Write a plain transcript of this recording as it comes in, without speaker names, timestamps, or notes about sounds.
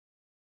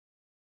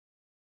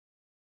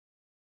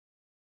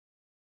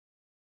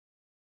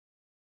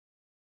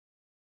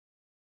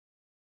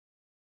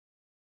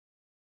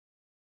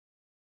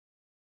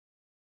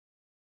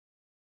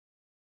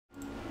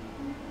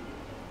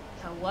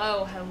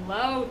Hello,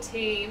 hello,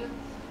 team.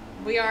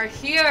 We are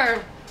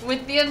here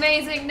with the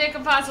amazing Nick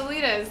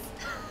Apostolides.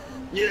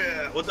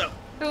 Yeah, what's up?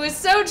 Who is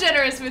so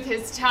generous with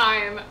his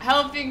time,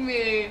 helping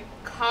me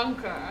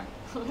conquer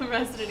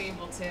Resident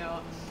Evil 2.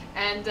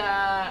 And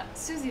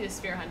Suzi the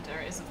Spear Hunter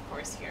is, of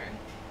course, here.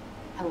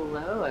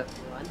 Hello,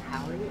 everyone.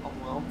 How are you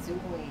all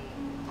doing?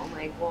 Oh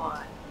my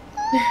god.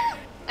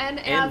 And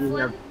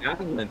Aslan.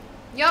 Aslan.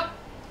 Yep,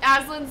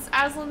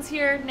 Aslan's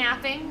here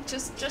napping,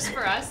 just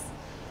for us.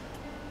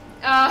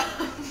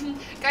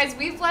 Guys,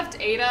 we've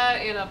left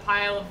Ada in a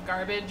pile of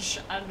garbage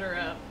under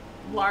a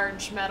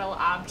large metal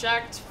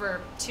object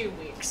for 2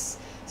 weeks.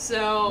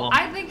 So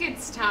I think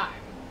it's time.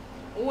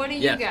 What do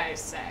you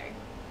guys say?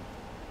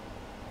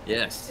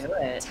 Yes. Do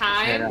it.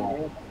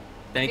 Time?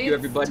 Thank you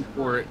everybody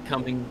for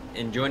coming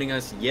and joining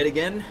us yet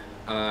again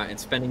and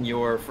spending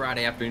your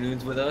Friday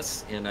afternoons with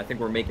us. And I think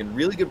we're making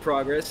really good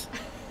progress.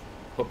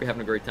 Hope you're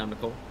having a great time,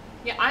 Nicole.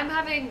 Yeah, I'm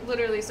having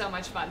literally so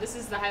much fun. This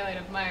is the highlight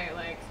of my,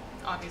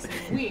 obviously,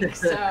 week.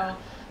 So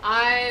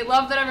I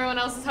love that everyone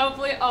else is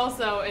hopefully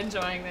also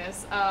enjoying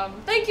this.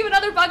 Thank you,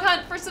 Another Bug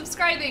Hunt, for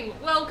subscribing.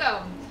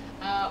 Welcome.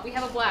 We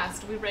have a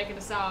blast. We break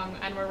into song,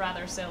 and we're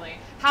rather silly.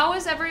 How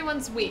is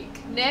everyone's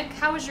week? Nick,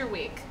 how was your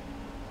week?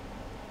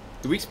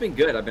 The week's been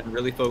good. I've been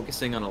really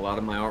focusing on a lot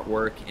of my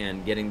artwork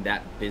and getting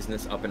that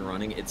business up and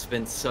running. It's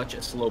been such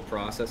a slow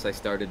process. I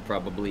started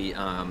probably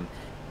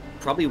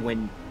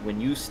when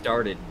you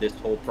started this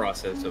whole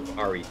process of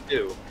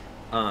RE2.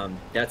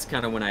 That's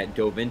kind of when I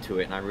dove into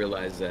it, and I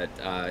realized that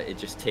it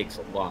just takes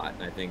a lot.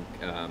 And I think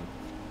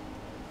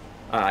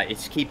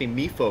it's keeping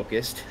me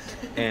focused.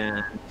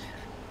 And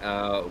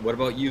what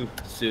about you,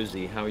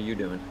 Suzi? How are you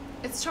doing?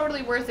 It's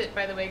totally worth it,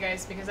 by the way,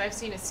 guys, because I've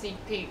seen a sneak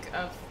peek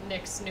of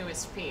Nick's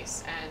newest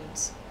piece, and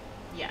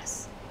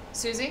yes.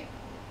 Suzi?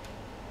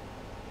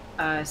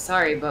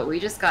 Sorry, but we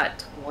just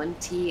got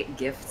 20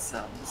 gift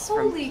subs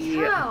Holy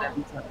from cow!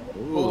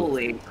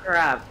 Holy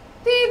crap.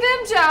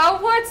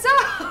 Bimjo, what's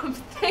up?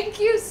 Thank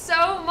you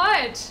so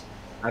much.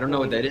 I don't know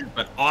what that is,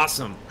 but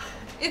awesome.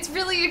 It's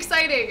really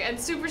exciting and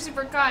super,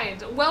 super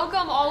kind.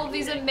 Welcome all of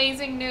these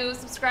amazing new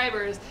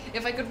subscribers.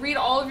 If I could read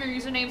all of your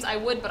usernames, I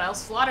would, but I'll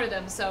slaughter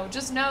them, so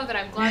just know that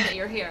I'm glad that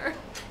you're here.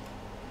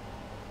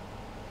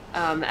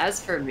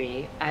 As for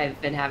me, I've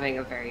been having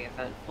a very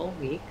eventful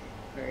week.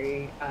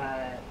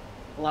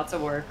 Lots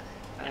of work,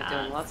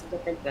 doing lots of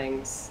different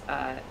things.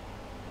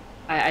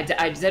 I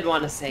did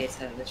want to say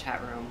to the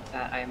chat room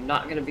that I'm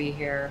not going to be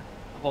here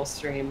the whole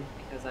stream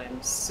because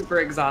I'm super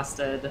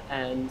exhausted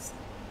and,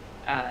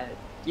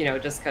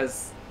 just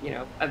because,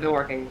 I've been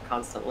working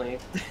constantly,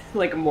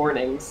 like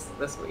mornings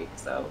this week,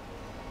 so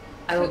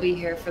I will be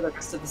here for the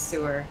rest of the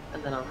sewer,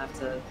 and then I'll have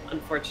to,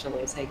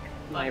 unfortunately, take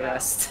my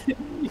rest.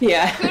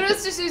 Yeah.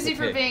 Kudos to Suzi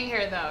for being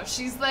here, though.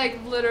 She's,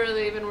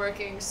 literally been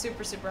working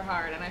super, super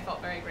hard, and I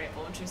felt very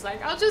grateful when she was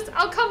like,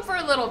 I'll come for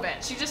a little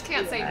bit. She just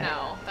can't say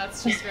no.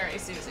 That's just very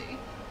Suzi.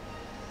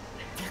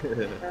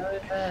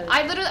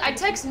 I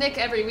text Nick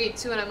every week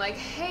too, and I'm like,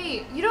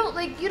 hey, you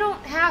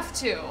don't have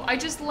to. I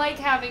just like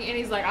having, and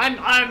he's like,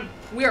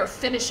 we are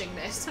finishing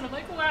this, and I'm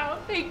like, wow,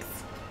 thanks.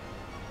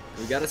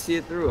 We gotta see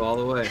it through all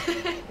the way.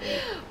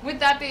 With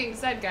that being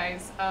said,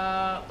 guys,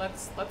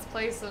 let's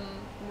play some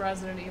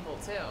Resident Evil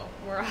 2.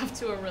 We're off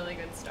to a really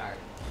good start.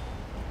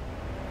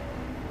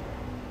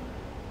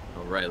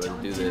 All right,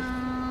 let's do this.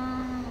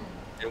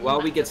 And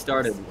while we get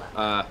started,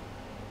 a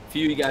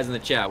few of you guys in the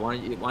chat, why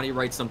don't you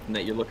write something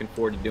that you're looking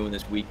forward to doing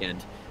this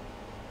weekend?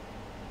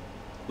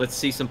 Let's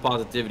see some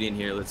positivity in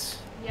here.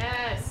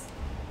 Yes.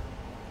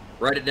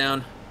 Write it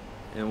down,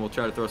 and we'll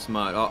try to throw some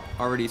out.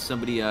 Already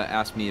somebody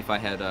asked me if I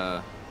had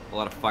a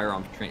lot of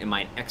firearms training. Am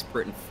I an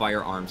expert in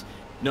firearms?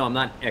 No, I'm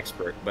not an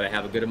expert, but I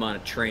have a good amount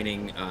of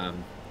training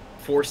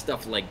for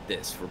stuff like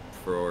this,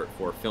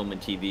 for film and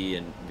TV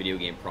and video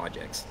game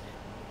projects.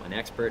 Am I an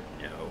expert?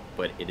 No,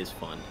 but it is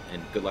fun,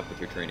 and good luck with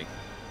your training.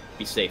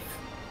 Be safe.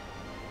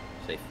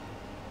 Safe.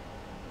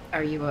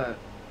 Are you a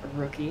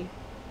rookie?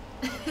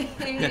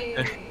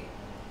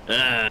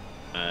 No,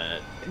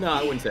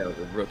 I wouldn't say I was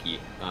a rookie.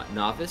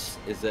 Novice?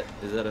 Is that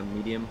a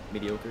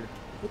mediocre?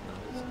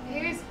 Novice?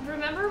 Hey guys,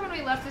 remember when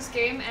we left this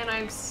game and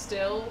I'm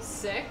still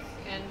sick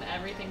and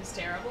everything's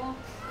terrible?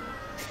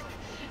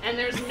 And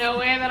there's no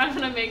way that I'm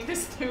gonna make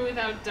this through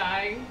without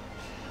dying?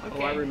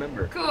 Okay. Oh, I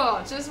remember.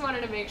 Cool, just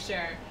wanted to make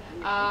sure.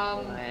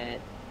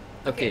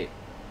 Okay.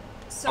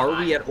 So are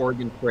we at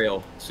Oregon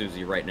Trail,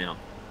 Suzi, right now?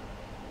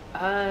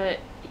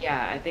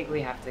 Yeah, I think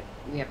we have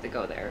to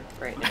go there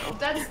right now.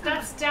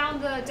 That's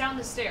down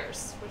the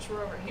stairs, which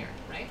we're over here,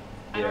 right?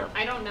 Yeah.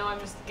 I don't know, I'm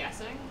just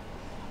guessing.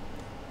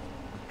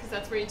 Because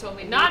that's where you told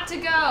me not to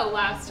go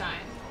last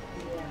time.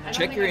 Yeah.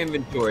 Check your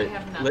inventory. I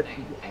have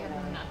nothing. I have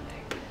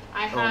nothing.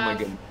 Oh my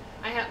goodness.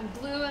 I have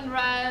blue and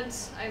red.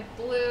 I have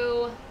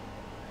blue.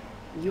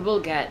 You will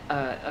get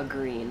a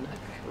green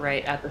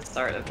right at the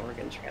start of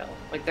Oregon Trail.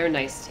 Like, they're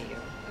nice to you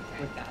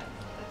with that.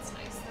 That's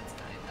nice. That's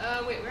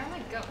fine. Wait, where am I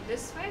going?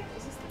 This way?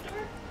 Is this the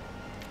door?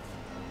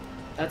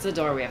 That's a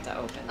door we have to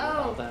open.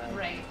 Oh,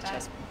 right.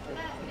 That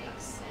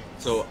makes sense.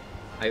 So,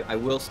 I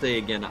will say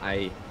again,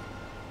 I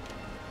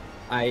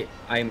I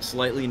am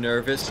slightly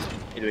nervous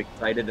and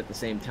excited at the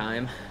same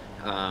time.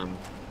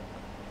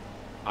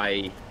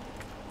 I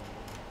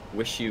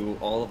wish you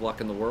all of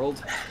luck in the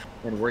world,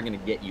 and we're gonna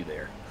get you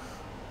there.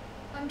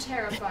 I'm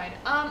terrified.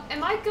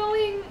 Am I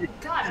going?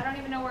 God, I don't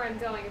even know where I'm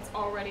going. It's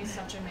already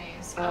such a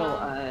maze.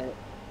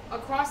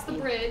 Across the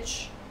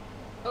bridge,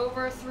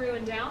 over, through,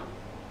 and down?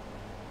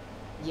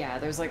 Yeah,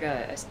 there's like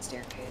a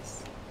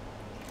staircase.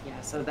 Yeah,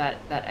 so that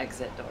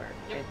exit door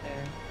right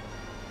there.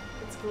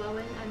 It's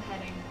glowing. I'm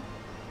heading.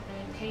 I'm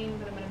in pain,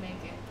 but I'm gonna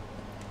make it.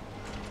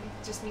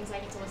 It just means I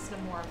get to listen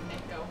to more of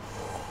Nick go.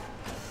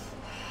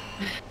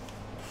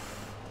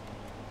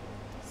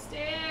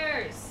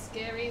 Stairs!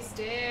 Scary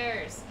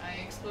stairs. I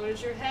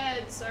exploded your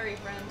head. Sorry,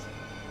 friend.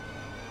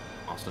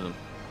 Awesome.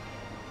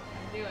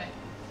 I do it.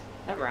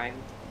 That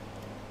rhymed.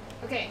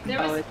 Okay, there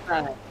was...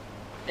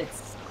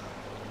 it's...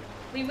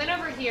 We went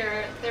over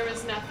here. There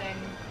was nothing.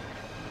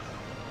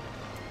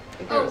 I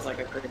think there was like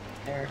a grid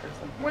there or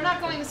something. We're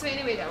not going this way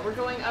anyway, though. We're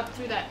going up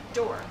through that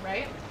door,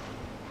 right?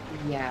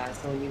 Yeah,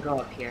 so when you go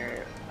up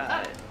here...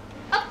 Up,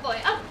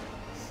 boy, up!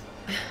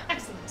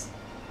 Excellent.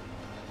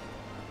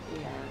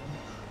 Yeah.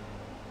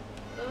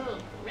 Oh,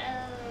 gross.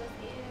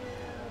 Ew.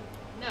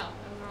 No,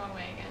 I'm the wrong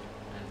way again.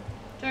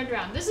 I'm turned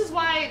around. This is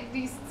why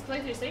these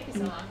playthroughs take me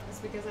so long. It's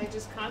because I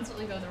just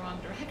constantly go the wrong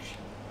direction.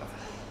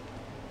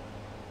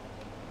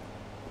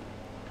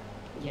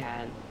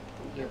 Yeah,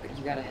 you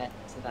gotta head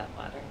to that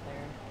ladder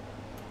there.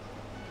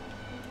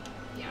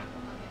 Yeah, on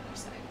the other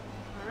side.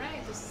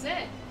 Alright, this is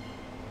it.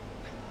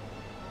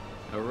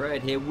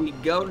 Alright, here we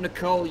go,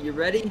 Nicole. You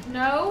ready?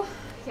 No.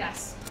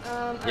 Yes.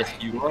 Yes,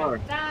 right. you I are.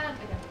 got that.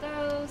 I got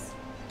those.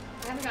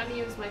 I haven't gotten to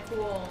use my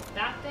cool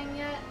that thing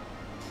yet.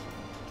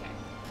 Okay.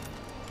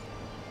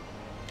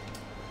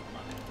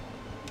 Love it.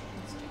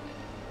 Let's do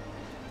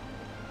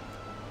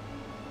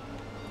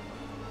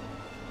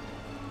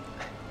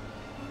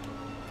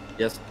it.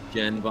 Yes,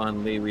 Jen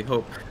Von Lee. We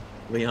hope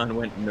Leon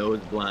went nose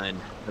blind.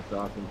 That's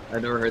awesome.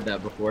 I've never heard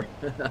that before.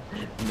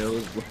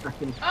 Nose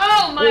blind.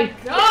 Oh my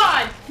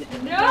god!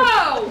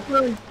 No!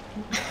 What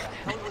the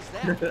hell was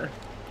that?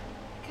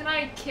 Can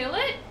I kill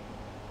it?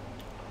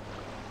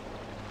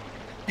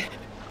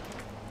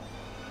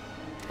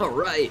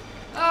 Alright.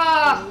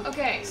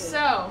 Okay,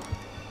 so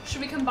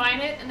should we combine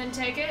it and then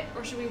take it,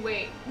 or should we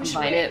wait? We should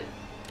Combine wait. it.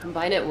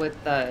 Combine it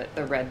with the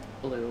red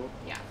blue.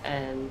 Yeah.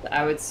 And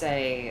I would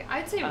say.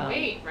 I'd say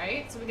wait,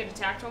 right? So we get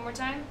attacked one more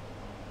time.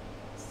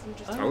 So I'm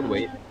just I would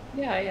wait.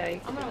 Yeah, you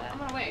can I'm do gonna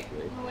that. wait.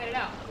 I'm gonna wait it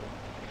out.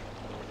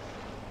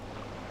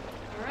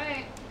 All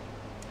right.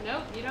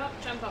 Nope, you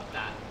don't jump up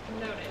that.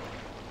 Noted.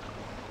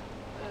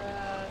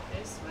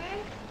 This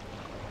way.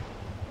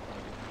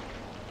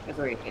 That's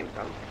where you came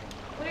from.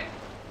 Where?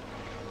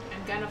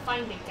 I'm gonna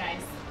find it,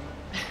 guys.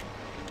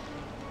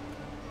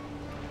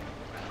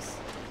 Gross.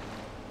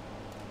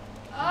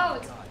 Oh,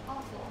 it's God.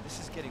 awful. This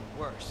is getting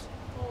worse.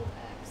 Hold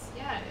X.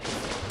 Yeah, it is.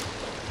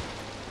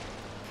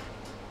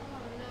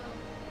 Oh no.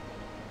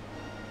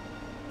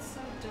 It's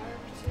so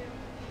dark too. I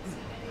can't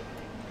see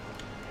anything.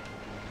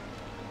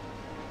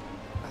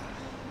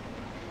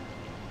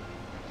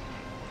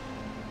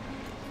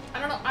 I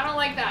don't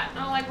like that. I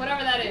don't like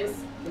whatever that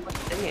is. You were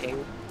singing.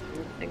 You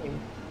were singing.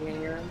 You can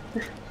hear him.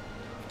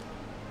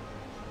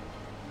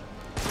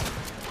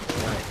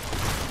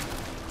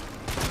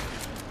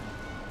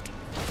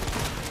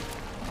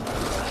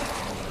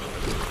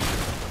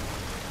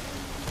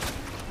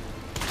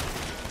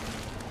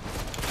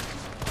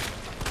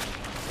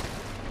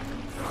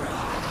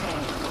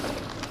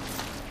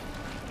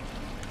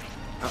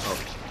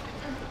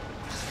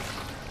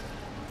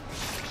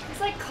 It's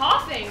like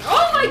coughing.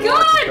 Oh my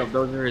god!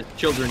 Those are his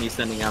children he's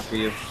sending after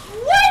you.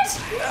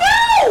 What?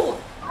 No!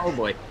 Oh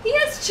boy. He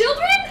has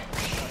children?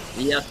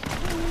 Yes.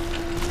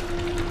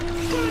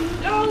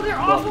 No, they're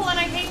awful and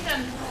I hate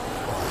them.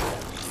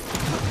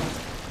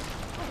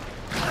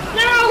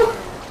 No!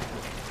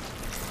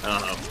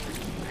 Uh-oh.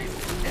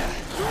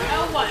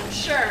 L1,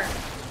 sure.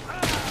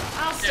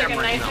 I'll stick a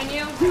knife in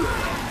you.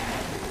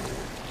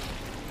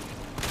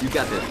 You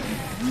got this.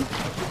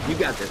 You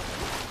got this.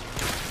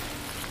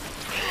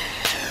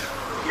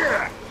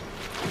 Yeah.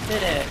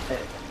 Did it.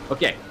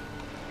 Okay.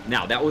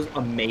 Now, that was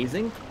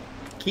amazing.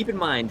 Keep in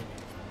mind,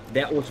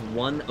 that was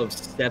one of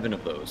 7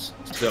 of those.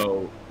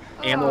 So,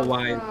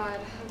 ammo-wise, God.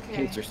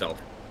 Okay. pace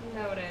yourself.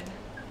 Noted.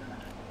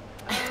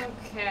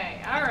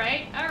 Okay.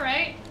 Alright.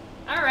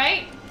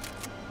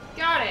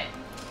 Got it.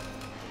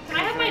 Can I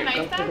have my knife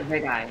Go for the back?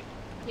 big eye.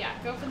 Yeah,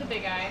 go for the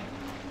big eye.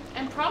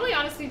 And probably,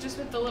 honestly, just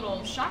with the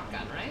little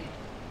shotgun, right?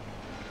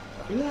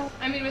 Yeah.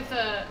 I mean, with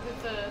the...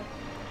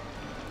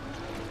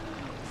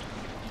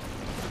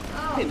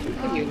 Oh, You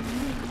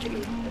can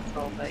use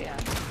pistol, but yeah.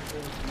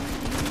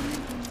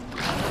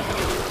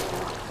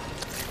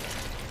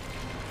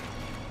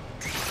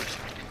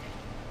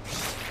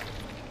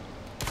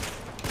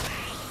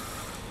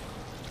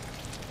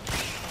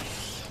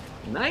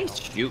 Nice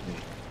shooting.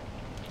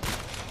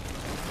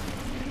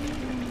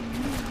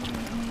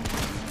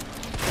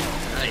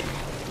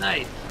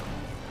 Nice.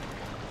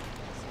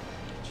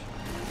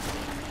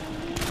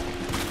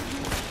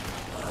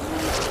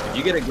 Did you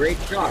You get a great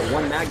shot.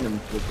 One Magnum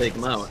will take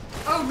him out.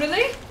 Oh,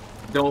 really?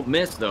 Don't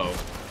miss, though.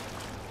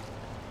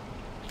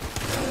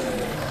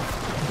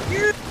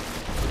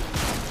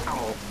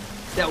 Ow.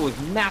 That was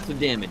massive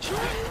damage.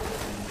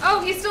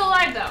 Oh, he's still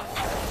alive, though.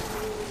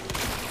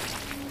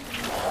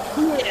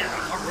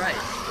 Yeah, all right.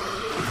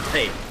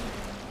 Hey,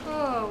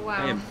 Oh,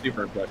 wow. I am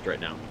super impressed right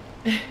now.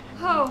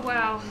 Oh,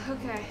 wow.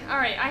 Okay. All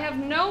right. I have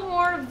no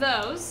more of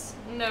those.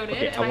 Noted.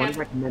 Okay, and I want have to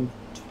recommend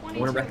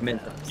 22 of something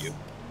those. to you.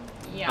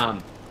 Yeah.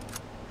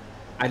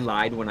 I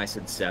lied when I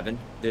said 7.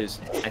 There's,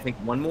 I think,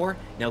 one more.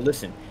 Now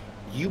listen,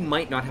 you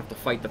might not have to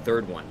fight the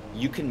third one.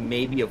 You can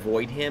maybe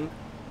avoid him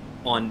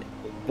on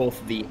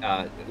both the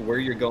where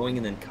you're going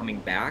and then coming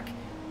back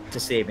to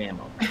save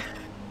ammo.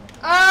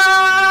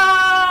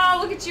 Oh,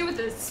 look at you with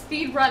the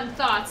speed run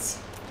thoughts,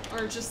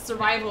 or just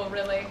survival,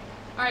 really.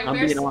 All right, I'm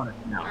where's... being honest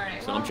now, All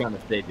right, so well, I'm trying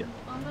to save you.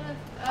 I'm gonna.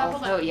 Hold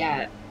Also, on.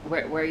 yeah,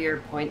 where your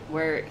point,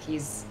 where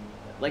he's,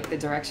 like the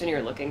direction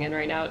you're looking in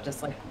right now,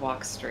 just like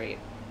walk straight,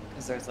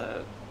 because there's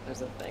a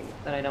thing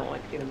that I don't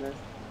want you to miss.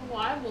 Well,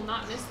 I will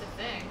not miss the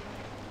thing.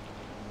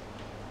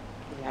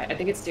 Yeah, I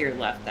think it's to your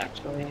left,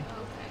 actually. Okay.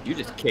 You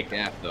just kicked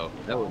ass though.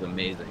 That was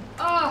amazing.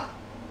 Oh.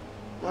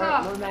 More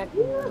Oh.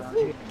 Magnum around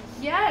here.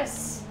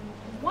 Yes.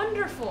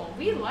 Wonderful.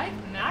 We like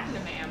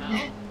Magnum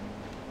ammo.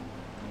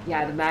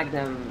 Yeah, the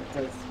Magnum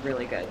does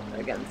really good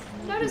against.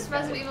 Notice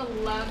Resident Evil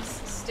loves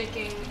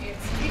sticking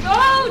its.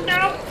 Oh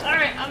no! All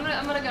right, I'm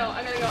gonna go.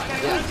 I gotta go.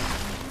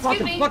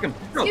 Excuse me. Fuck him.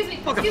 No, Excuse me.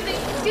 fuck him. Excuse me.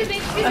 Excuse me.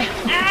 Excuse me.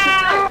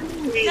 Ow!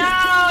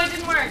 No, it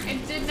didn't work.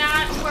 It did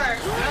not work.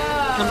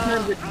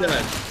 Sometimes it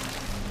does.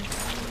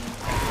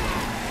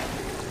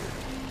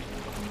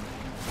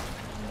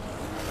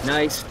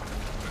 Nice.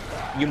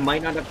 You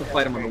might not have to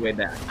fight him on the way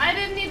back. I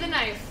didn't need the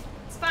knife.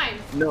 It's fine.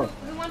 No,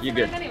 Who wants you're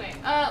the knife good. anyway?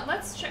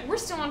 Let's check. We're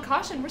still on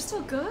caution. We're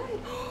still good.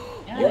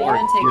 Yeah, You are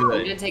you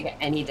good. didn't take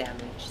any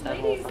damage that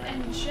whole Ladies time.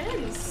 and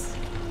gents.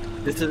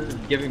 This is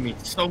giving me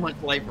so much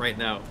life right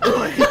now.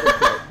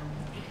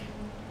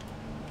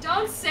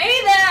 Don't say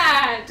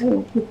that!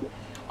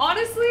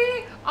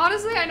 Honestly,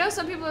 I know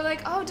some people are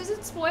like, oh, does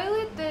it spoil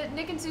it that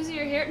Nick and Suzi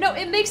are here? No,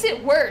 it makes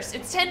it worse.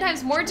 It's 10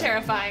 times more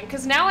terrifying,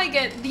 because now I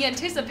get the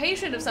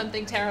anticipation of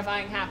something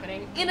terrifying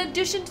happening, in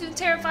addition to the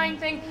terrifying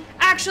thing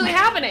actually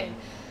happening.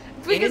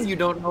 Because And you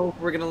don't know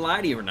if we're gonna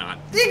lie to you or not.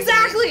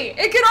 exactly!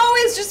 It could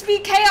always just be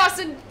chaos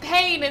and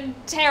pain and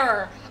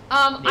terror.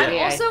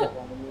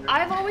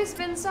 I've always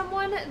been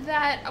someone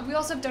that, we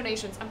also have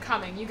donations. I'm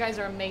coming. You guys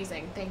are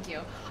amazing. Thank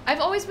you.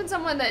 I've always been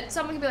someone that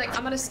someone can be like,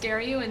 I'm gonna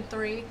scare you in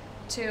 3,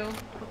 2,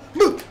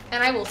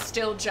 and I will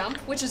still jump,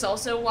 which is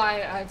also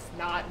why I've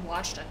not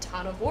watched a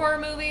ton of horror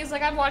movies.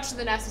 Like, I've watched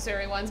the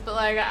necessary ones, but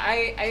like,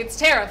 it's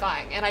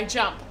terrifying, and I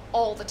jump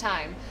all the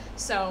time.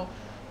 So,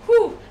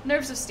 whew,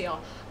 nerves of steel.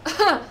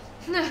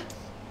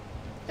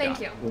 Thank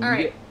you. All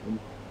right.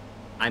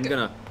 I'm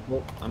gonna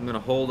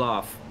hold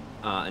off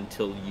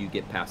until you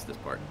get past this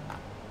part.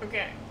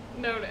 Okay,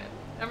 noted.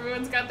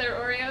 Everyone's got their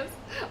Oreos.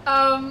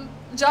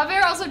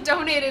 Javert also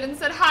donated and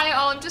said, hi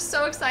all, I'm just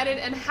so excited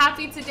and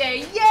happy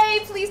today. Yay,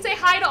 please say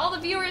hi to all the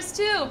viewers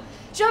too.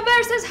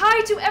 Javert says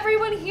hi to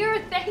everyone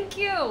here, thank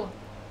you.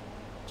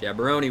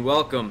 Jabberoni,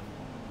 welcome.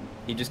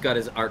 He just got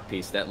his art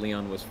piece. That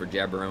Leon was for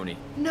Jabberoni.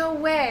 No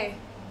way.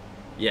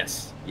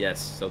 Yes, yes.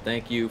 So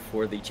thank you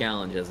for the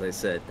challenge, as I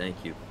said.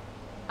 Thank you.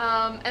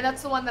 And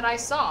that's the one that I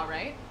saw,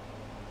 right?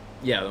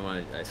 Yeah, the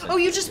one I sent. Oh,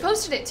 you just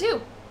posted it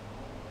too.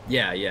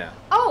 Yeah, yeah.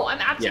 Oh, I'm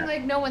acting Yeah.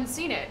 like no one's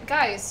seen it.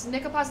 Guys,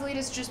 Nick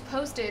Apostolides just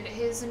posted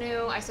his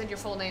new, I said your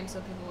full name so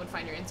people would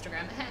find your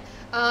Instagram,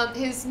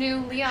 his new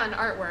Leon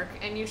artwork,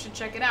 and you should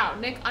check it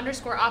out.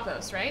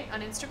 Nick_Apos, right? On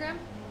Instagram?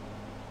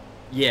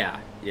 Yeah,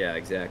 yeah,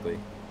 exactly.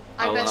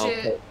 I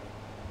bet you...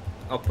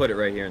 I'll put it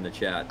right here in the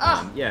chat.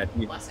 Oh, yeah,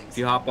 blessings. if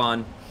you hop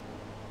on,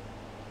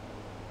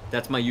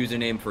 that's my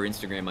username for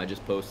Instagram. I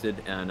just posted,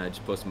 and I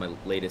just posted my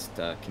latest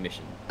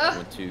commission. I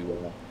went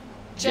to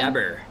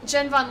Jabber.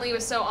 Jen Von Lee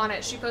was so on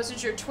it. She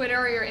posted your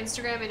Twitter, your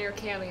Instagram, and your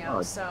Cameo.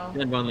 Oh, so.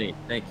 Jen Von Lee,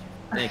 thank you.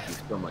 Thank you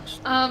so much.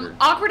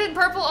 Awkward in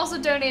Purple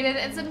also donated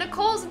and said,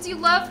 Nicole, since you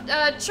love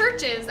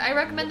churches, I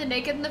recommend The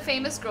Naked and the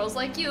Famous, Girls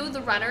Like You,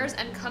 The Runners,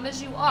 and Come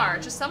As You Are.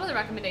 Just some of the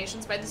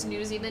recommendations by this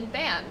New Zealand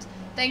band.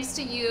 Thanks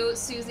to you,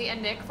 Suzi,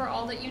 and Nick for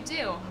all that you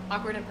do.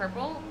 Awkward in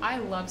Purple, I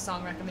love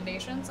song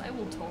recommendations. I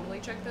will totally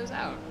check those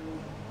out.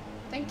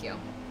 Thank you.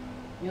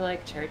 You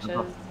like churches?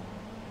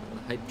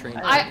 Hype train.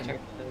 I like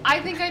churches. I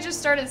think I just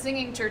started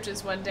singing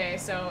churches one day,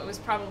 so it was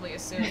probably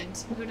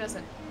assumed. Who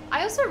doesn't?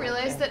 I also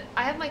realized that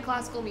I have my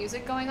classical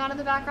music going on in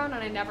the background,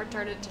 and I never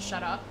turned it to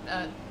shut up.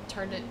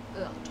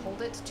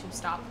 Told it to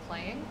stop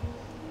playing,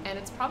 and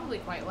it's probably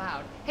quite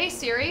loud. Hey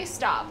Siri,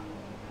 stop.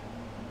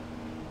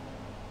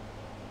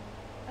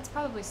 That's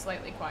probably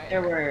slightly quiet.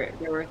 There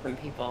were some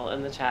people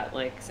in the chat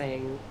like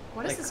saying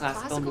What is like this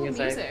classical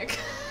music?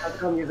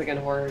 Classical music and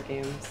horror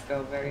games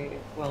go very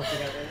well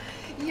together.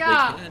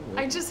 Yeah,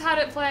 I just had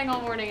it playing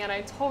all morning, and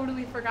I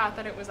totally forgot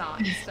that it was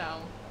on. So.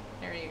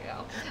 There you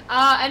go.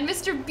 And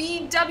Mr.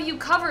 BW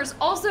Covers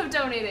also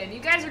donated. You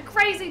guys are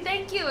crazy,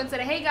 thank you. And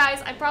said, hey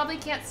guys, I probably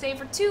can't stay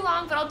for too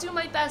long, but I'll do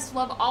my best.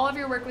 Love all of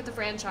your work with the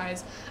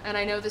franchise. And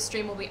I know this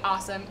stream will be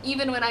awesome,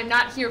 even when I'm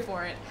not here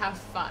for it. Have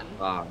fun.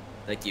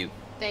 Thank you.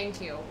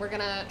 Thank you. We're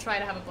gonna try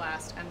to have a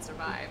blast and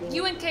survive.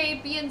 UNK,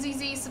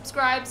 BNZZ,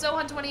 subscribed.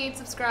 Zohan28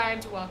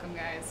 subscribed. Welcome,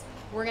 guys.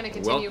 We're gonna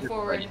continue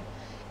forward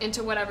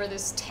into whatever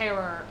this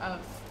terror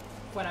of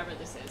whatever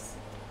this is.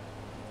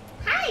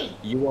 Hi!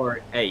 You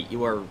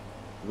are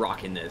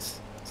rocking this.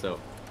 So.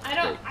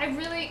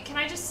 Can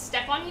I just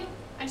step on you?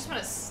 I just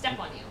want to step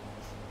on you.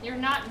 You're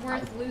not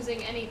worth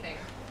losing anything.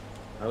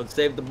 I would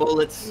save the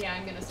bullets. Yeah,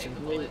 I'm gonna save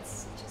the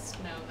bullets. Just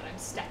know that I'm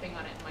stepping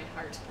on it in my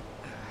heart.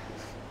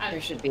 There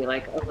should be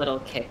like a little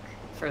kick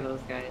for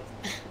those guys.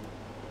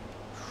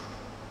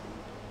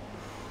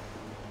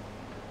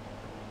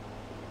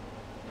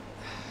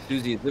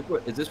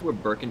 Suzi, is this where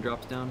Birkin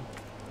drops down?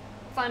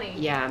 Funny.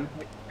 Yeah, I'm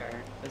pretty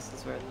sure this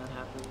is where that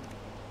happened.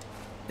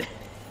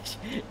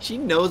 She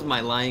knows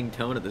my lying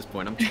tone at this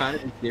point. I'm trying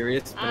to be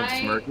serious, but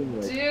I'm smirking.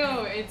 I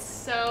do. It's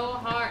so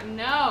hard.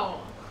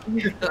 No.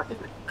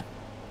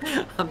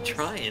 I'm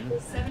trying.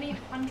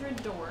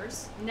 7,800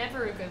 doors.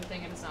 Never a good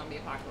thing in a zombie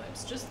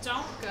apocalypse. Just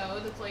don't go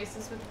to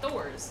places with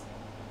doors.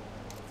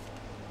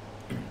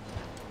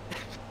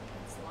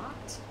 It's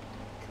locked.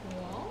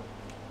 Cool.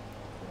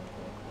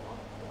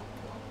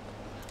 Cool.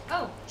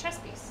 Oh, chess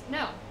piece.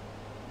 No.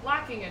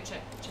 Locking a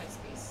chess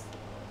piece.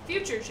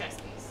 Future chess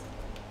piece.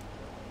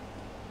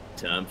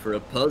 Time for a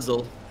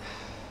puzzle.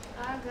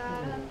 I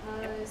got a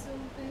puzzle.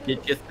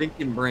 Get your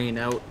thinking brain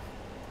out.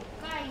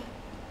 Okay.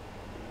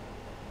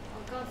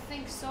 I'll go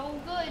think so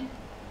good.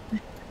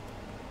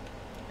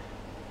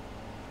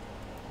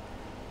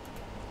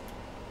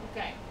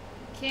 Okay.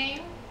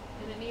 King,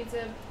 and it needs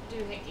a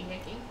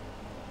doohickey.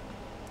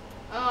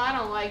 Oh, I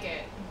don't like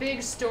it.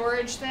 Big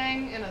storage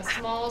thing in a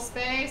small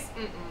space?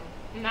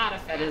 Mm-mm. Not a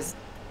fan.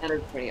 That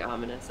is pretty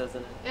ominous,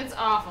 isn't it? It's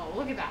awful.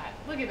 Look at that.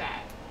 Look at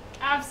that.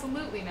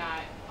 Absolutely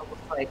not.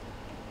 Almost like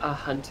a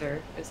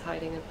hunter is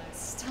hiding in there.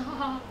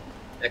 Stop.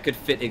 That could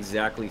fit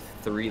exactly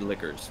 3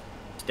 liquors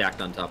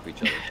stacked on top of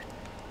each other.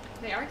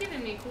 They are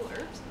giving me cool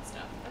herbs and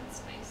stuff.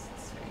 That's nice.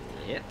 That's very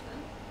nice. Yeah.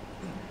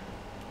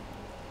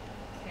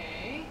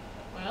 Okay.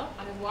 Well,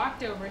 I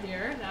walked over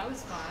here. That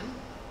was fun.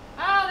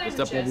 Oh, there's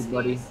What's up,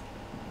 everybody?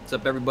 What's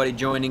up, everybody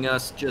joining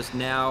us just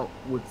now?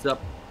 What's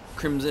up,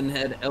 Crimson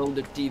Head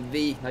Elder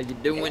TV? How you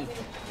doing?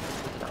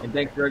 And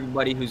thanks for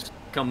everybody who's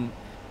come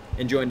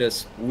and joined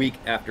us week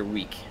after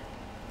week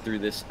through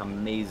this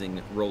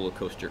amazing roller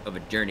coaster of a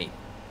journey.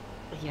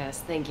 Yes,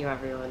 thank you,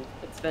 everyone.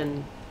 It's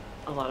been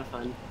a lot of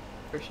fun,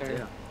 for sure.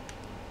 Yeah.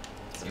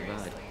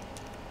 Seriously.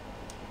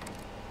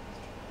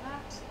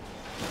 That.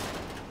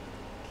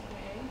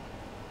 Okay.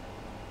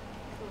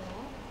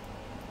 Cool.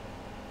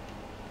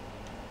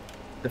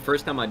 The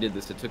first time I did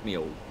this, it took me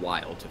a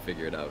while to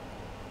figure it out.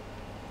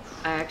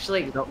 I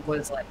actually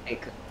was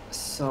like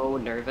so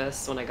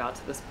nervous when I got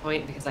to this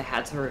point because I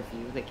had to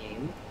review the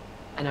game.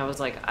 And I was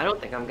like, I don't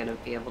think I'm gonna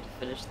be able to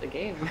finish the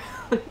game.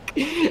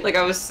 Like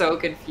I was so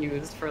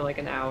confused for like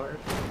an hour.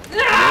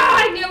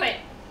 Ah, I knew it!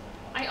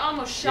 I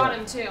almost shot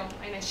him too,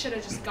 and I should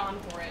have just gone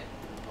for it.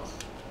 Ugh.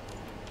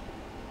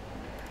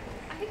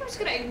 I think I'm just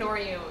gonna ignore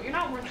you. You're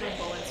not worth my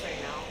bullets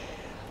right now.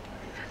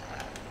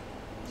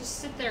 Just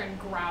sit there and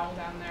growl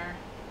down there.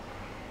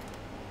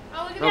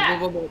 Oh, look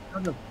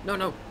at that!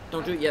 No,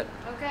 don't do it yet.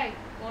 Okay,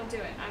 won't do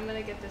it. I'm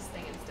gonna get this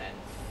thing instead.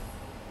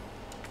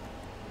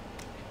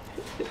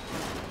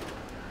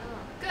 Oh,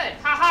 good.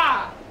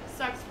 Haha!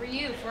 Sucks for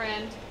you,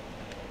 friend.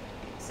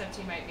 Except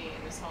he might be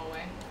in this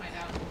hallway. Find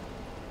out.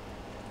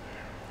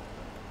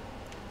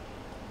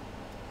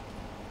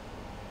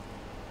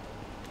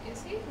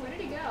 Is he? Where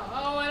did he go?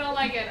 Oh, I don't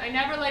like it. I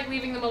never like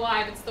leaving them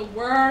alive. It's the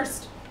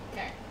worst.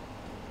 Okay.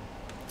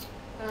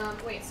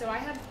 Wait, so do I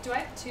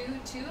have two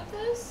of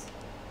those?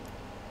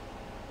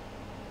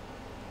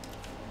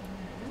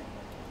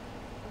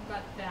 I've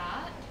got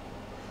that.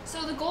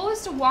 So the goal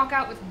is to walk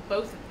out with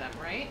both of them,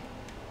 right?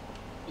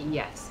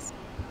 Yes.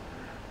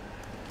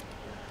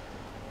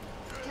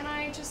 Can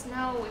I just,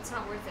 no, it's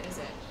not worth it, is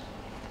it?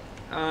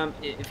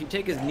 If you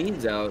take his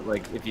knees out,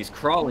 like, if he's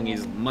crawling,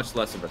 he's much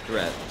less of a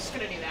threat. I'm just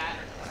gonna do that.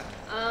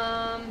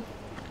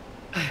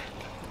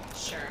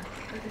 Sure.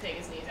 We can take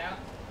his knees out.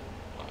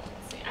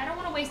 Let's see. I don't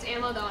want to waste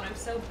ammo, though, and I'm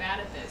so bad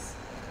at this.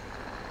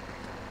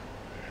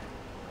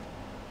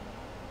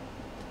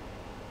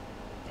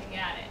 I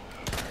got it.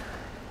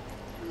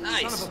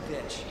 Nice! Son of a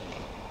bitch.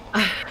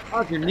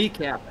 How's your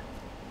kneecap?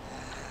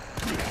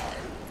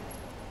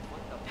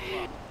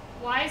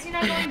 Why is he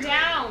not going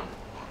down?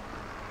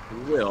 He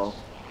will.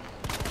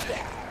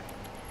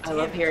 I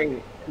love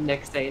hearing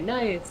Nick say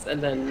nice,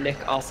 and then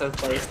Nick also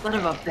says, son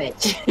of a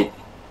bitch.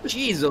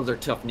 Jeez, those are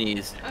tough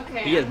knees.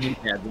 Okay. He has knee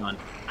pads on.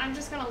 I'm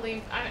just gonna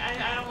leave.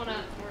 I don't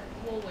wanna.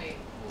 We'll wait.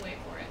 We'll wait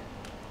for it.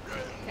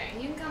 Okay,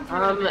 you can come through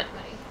in a minute,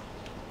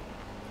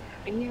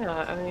 buddy.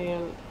 Yeah, I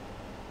mean,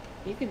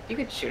 you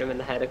could shoot him in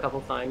the head a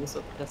couple times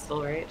with a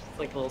pistol, right? Just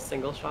like little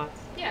single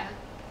shots. Yeah.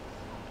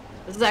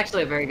 This is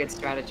actually a very good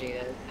strategy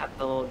to have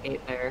the little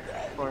gate there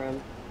for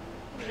him.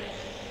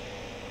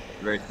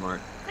 Very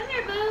smart. Come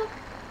here, boo.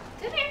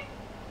 Come here.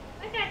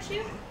 I got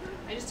you.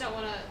 I just don't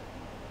want to...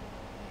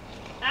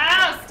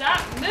 Ow,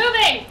 stop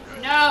moving!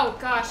 No,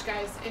 gosh,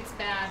 guys, it's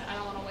bad. I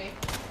don't want to wait.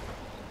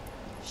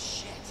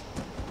 Shit.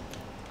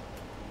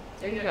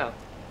 There you go.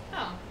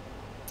 Oh.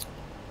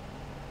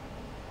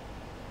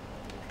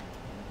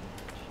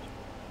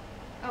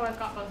 Oh, I've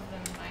got both of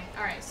them in my...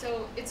 Alright,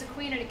 so it's a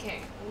queen and a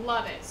king.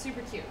 Love it.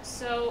 Super cute.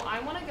 So I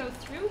want to go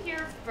through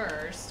here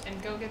first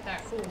and go get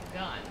that cool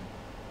gun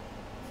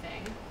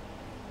thing.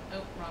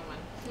 Oh, wrong one.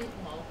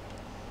 Lol.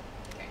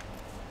 Okay.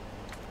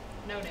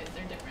 Noted.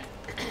 They're different.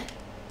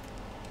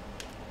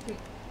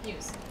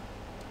 Use.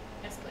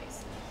 Yes,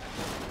 please.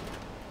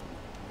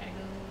 Gotta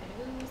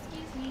go.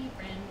 Excuse me,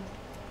 friend.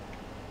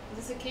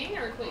 Is this a king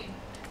or a queen?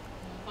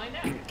 We'll find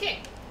out. King.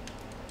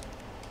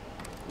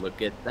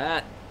 Look at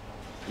that.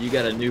 You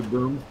got a new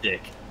boomstick.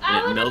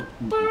 I And it want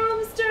a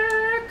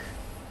boomstick!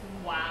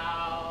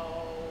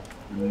 Wow.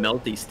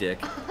 melty stick.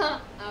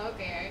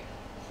 Okay.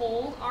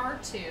 Hold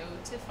R2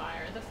 to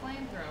fire the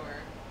flamethrower.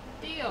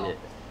 Deal. Yeah.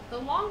 The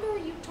longer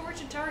you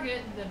torch a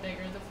target, the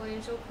bigger the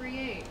flames you'll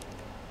create.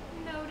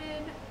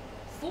 Noted.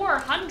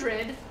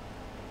 400?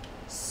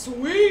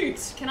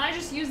 Sweet! Can I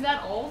just use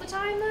that all the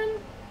time then?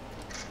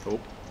 Oh.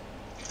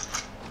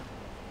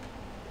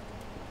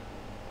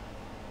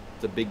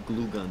 It's a big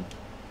glue gun.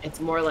 It's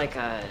more like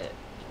a,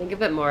 think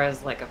of it more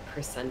as like a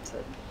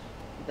percentage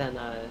than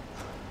a,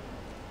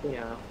 you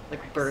know,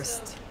 like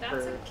burst So that's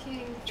for a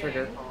king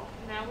trigger thing. call.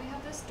 Now we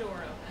have this door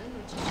open,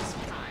 which is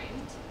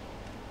kind.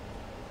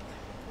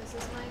 This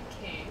is my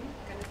king.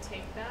 Gonna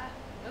take that.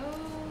 Oh,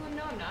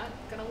 no I'm not.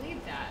 Gonna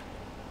leave that.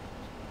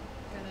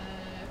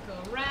 Gonna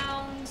go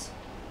around.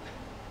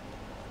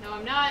 No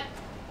I'm not.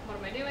 What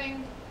am I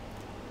doing?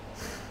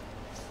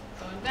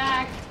 Going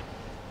back.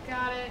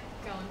 Got it.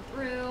 Going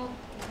through.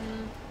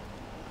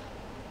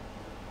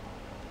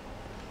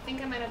 I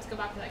think I might have to go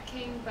back to that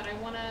king, but I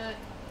want to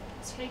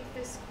take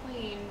this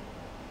queen.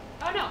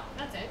 Oh no,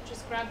 that's it.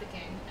 Just grab the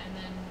king and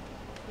then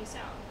peace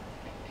out,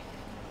 I think.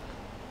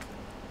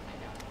 I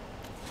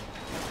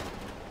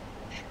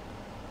know.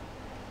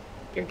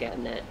 You're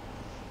getting it.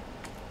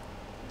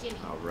 Gimme.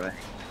 All right.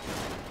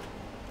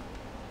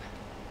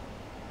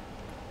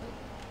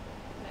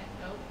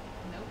 Oh,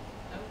 nope,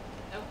 nope,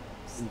 nope.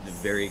 This is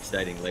very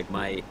exciting. Like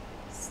my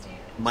Stairs.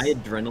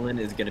 adrenaline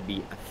is gonna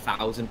be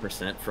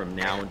 1000% from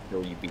now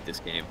until you beat this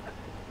game.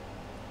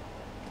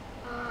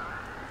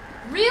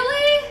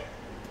 Really?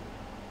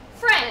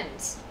 Friend?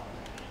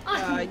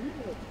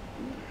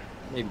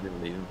 Maybe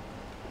didn't leave him.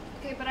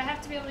 Okay, but I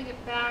have to be able to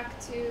get back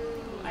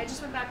to... I just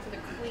went back for the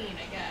queen,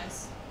 I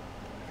guess.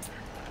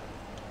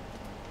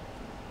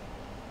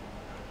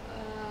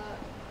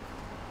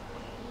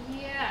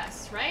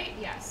 Yes, right?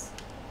 Yes.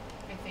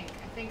 I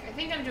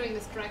think I'm doing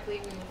this correctly.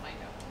 We will find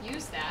out.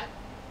 Use that.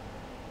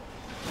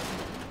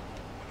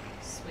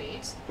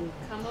 Sweet.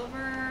 Come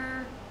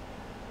over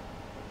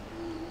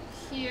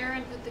here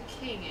and put the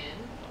king in.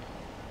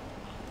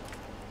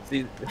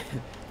 See,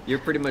 you're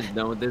pretty much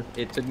done with this.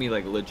 It took me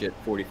like legit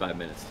 45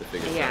 minutes to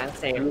figure this out. Yeah,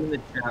 same. Everyone in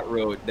the chat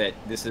wrote that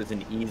this is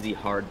an easy,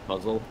 hard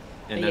puzzle,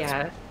 and that's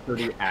Yeah.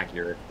 pretty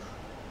accurate.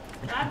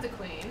 Grab the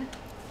queen.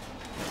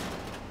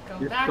 Go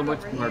You're back so much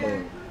over smarter.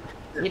 here.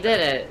 You did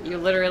it. You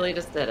literally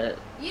just did it.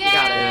 Yay! You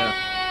got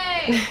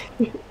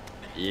it.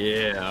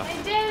 Yeah.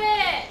 I did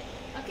it!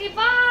 Okay,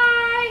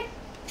 bye!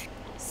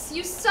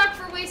 You suck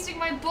for wasting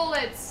my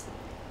bullets.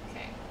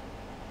 Okay.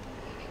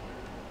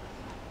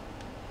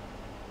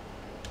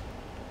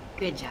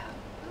 Good job.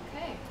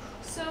 Okay.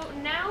 So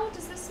now,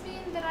 does this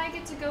mean that I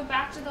get to go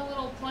back to the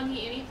little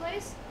plungy-inny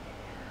place?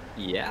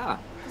 Yeah.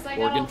 'Cause I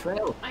got Oregon all,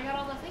 Trail. I got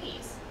all the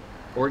thingies.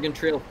 Oregon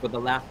Trail for the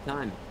last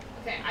time.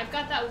 Okay, I've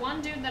got that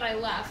one dude that I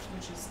left,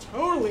 which is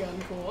totally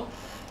uncool.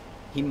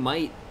 He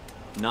might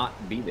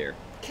not be there.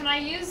 Can I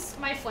use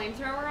my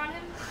flamethrower on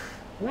him?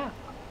 Yeah.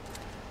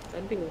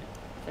 That'd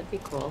be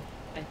cool,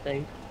 I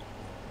think.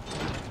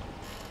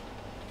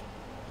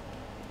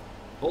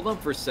 Hold on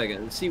for a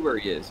second. Let's see where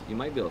he is. You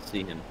might be able to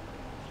see him.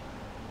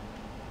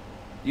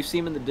 You see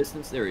him in the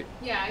distance there?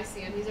 Yeah, I see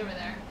him. He's over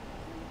there.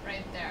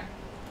 Right there.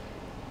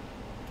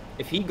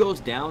 If he goes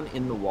down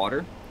in the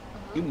water,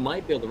 Uh-huh. you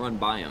might be able to run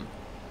by him.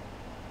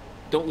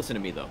 Don't listen to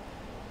me though.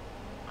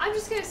 I'm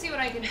just gonna see what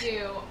I can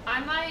do. I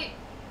might...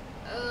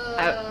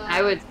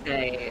 I would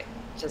say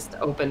just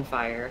open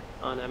fire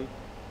on him.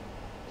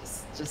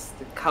 Just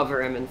to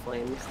cover him in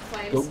flames.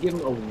 Flames. Go give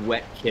him a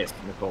wet kiss,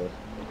 Nicole.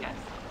 Yes.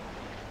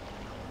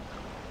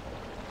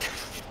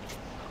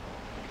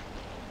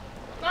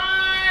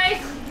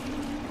 Bye!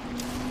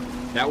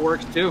 That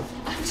works too.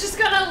 I'm just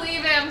gonna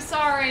leave him.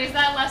 Sorry. Is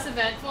that less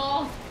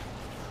eventful?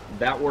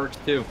 That works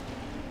too.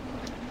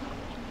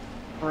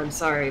 Oh, I'm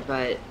sorry,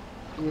 but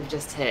you've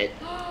just hit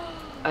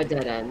a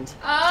dead end.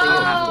 Oh, So you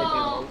have to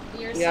go.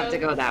 You're You have so to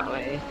go that cute.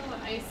 way.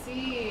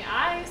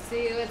 I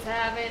see what's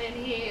happening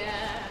here.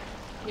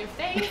 You're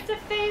face to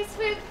face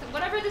with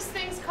whatever this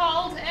thing's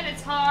called, and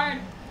it's hard.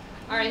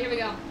 All right, here we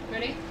go.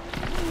 Ready?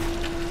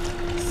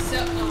 So,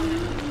 oh no.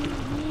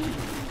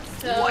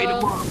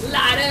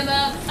 Light him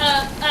up,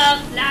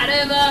 light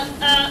him up,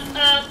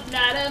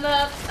 light him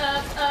up,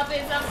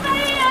 it's a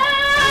fire!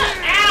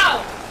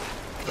 Ow!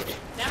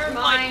 Never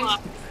mind.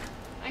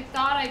 I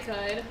thought I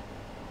could.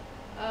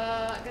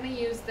 I'm gonna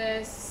use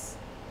this.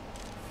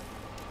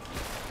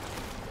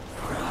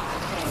 I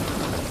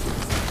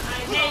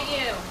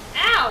hate you.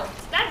 Ow!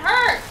 That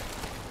hurt!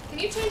 Can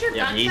you change your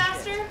gun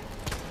faster?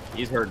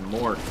 He's hurting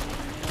more.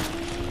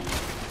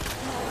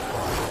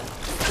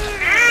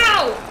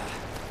 Ow!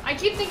 I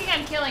keep thinking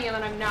I'm killing him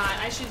and I'm not.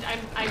 I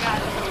got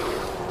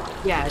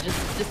it. Yeah,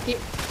 just keep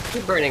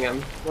burning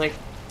him. Like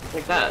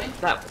that,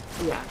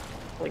 yeah.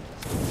 Like,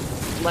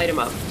 light him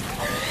up.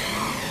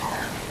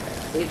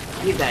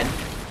 He's dead.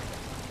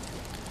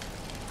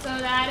 So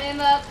light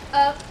him up,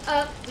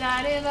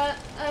 light him up,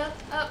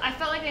 I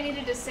felt like I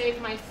needed to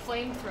save my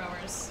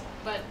flamethrowers,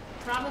 but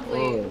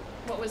probably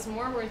what was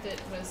more worth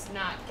it was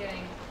not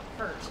getting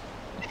hurt.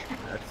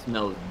 That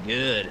smells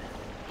good.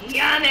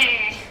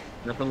 Yummy!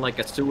 Nothing like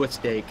a suwa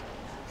steak.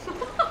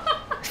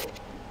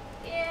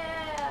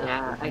 Yeah.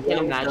 Yeah, I can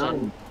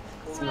imagine.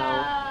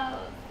 Wow.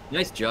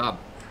 Nice job.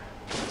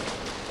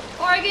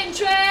 Oregon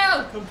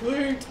Trail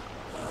complete.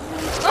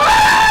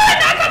 Ah,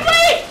 not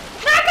complete!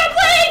 Not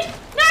complete!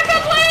 Not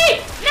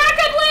complete! Not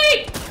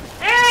complete!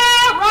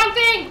 Ah, wrong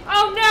thing!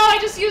 Oh no, I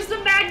just used the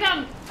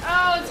magnum.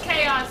 Oh, it's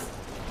chaos.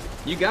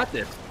 You got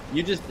this.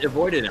 You just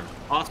avoided him.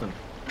 Awesome.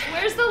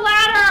 Where's the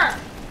ladder?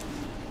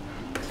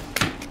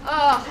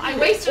 Oh, I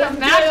wasted a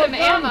magnum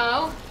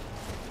ammo.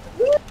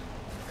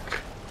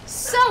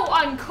 So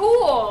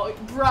uncool,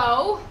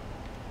 bro.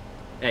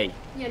 Hey.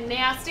 You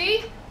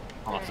nasty.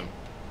 Awesome. Right.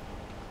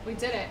 We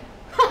did it.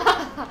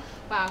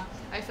 Wow,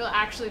 I feel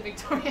actually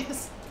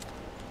victorious.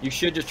 You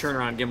should just turn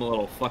around and give him a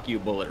little fuck you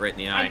bullet right in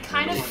the eye. I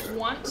kind of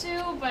want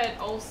to, but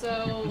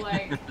also,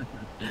 like...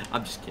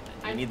 I'm just kidding.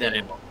 I need that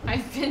ammo.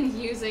 I've been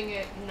using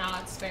it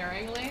not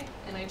sparingly,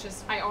 and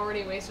I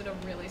already wasted a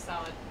really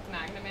solid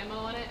magnum ammo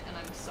on it, and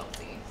I'm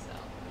salty, so...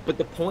 But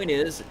the point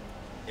is,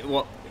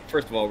 well,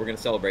 first of all, we're going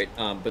to celebrate,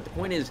 but the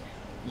point is,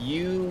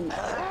 you...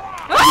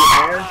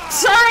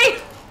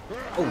 Sorry!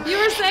 Oh. You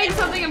were saying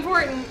something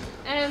important,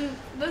 and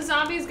the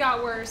zombies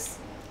got worse.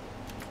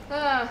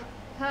 Where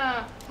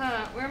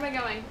am I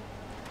going?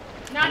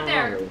 Not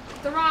there.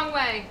 The wrong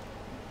way.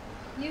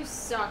 You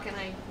suck, and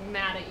I'm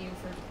mad at you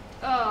for...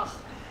 Ugh.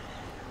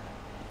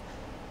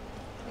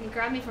 You can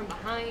grab me from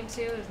behind,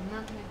 too. There's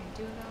nothing I can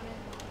do about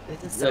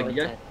it. This is so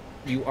yeah,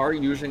 you are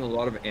using a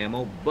lot of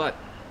ammo, but...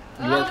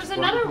 Oh, there's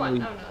another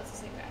one. Oh, no, it's the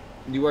same guy.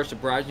 You are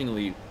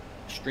surprisingly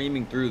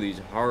streaming through these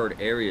hard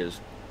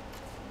areas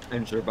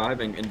and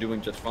surviving and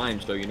doing just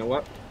fine. So, you know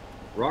what?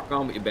 Rock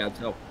on with your bad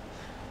self.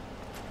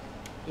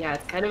 Yeah,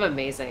 it's kind of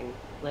amazing,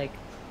 like,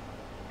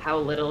 how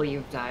little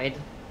you've died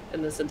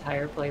in this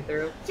entire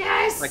playthrough.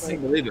 Yes! I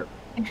can't believe it.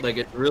 Like,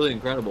 it's really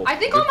incredible. I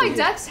think all my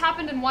deaths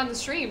happened in one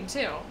stream,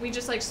 too. We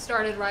just, like,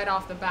 started right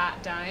off the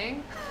bat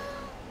dying.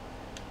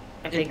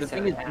 I think the so,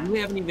 thing is, yeah. you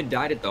haven't even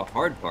died at the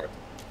hard part.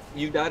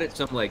 You died at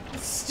some, like...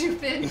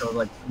 Stupid. You know,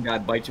 like, some guy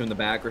bites you in the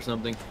back or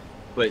something.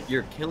 But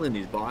you're killing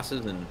these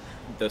bosses and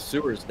the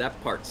sewers, that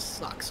part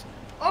sucks.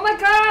 Oh my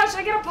gosh,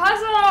 I get a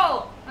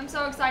puzzle! I'm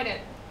so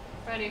excited.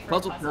 Ready for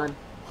Puzzle a puzzle. time.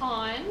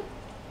 Pawn.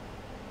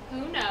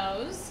 Who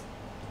knows?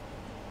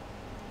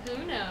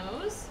 Who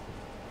knows?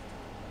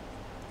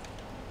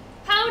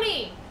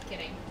 Pony!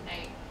 Kidding.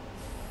 Nay.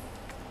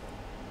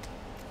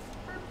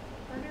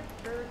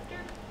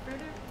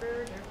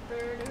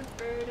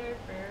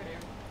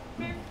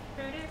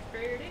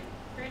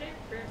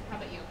 How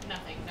about you?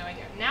 Nothing. No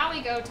idea. Now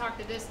we go talk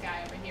to this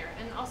guy over here.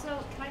 And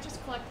also, can I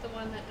just collect the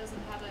one that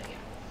doesn't have a... Yeah.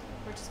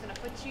 We're just gonna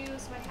put you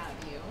so I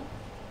have you.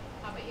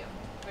 How about you?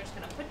 We're just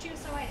gonna put you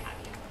so I have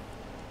you.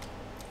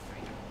 There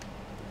we go.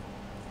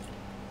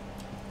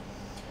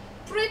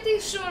 Pretty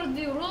sure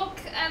the rook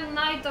and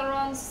knight are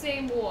on the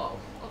same wall,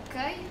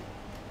 okay?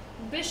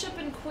 Bishop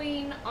and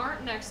queen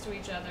aren't next to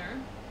each other.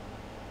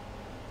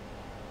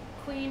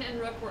 Queen and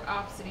rook were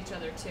opposite each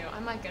other too. I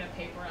might get a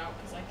paper out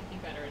because I could be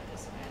better at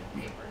this if I had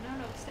a paper.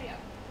 No, stay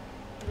up.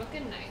 Rook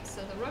and knight.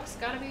 So the rook's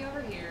gotta be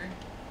over here.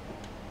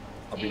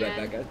 I'll be right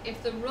back, guys.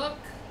 If the rook...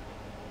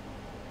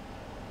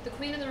 The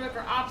queen and the rook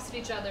are opposite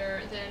each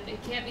other, then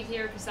it can't be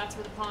here because that's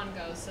where the pawn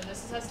goes. So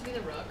this has to be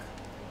the rook.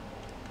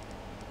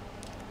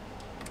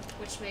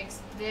 Which makes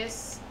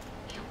this,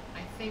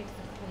 I think,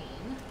 the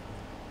queen.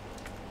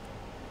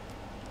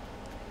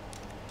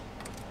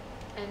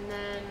 And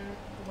then,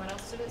 what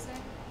else did it say?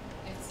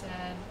 It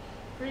said,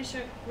 pretty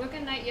sure, rook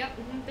and knight, yep,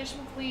 bishop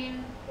and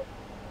queen.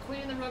 Queen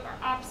and the rook are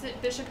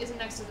opposite, bishop isn't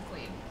next to the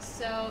queen.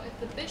 So if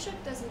the bishop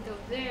doesn't go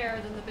there,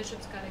 then the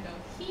bishop's gotta go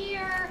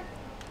here.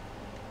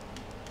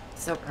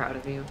 So proud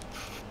of you.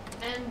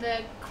 And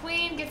the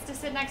queen gets to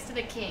sit next to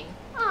the king.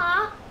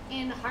 Aww,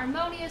 in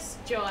harmonious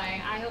joy.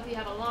 I hope you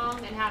have a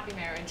long and happy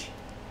marriage.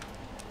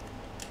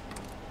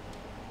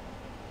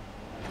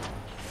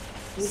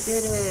 You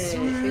did it.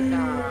 Good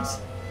job.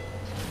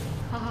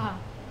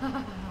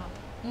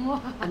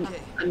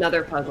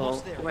 Another puzzle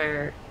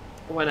where,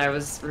 when I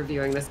was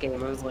reviewing this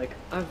game, I was like,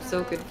 I'm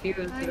so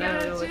confused. And I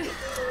don't know what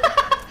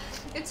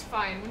to... It's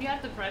fine. When you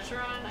have the pressure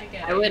on, I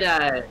get it. I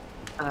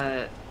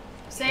would,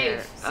 Save.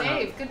 Here,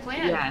 Save. Good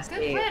plan. yeah, Good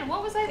save, plan.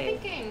 What was I save.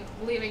 thinking?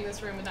 Leaving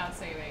this room without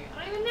saving.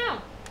 I don't even know.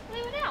 I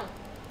don't even know.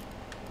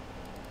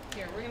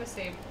 Here, we're gonna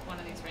save one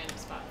of these random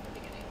spots at the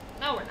beginning.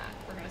 No, we're not.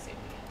 We're gonna save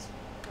the end.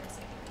 We're gonna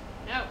save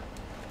it. No.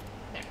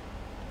 There.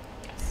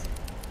 Yes.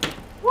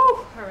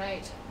 Woo!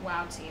 Alright.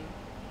 Wow, team.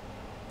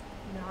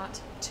 Not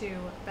too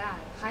bad.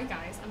 Hi,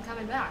 guys. I'm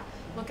coming back.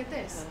 Look at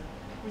this.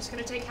 We're just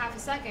gonna take half a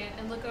second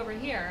and look over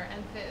here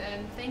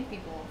and thank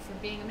people for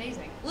being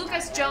amazing.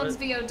 Lucas Jones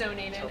VO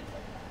donated.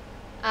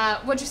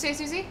 What'd you say,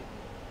 Susie?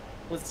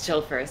 Let's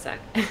chill for a sec.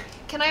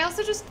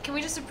 Can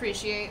we just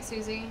appreciate,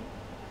 Susie,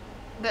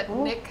 that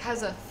Nick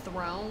has a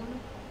throne?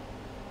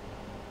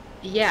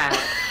 Yeah,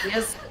 he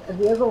has a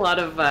lot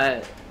of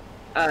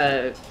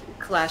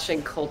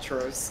clashing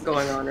cultures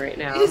going on right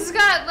now. He's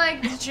got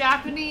like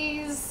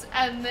Japanese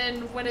and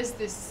then what is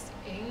this?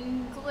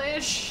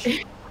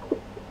 English?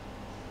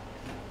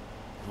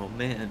 Oh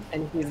man.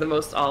 And he's the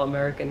most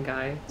all-American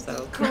guy,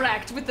 so.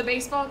 Correct, with the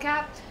baseball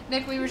cap.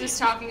 Nick, we were just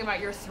talking about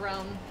your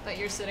throne that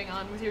you're sitting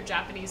on with your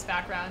Japanese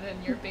background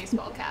and your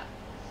baseball cap.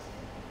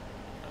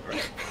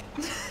 Alright.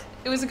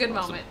 It was a good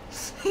Awesome. moment.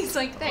 He's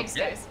like, thanks,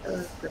 Okay. guys. That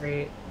was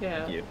great.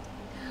 Yeah. Thank you.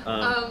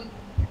 Um,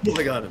 Oh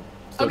my god. I'm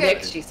so Okay.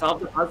 Nick, she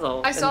solved the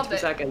puzzle I in solved 2 it.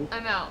 seconds.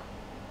 I'm out.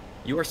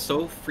 You are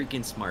so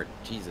freaking smart.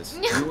 Jesus.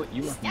 No.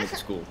 You went to middle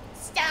school.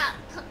 Stop.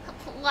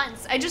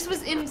 Once. I just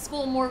was in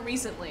school more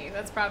recently.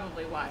 That's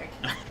probably why.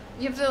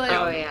 You have to like,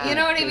 Oh, yeah. you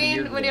know what I 30 mean?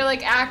 years When ago. you're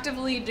like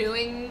actively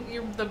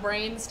doing the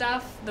brain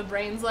stuff, the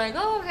brain's like,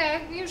 oh,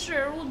 okay, you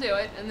sure, we'll do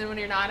it. And then when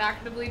you're not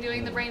actively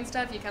doing the brain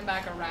stuff, you come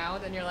back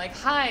around and you're like,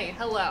 hi,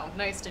 hello,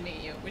 nice to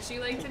meet you. Would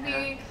you like to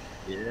be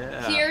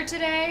Yeah. here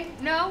today?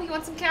 No? You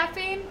want some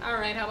caffeine? All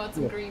right, how about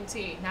some green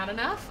tea? Not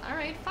enough? All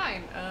right,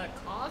 fine.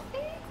 Coffee?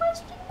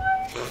 Question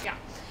mark? Yeah.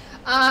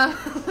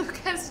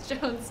 Lucas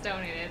Jones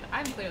donated.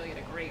 I'm clearly in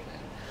a great mood.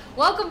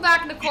 Welcome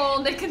back,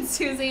 Nicole, Nick, and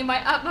Susie.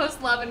 My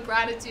utmost love and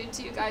gratitude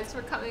to you guys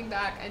for coming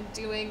back and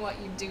doing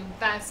what you do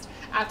best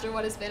after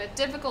what has been a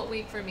difficult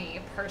week for me,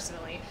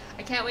 personally.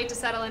 I can't wait to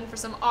settle in for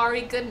some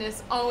RE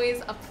goodness. Always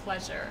a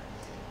pleasure.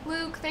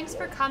 Luke, thanks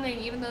for coming,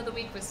 even though the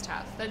week was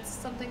tough. That's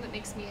something that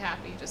makes me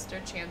happy, just our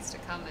chance to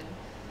come and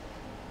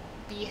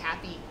be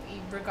happy,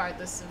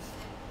 regardless of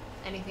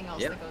anything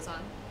else that goes on.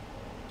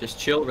 Just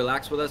chill,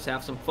 relax with us,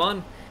 have some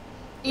fun.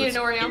 Eat an Let's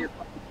Oreo. hear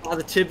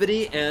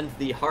Positivity and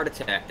the heart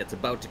attack that's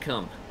about to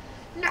come.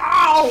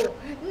 No!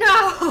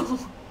 No!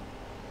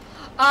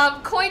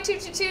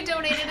 Coin222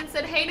 donated and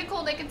said, hey,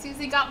 Nicole, Nick, and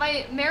Susie, got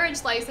my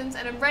marriage license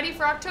and I'm ready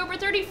for October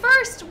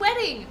 31st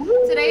wedding.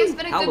 Today has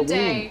been a Halloween. good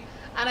day,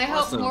 and I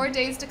hope Awesome. more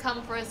days to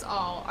come for us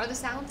all. Are the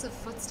sounds of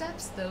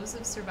footsteps those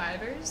of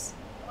survivors?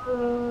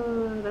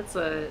 That's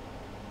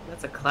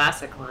a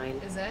classic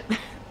line. Is it?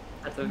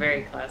 That's a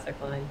very classic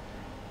line.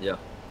 Yeah.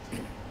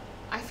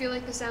 I feel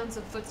like the sounds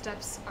of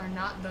footsteps are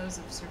not those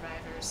of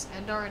survivors,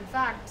 and are in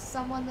fact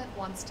someone that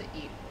wants to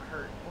eat,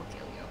 hurt, or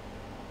kill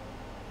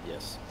you.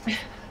 Yes.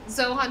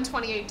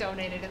 Zohan28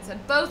 donated and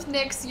said, both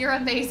Nicks, you're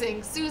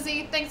amazing.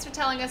 Susie, thanks for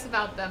telling us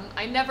about them.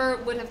 I never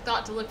would have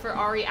thought to look for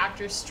RE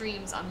actors'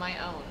 streams on my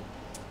own.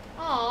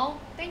 Aw,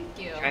 thank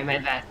you. Try my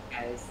best,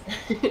 guys.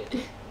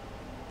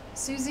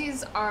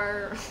 Susie's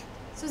our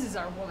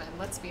woman,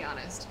 let's be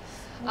honest.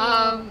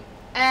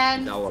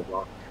 And Now we're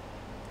rock.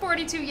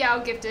 42 Yao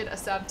gifted a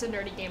sub to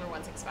Nerdy Gamer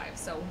 165,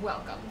 so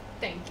welcome.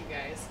 Thank you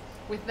guys.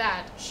 With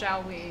that,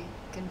 shall we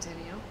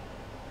continue?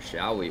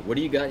 Shall we? What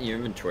do you got in your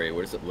inventory?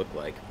 What does it look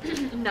like?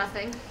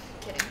 Nothing.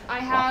 Kidding. I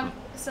have Awesome.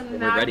 some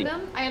We're ready.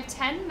 Magnum. I have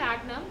 10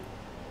 Magnum.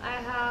 I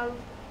have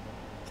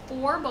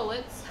 4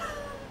 bullets.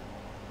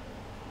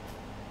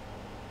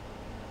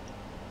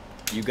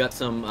 You got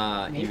some.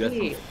 You got some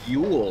Maybe.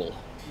 fuel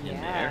in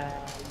there.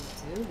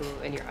 Yeah, you do.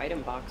 In your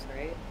item box,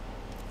 right?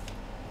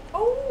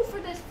 Oh, for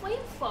this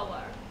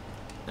flamethrower.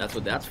 That's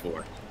what that's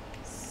for.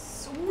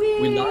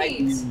 Sweet. We lied.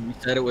 We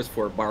said it was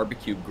for a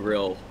barbecue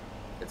grill.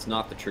 It's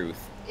not the truth.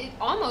 It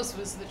almost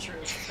was the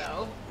truth,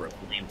 though. For a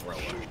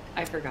flamethrower.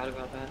 I forgot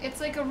about that.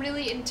 It's like a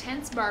really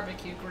intense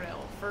barbecue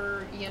grill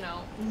for, you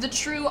know, the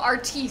true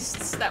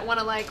artistes that want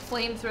to, like,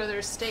 flamethrow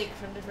their steak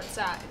from different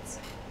sides.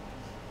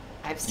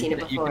 I've seen it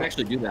You before. can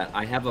actually do that.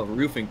 I have a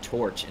roofing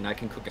torch and I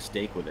can cook a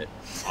steak with it.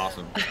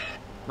 Awesome.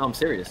 No, I'm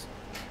serious.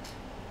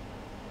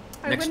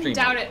 I Next wouldn't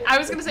stream. doubt it. I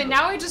was going to say,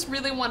 now I just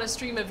really want a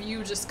stream of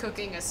you just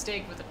cooking a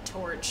steak with a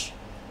torch.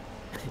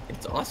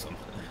 It's awesome.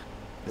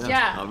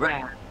 Yeah. All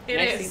right. It Can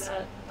I is. see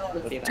that? I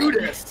want to see that. Do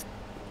this.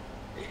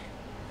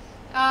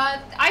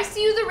 I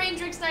see you, the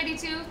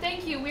Raindrix92.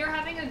 Thank you. We are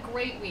having a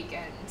great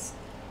weekend.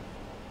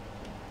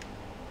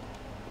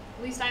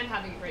 At least I'm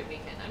having a great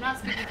weekend. I'm not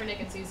speaking for Nick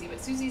and Susie, but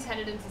Susie's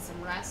headed into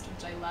some rest,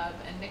 which I love,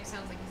 and Nick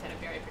sounds like he's had a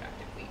very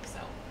productive week, so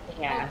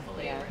Yeah,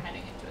 hopefully yeah. we're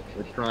heading into a good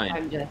We're week.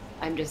 trying.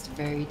 I'm just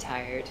very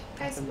tired. at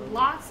Guys, the moment.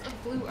 lots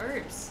of blue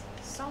herbs.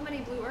 So many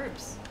blue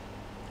herbs.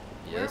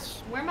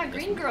 Yes. Where are my Yes,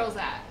 green we- girls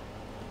at?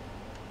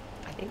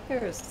 I think there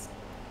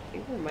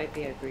might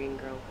be a green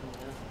girl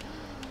coming up.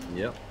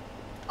 Yep.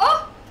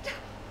 Oh!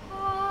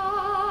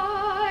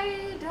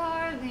 Hi,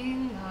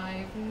 darling,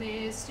 I've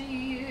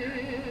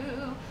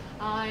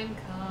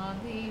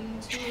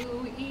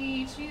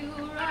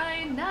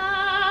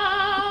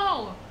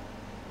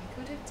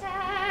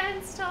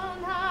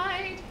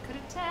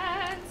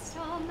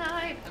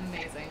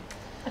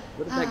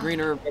What did that green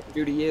herb ever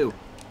do to you?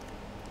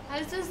 I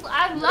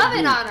love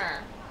it on her.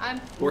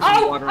 Pour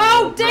some water on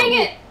Oh, her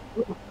dang throat.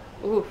 it!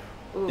 Ooh.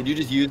 Did you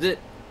just use it?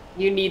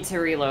 You need to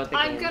reload the game.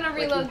 I'm gonna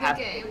reload the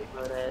game.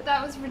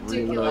 That was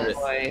ridiculous. Reload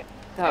it.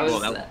 That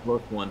was a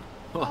close one.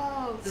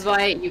 Oh, This is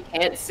why you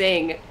can't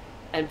sing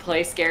and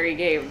play scary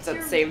games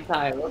at the same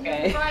time,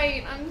 okay? You're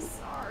right, I'm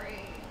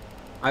sorry.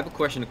 I have a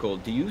question, Nicole.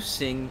 Do you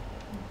sing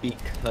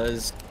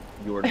because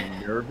you're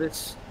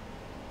nervous?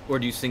 Or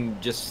do you sing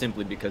just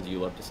simply because you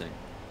love to sing?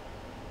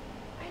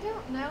 I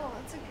don't know.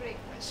 That's a great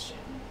question.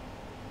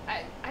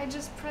 I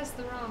just pressed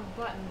the wrong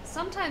button.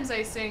 Sometimes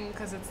I sing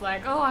because it's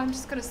like, oh, I'm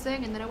just gonna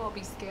sing and then it won't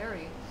be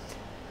scary.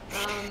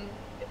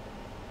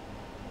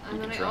 And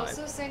then I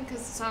also sing because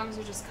the songs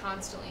are just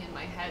constantly in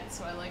my head,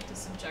 so I like to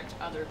subject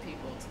other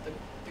people to the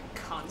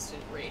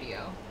constant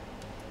radio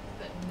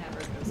that never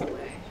goes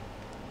away.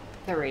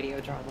 The radio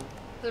drama.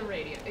 The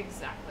radio,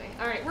 exactly.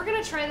 Alright, we're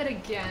gonna try that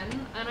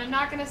again, and I'm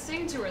not gonna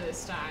sing to her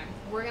this time.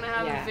 We're gonna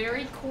have a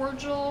very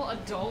cordial,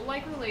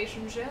 adult-like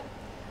relationship.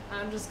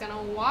 I'm just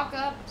gonna walk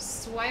up,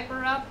 swipe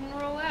her up, and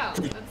roll out.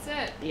 That's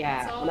it.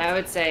 Yeah, That's all and I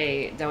would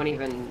say don't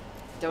even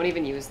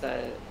use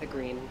the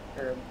green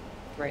herb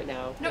right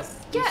now. No,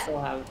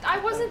 yeah, I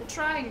wasn't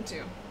trying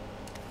to.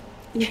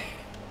 You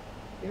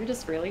were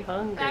just really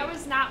hungry. That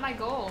was not my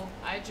goal.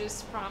 I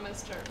just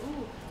promised her.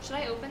 Ooh, should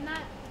I open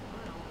that?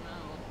 I don't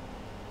know.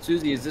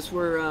 Suzi, is this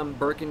where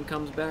Birkin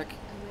comes back?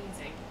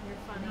 Amazing. You're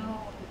funny.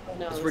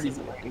 No,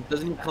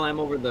 doesn't he climb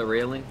over the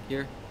railing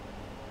here?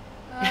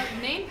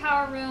 Main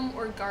power room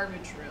or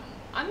garbage room?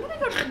 I'm gonna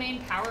go to the main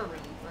power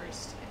room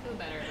first. I feel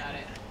better about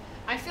it.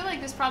 I feel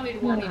like this probably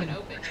won't even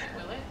open yet,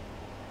 will it?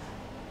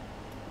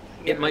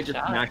 It might just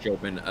smash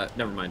open.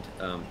 Never mind.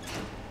 Oh,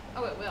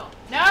 it will.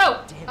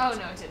 No! Oh,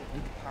 no, it didn't.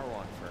 Leave the power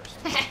on first.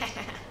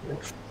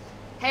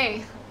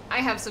 Hey, I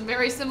have some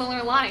very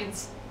similar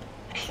lines.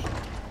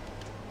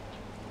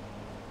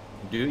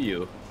 Do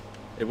you?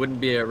 It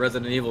wouldn't be a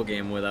Resident Evil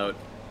game without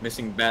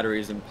missing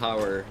batteries and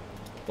power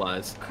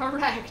supplies.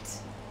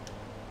 Correct.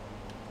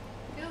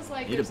 Feels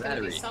like Need a there's gonna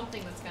be battery.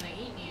 something that's gonna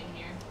eat me in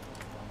here.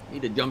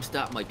 Need to jump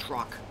stop my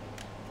truck.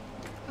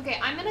 Okay,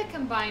 I'm gonna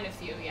combine a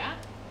few, yeah?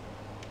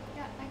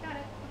 Yeah, I got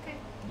it. Okay.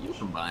 You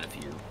combine a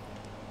few.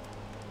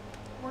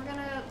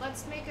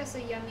 Let's make us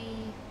a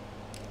yummy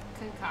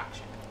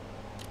concoction.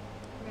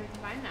 We're gonna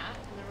combine that,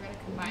 and then we're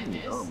gonna combine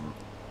this.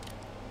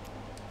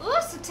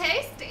 Ooh, so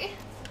tasty!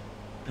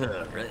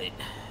 Right.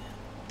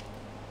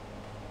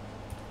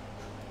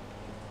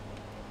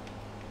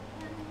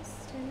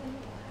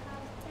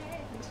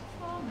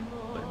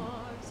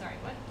 Sorry,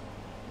 what?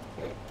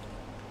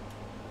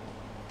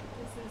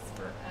 This is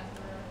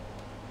forever.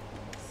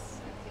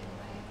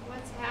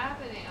 What's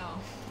happening? Oh,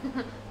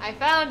 I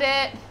found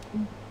it!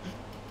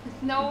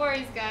 No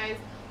worries, guys.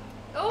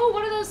 Oh,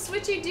 one of those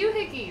switchy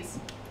doohickeys.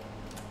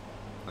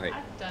 Alright.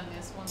 I've done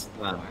this once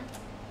before.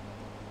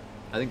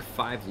 I think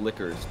 5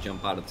 liquors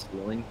jump out of the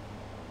ceiling.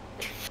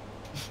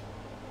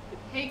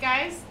 Hey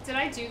guys, did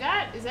I do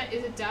that? Is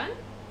it done?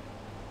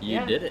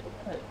 You did it.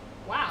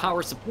 Wow.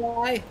 Power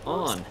supply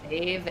on.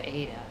 Save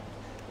Ada.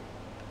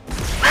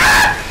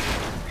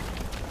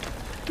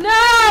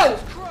 No!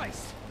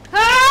 Christ!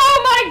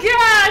 Oh my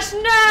gosh, no!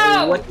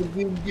 Oh, what did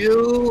you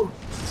do?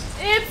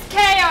 It's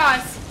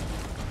chaos!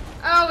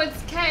 Oh,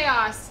 it's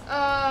chaos.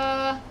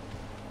 Oh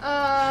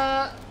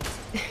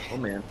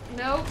man.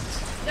 Nope.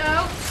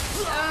 Nope.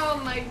 Oh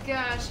my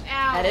gosh.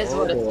 Ow. That is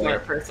what a boy.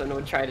 smart person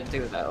would try to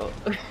do, though.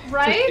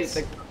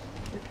 Right?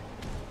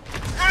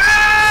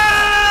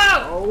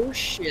 Ow! Oh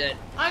shit.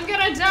 I'm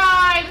gonna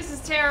die. This is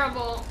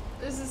terrible.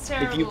 This is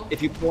terrible.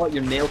 If you pull out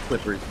your nail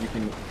clippers, you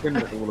can trim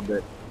it a little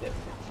bit.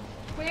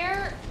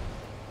 Where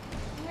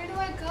do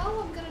I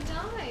go? I'm gonna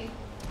die.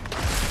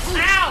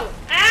 Ow!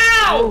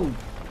 Ow! Oh,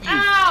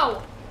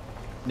 Ow!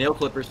 nail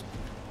clippers.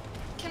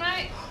 Can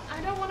I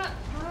don't wanna.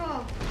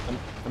 Oh.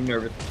 I'm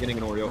nervous. Getting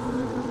an Oreo.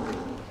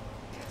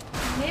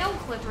 Nail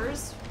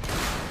clippers.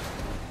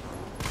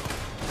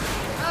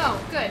 Oh,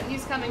 good.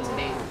 He's coming to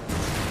me.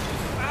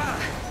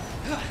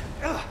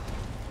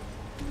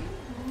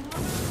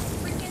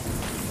 Freaking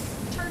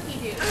turkey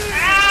dude.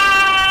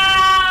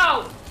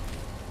 Ow!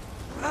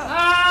 Oh,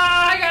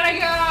 I gotta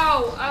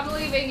go. I'm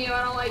leaving you.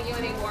 I don't like you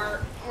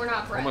anymore. We're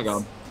not friends. Oh my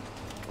god.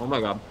 Oh my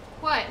god.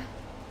 What?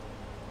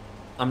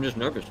 I'm just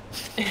nervous.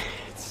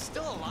 It's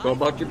still alive. Go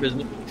about your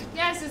business.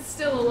 Yes, it's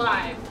still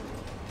alive.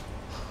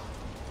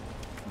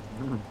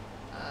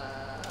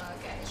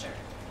 Okay, sure.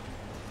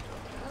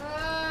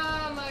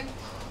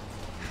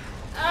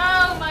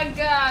 Oh my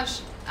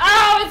gosh.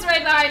 Oh, it's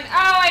right behind. Oh,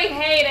 I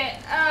hate it.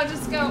 Oh,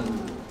 just go. You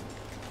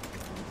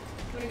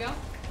wanna go?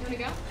 You wanna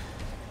go?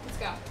 Let's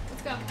go.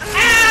 Let's go.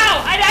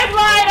 Ow! I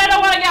lied. I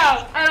don't wanna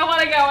go. I don't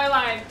wanna go. I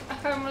lied.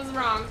 I was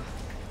wrong.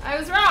 I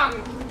was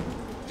wrong.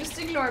 Just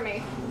ignore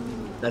me.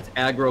 That's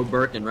aggro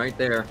Birkin right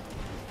there.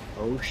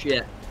 Oh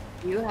shit.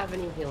 Do you have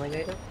any healing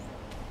items?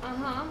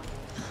 Uh-huh.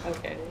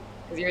 Okay.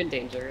 Because you're in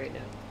danger right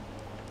now.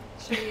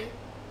 Should you?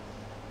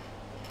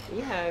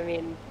 Yeah, I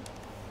mean,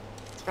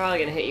 it's probably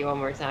gonna hit you one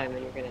more time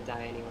and you're gonna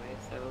die anyway,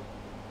 so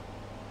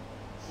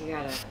you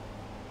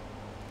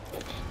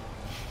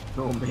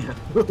Oh man.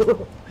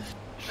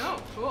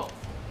 Oh, cool.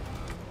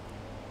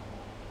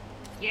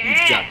 You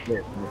Yeah! got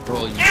this,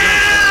 Nicole. You got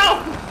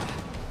Ow!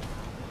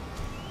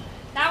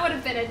 That would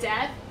have been a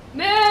death.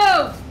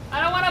 Move!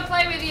 I don't want to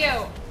play with you.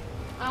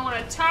 I don't want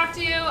to talk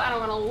to you. I don't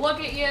want to look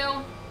at you.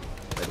 it.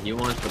 But he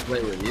wants to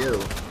play with you.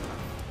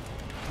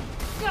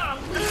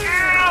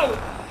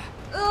 Ow!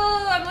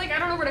 Ugh, I'm like, I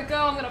don't know where to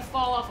go. I'm gonna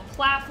fall off a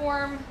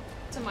platform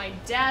to my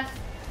death.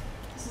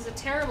 This is a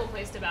terrible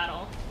place to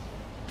battle.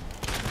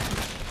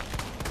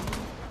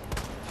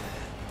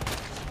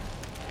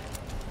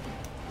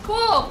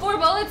 Cool, 4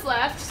 bullets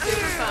left.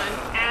 Super fun.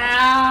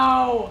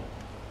 Ow!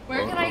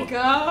 Where can I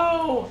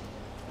go?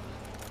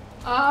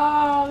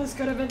 Oh, this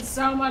could have been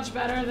so much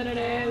better than it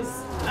is.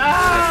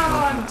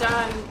 Oh, I'm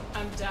done.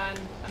 I'm done.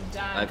 I'm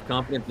done. I have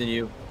confidence in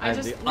you. I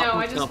just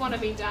want to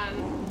be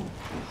done.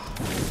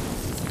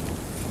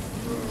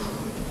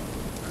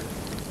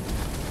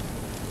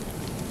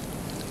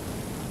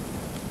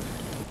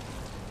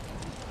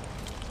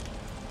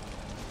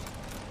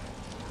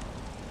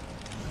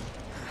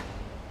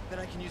 Bet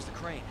I can use the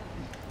crane.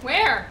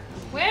 Where?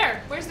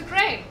 Where? Where's the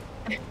crane?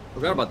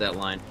 Forgot about that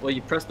line. Well,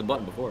 you pressed the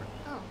button before.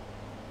 Oh.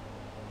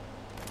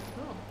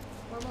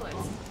 Cool. 4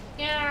 bullets.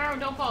 Yeah,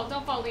 don't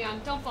fall,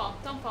 Leon. Don't fall,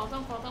 don't fall,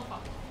 don't fall, don't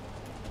fall.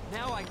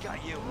 Now I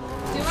got you. Do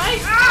I?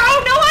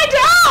 Oh, no,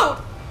 I don't!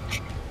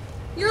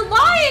 You're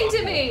lying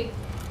to me!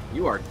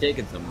 You are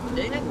taking some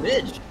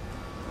damage.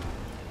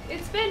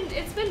 It's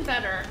been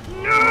better.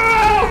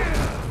 No!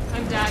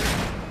 I'm done.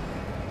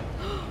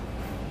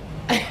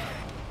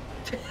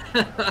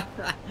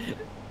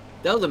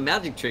 That was a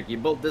magic trick. You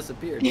both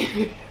disappeared.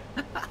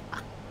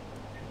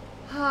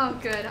 Oh,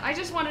 good. I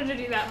just wanted to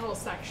do that whole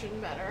section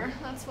better.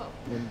 That's what...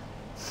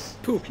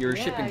 Poof, you're a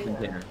Yeah, shipping I know.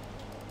 container.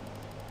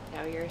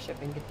 Now you're a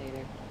shipping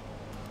container.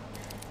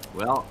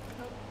 Well,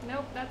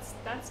 Nope,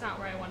 that's not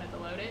where I wanted to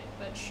load it,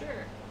 but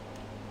sure.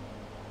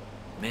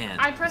 man.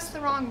 I press the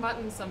wrong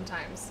button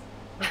sometimes.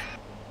 It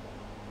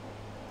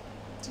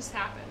just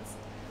happens.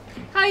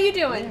 How you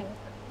doing?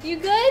 You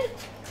good?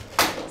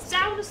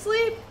 Sound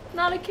asleep?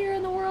 Not a care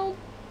in the world?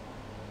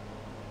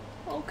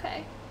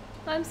 Okay.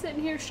 I'm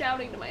sitting here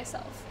shouting to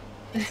myself.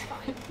 It's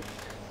fine.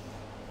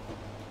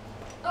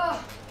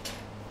 Oh.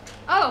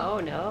 Oh, Oh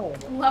no.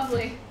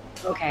 lovely.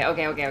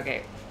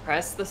 Okay.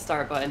 Press the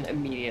start button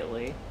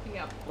immediately.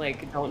 Yep.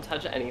 Like, don't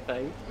touch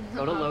anything.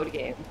 Go to load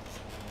game.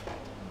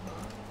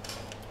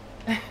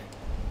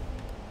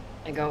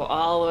 And go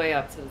all the way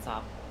up to the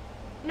top.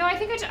 No, I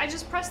think I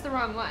just pressed the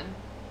wrong one.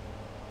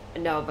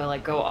 No, but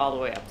like go all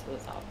the way up to the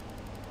top.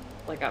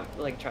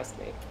 Like trust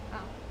me. Oh.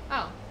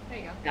 Oh, there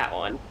you go. That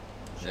one.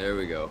 There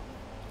we go.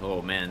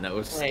 Oh man, that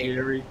was Like-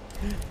 scary.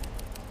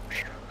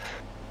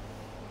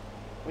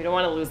 We don't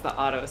want to lose the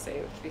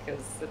autosave because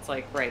it's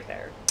like right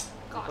there.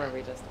 Got where it.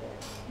 we just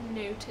were.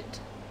 Noted.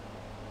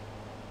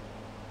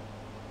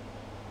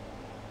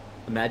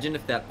 Imagine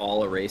if that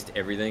all erased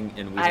everything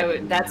and we I had would.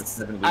 to do That's.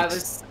 7 I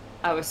weeks.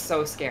 was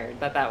so scared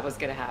that was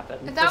gonna happen.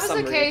 If that for was the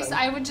some case, reason.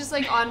 I would just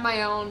like on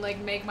my own like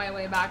make my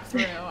way back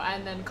through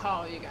and then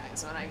call you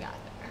guys when I got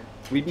there.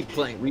 We'd be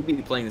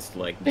playing this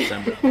till like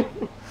December.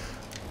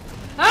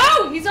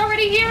 Oh, he's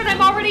already here and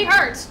I'm already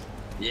hurt.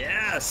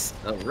 Yes!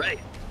 Alright.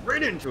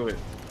 Right into it.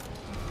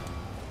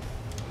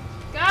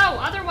 Go,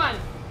 other one.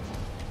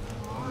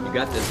 You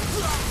got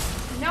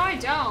this. No, I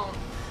don't.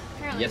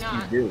 Apparently Yes,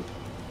 not. you do.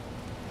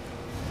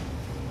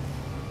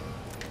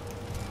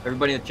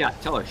 Everybody in the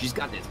chat, tell her she's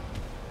got this.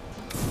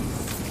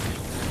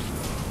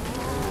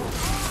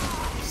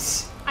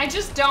 I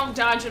just don't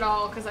dodge at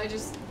all because I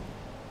just.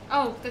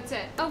 Oh, that's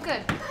it. Oh,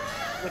 good.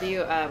 What do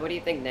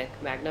you think, Nick?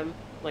 Magnum?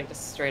 Like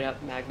just straight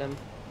up Magnum?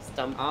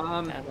 Stump?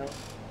 ammo?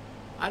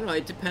 I don't know.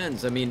 It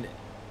depends. I mean,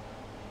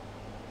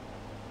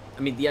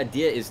 the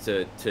idea is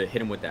to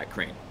hit him with that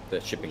crane, the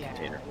shipping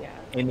container, Yeah.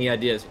 and the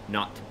idea is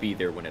not to be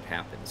there when it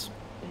happens.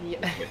 Yeah.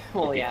 If-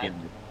 Well, if you yeah.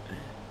 can.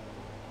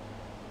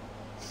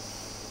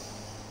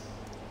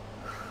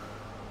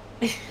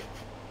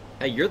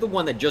 Hey, you're the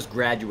one that just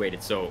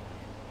graduated, so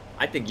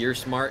I think you're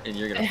smart and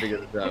you're gonna figure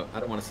this out. I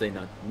don't want to say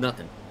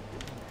nothing.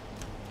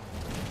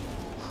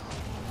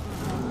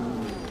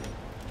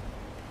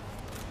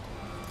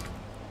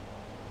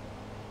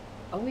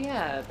 Oh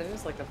yeah,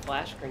 there's like a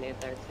flash grenade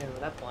there too.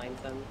 That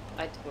blinds them.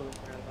 I totally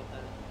forgot about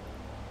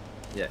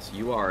that. Yes,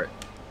 you are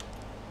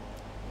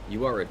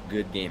a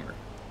good gamer.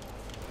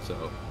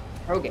 So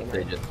Pro gamer.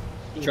 they just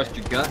trust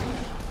your gut.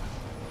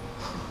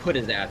 Put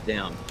his ass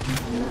down.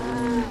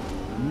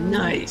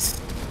 Nice.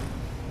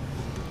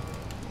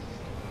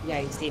 Yeah,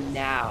 you see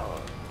now.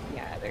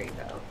 Yeah, there you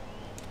go.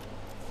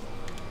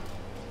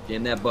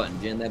 Jam that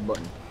button. Jam that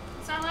button.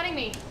 It's not letting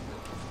me.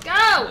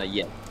 Go!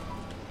 Yeah.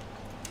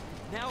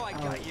 Now I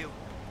got you.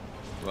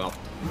 Well,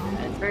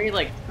 It's very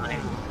like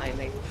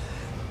timing.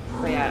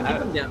 But keep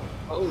yeah, him down.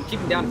 Oh, keep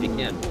him down if you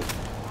can.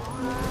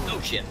 Oh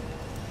shit.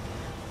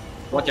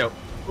 Watch out.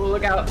 oh,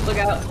 look out! Look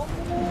out!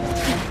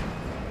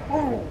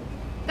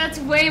 That's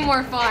way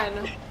more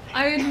fun.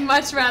 I would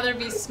much rather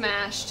be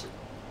smashed.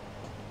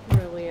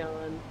 Poor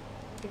Leon.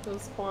 He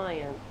goes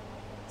flying.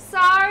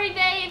 Sorry,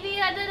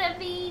 baby, I didn't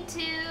mean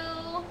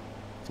to.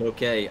 It's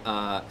okay.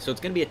 So it's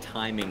gonna be a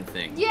timing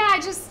thing. Yeah,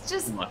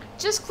 just Look.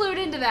 clued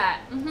into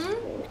that.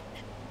 Mm-hmm.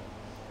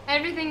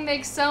 Everything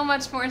makes so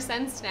much more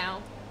sense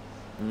now.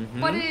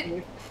 Mm-hmm. But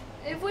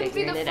it wouldn't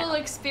be the Figuring it full out.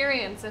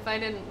 experience if I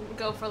didn't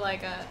go for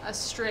like a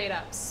straight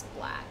up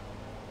splat.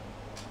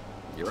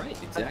 You're right.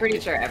 Exactly. I'm pretty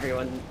sure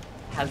everyone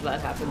has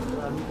that happen to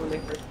them when they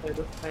first play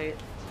this fight.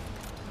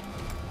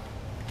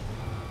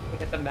 They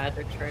get the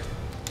magic trick.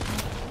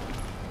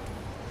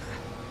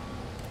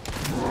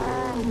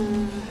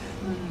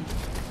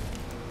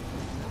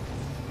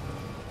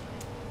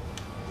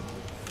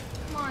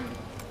 Come on.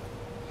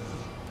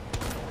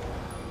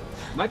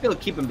 Might be able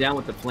to keep him down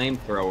with the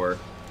flamethrower.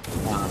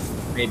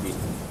 Maybe.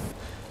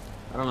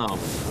 I don't know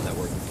how that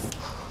works.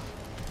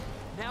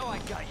 Now I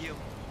got you.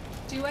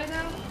 Do I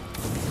though?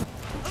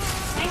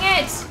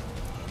 Dang it!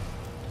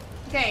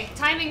 Okay,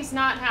 timing's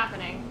not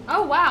happening.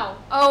 Oh wow.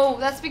 Oh,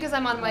 that's because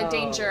I'm on my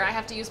danger. I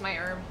have to use my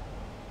herb.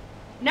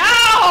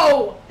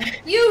 No!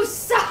 You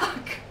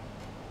suck!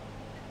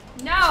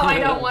 No, I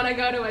don't want to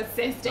go to I need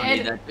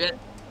assisted. that bit.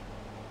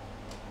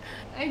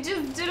 I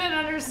just didn't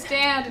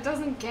understand. It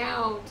doesn't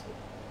count.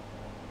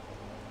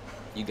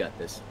 You got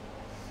this.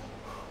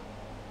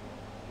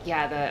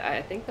 Yeah,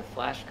 I think the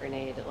flash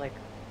grenade like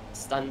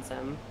stuns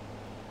him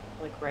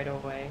like right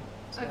away.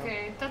 So.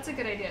 Okay, that's a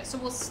good idea. So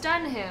we'll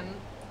stun him,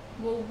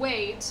 we'll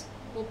wait,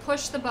 we'll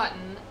push the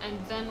button, and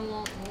then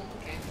we'll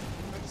okay,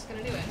 we're just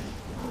gonna do it.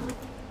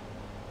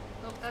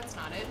 Oh, that's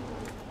not it.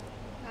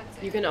 That's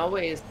it. You can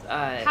always.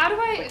 How do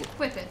I like,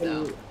 equip it when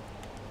though? you-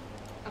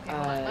 Okay,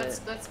 hold on.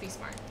 Let's be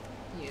smart.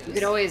 Use. You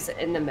could always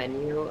in the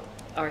menu,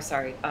 or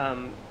sorry,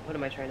 what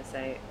am I trying to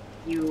say?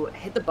 You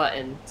hit the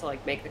button to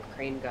like make the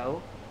crane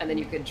go, and then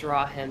you could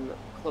draw him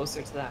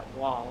closer to that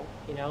wall.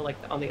 You know, like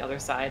on the other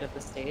side of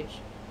the stage.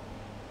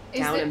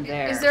 Down him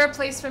there. Is there a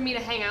place for me to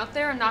hang out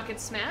there and not get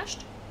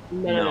smashed?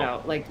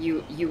 No. Like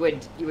you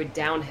would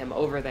down him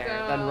over there,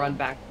 Go. then run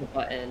back to the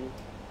button.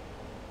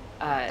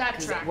 That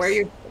 'Cause tracks. where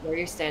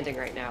you're standing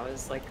right now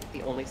is like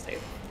the only safe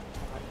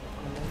spot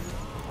on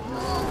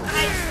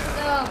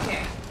this.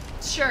 Okay,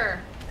 sure.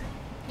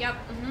 Yep.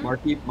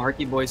 Mhm.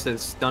 Marky Boy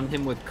says, stun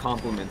him with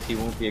compliments. He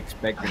won't be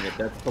expecting it.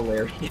 That's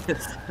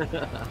hilarious.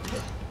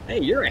 Hey,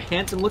 you're a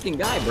handsome looking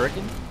guy,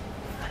 Birkin.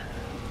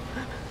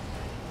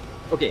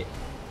 Okay,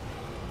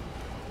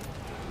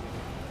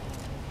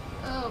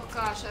 Oh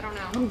gosh, I don't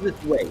know. comes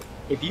this way.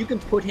 If you can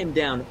put him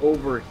down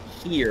over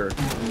here,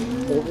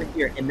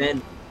 and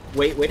then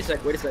wait a sec.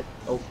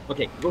 Oh,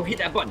 okay, go hit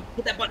that button.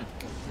 Hit that button.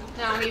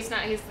 No, he's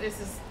not. This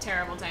is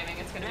terrible timing.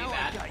 It's gonna be Now I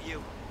bad. got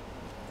you.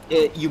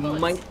 You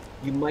Bullets.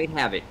 might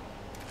have it.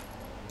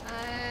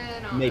 I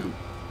don't Maybe. know.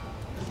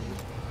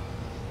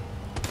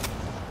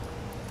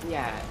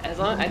 Yeah, as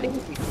long I think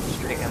if you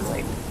keep shooting him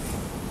like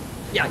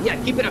Yeah,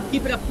 keep it up.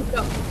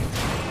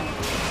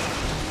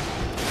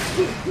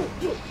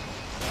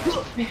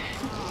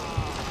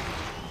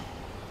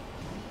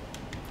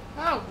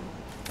 Oh,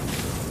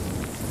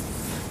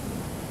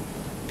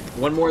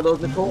 One more of those,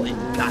 Nicole, and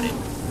you got it.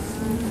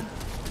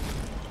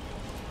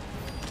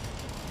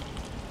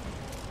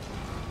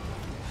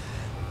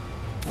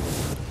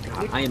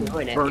 God, I am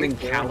doing it. burning You're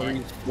doing calories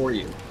it. for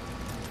you.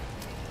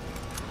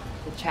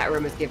 the chat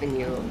room is giving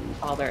you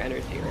all their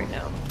energy right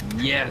now.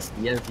 Yes.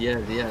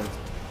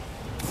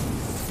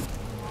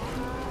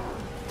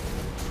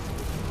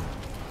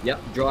 Yep,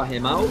 draw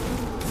him out,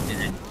 and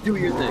then do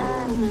your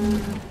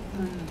thing.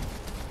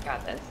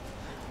 Got this.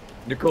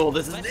 Nicole,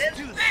 this is Let's it.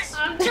 do this.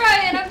 I'm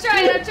trying.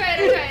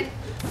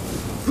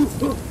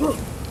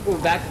 Ooh,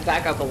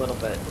 back up a little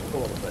bit. Just a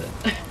little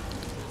bit.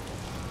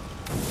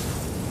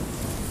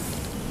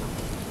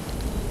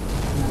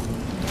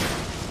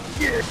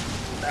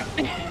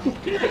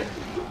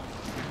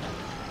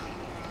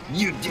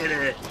 You did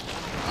it.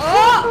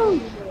 Oh!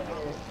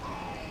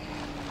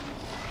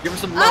 Give her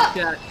some love,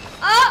 chat.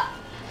 Oh!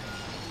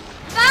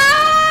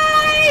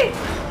 Die!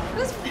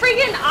 Those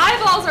freaking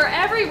eyeballs are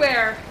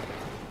everywhere.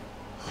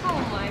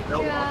 Oh my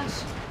Nope. gosh.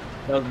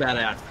 That was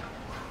badass.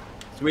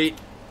 Sweet.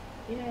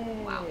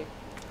 Yay. Wow.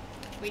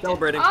 We did-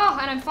 Celebrating. Oh,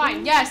 and I'm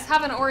fine. Yes,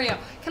 have an Oreo.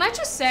 Can I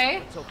just say,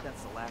 Let's hope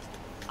that's the last.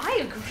 I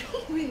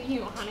agree with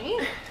you, honey.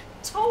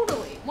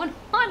 Totally.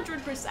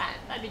 100%.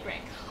 That'd be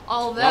great.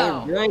 Although, That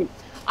was great.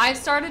 I've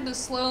started to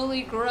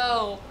slowly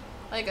grow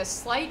like a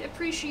slight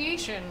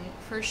appreciation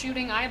for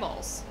shooting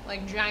eyeballs,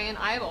 like giant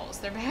eyeballs.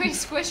 They're very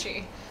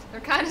squishy.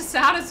 They're kind of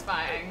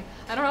satisfying.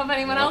 I don't know if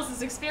anyone else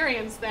has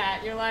experienced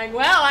that. You're like,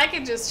 well, I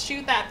could just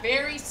shoot that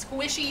very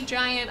squishy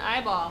giant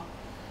eyeball.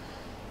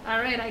 All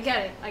right, I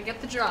get it. I get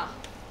the draw.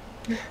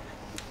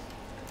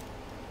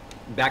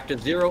 Back to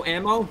 0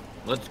 ammo.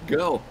 Let's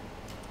go.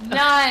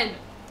 None.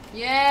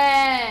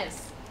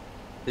 Yes.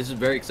 This is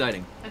very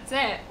exciting. That's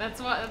it.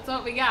 That's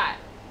what we got.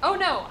 Oh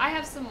no, I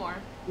have some more.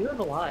 You have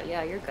a lot.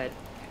 Yeah, you're good.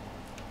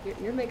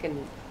 You're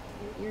making.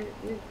 You're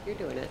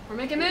doing it. We're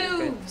making You're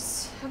good.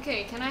 moves.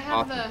 Okay, can I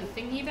have Awesome.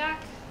 the thingy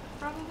back?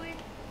 Probably.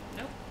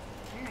 Nope.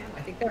 Where am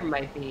I think there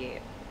might be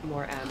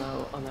more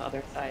ammo on the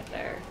other side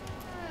there.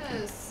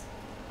 Yes.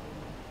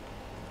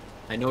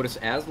 I notice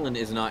Aslan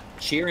is not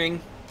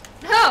cheering.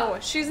 No,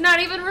 she's not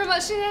even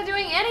remote. She's not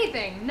doing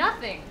anything.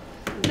 Nothing.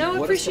 No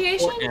What a support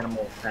appreciation.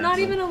 animal, Not Aslan.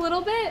 even a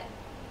little bit.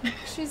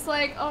 She's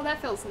like, oh,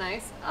 that feels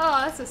nice.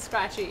 Oh, that's a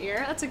scratchy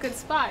ear. That's a good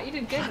spot. You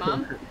did good,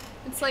 Mom.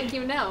 It's like,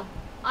 you know.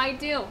 I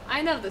do.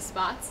 I know the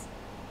spots.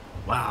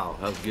 Wow,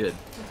 that was good.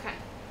 Okay.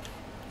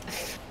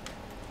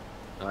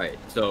 All right,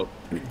 so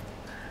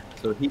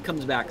he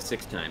comes back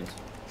 6 times,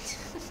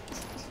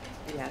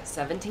 Yeah,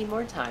 17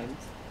 more times.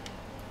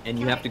 and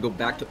you have to go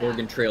back to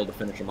Oregon Trail to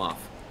finish him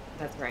off.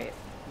 That's right.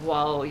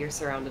 While you're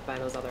surrounded by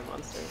those other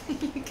monsters.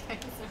 You guys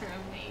are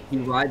amazing. He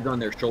rides on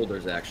their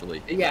shoulders,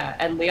 actually. Yeah,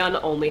 and Leon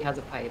only has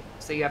a pipe,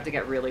 so you have to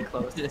get really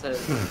close to hit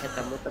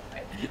them with the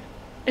pipe.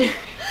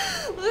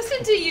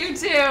 Listen to you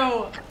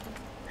two.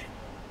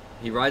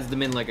 He rides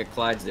them in like a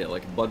Clydesdale,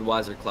 like a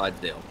Budweiser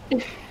Clydesdale.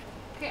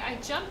 Okay, I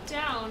jumped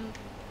down.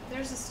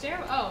 There's a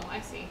stair. Oh,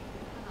 I see.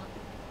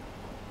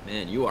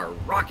 Man, you are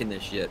rocking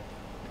this shit.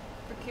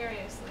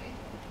 Precariously.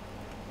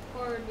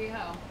 Forward we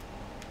ho.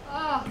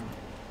 Oh.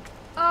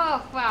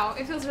 Oh, wow.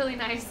 It feels really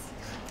nice.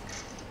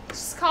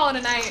 Just call it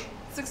a night.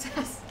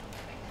 Success.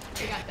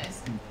 We got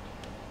this.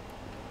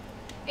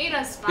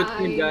 Ada's fine. Good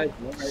team, guys.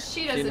 All right. She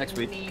See you doesn't next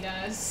week. need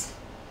us.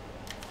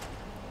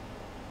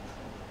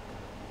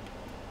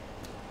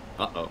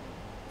 Uh-oh.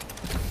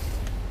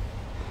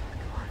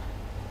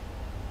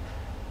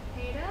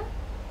 Ada?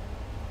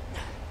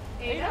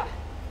 Ada?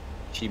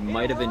 She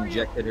might have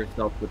injected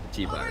herself with the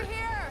Over T-virus.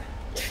 here!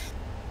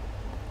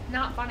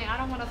 Not funny. I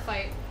don't want to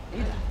fight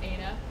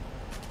Ada.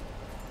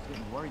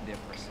 Getting worried there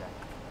for a sec.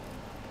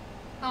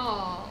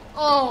 Oh.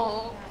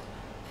 Oh.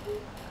 I don't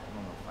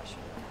know if I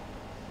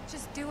should.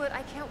 Just do it.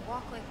 I can't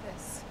walk like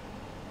this.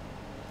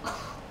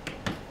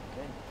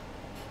 Okay.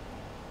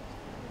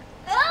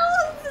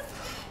 Oh!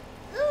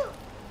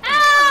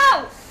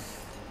 Ow!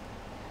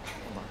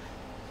 Hold on.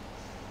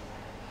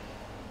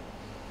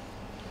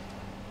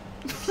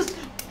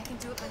 I can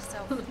do it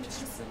myself.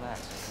 Just relax,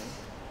 okay?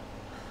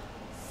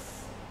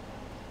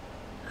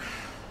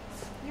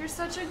 You're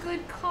such a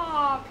good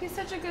cop. He's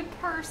such a good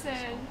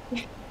person. What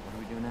do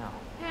we do now?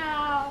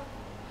 How?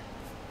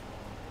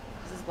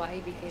 This is why he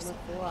became a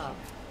flop.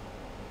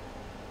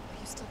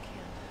 You still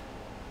can.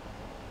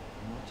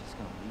 I'm not just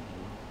gonna leave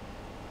you.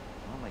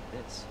 Not like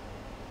this.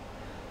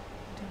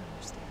 I don't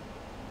understand.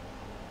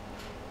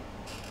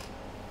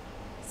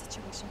 The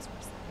situation's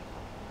worse than we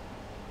thought.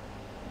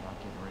 I'm not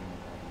getting rid of me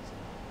that easy.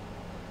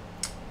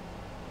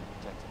 You're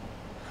protecting me.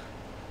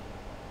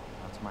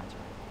 Now it's my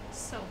turn.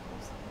 So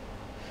wholesome.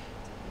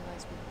 Didn't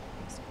realize we were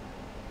getting so bad.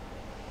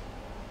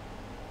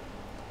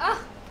 Ah,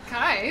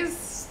 guys,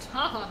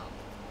 stop.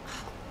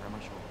 Grab my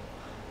shoulder.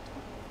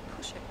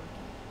 Push it,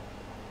 Ricky.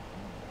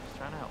 Just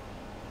trying to help.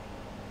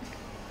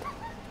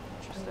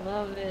 Watch your I step.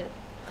 love it.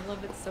 I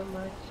love it so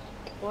much.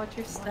 Watch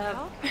your You wanna step.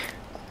 help?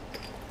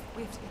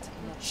 We have to get to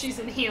the next. She's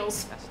in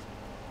heels. Test.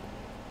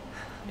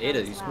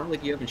 Ada, you smell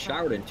like you haven't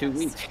showered in 2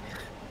 weeks.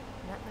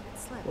 Not let it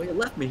slip. Well, you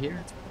left me here.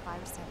 That's where the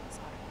virus samples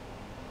are.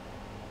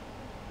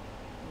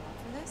 You up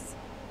for this?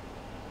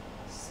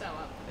 So up I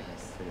for think I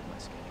this. can fit in my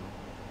schedule.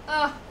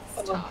 Oh,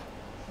 stop.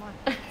 Come on.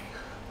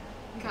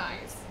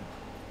 Guys.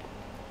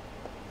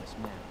 Yes,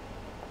 ma'am.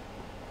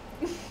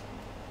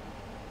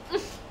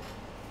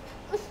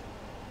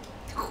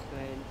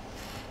 Good.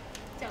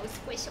 So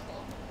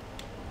squishable.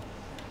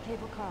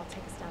 Cable car will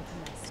take us down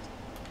to Nest.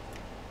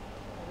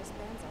 The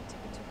wristbands, I'll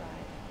take it to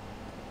ride.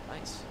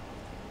 Nice.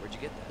 Where'd you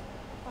get that?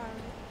 Borrowed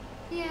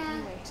it. Yeah,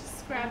 Anyway,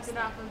 just grabbed it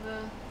off of the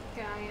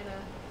guy in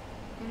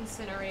a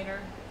incinerator.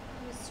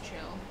 It was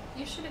chill.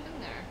 You should have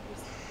been there. It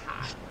was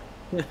hot.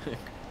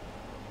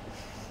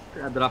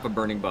 Grabbed it off a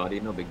burning body,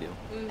 no big deal.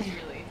 It was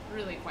really,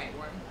 really quite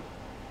warm.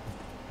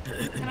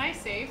 Can I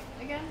save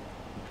again?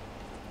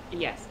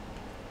 Yes.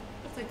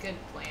 That's a good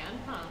plan,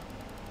 huh?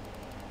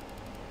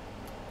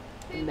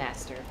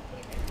 Master.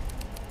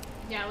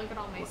 Yeah, look at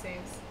all my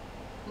saves.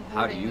 I'm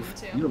How do hoarding you them,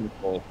 too. feel,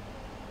 Nicole?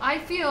 I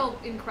feel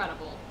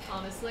incredible,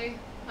 honestly.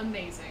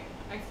 Amazing.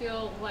 I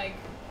feel like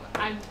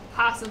I'm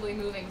possibly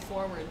moving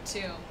forward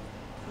too.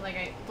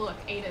 Like look,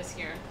 Ada's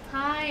here.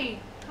 Hi,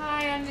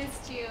 I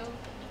missed you.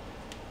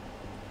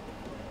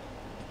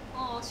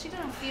 Oh, she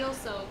doesn't feel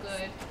so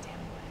good. Damn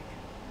leg.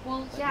 Well,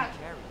 Let yeah, me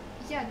carry you.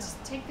 yeah.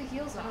 Just take the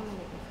heels That off. only make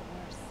me feel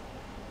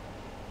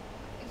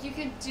worse. You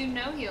could do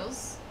no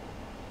heels.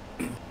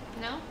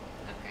 No?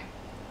 Okay.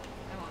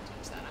 I won't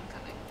touch that. I'm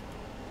coming.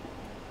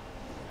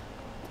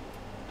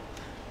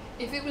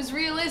 If it was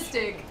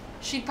realistic,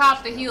 she'd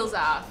pop the heels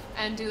off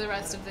and do the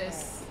rest of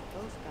this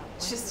Both got one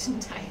just good in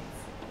time.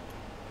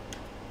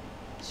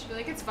 She'd be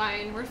like, it's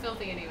fine, we're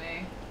filthy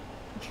anyway.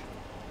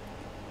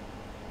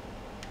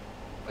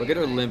 Look at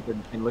her limp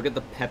and look at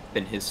the pep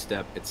in his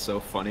step. It's so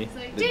funny. It's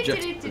like, The do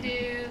juxtaposition. do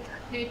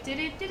do do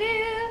do do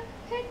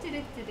do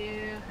do do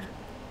do.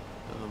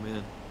 Oh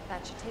man.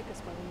 That should take us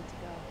where we need to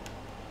go.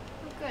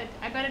 Oh, good.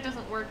 I bet it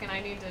doesn't work and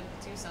I need to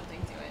do something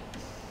to it.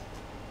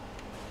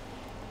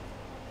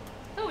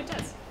 Oh, it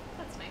does.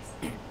 That's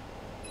nice.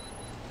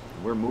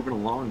 We're moving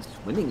along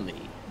swimmingly.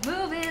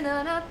 Moving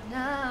on up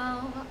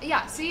now.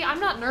 Yeah, see, I'm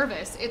not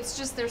nervous. It's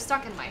just they're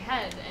stuck in my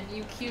head, and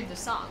you cued the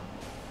song.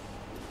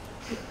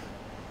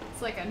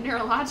 It's like a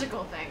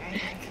neurological thing, I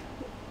think.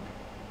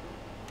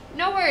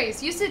 No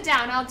worries. You sit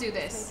down. I'll do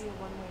this. This may be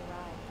a one-way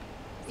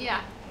ride. So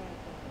Yeah. be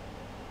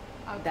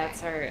prepared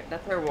for Okay.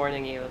 That's her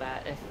warning you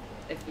that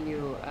if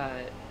you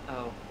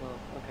oh well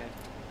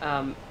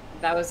okay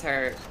that was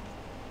her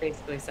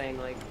basically saying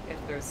like if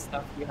there's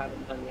stuff you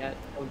haven't done yet,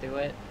 go do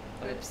it.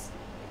 But Oops.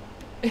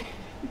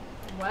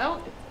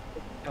 Well,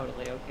 it's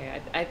totally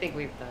okay. I think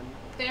we've done.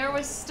 there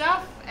was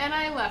stuff, and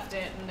I left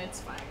it, and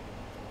it's fine.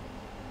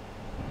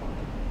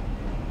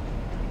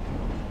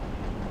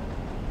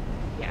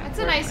 Yeah, It's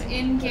a we're nice fine.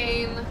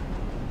 in-game.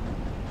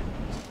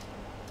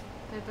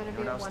 There better You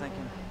be know a what I was one-way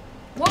thinking?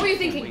 ride. What were you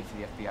Can't thinking? wait for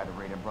the FBI to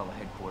raid Umbrella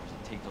headquarters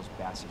and take those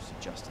bastards to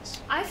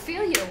justice. I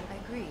feel you. I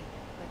agree,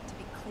 but to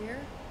be clear,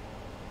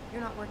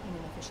 you're not working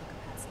in official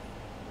capacity.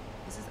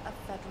 This is a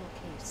federal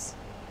case.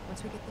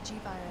 Once we get the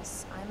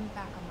G-virus, I'm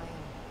back on my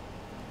own.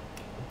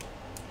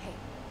 Hey,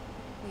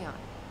 Leon.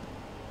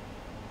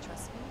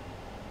 Trust me?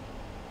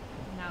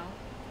 No.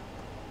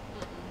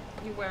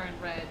 You wearing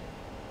red.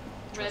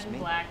 Red Trust and me?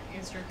 black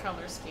is your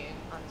color scheme,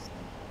 Honestly,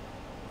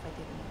 if I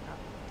didn't, you'd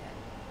probably be dead.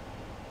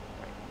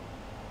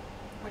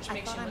 which I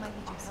makes thought you I look might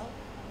need your awesome. help,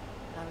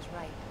 and I was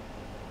right.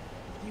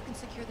 If you can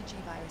secure the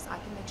G-virus, I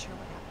can make sure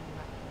what happened in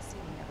Raccoon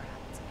City never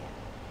happens again.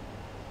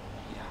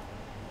 Yeah.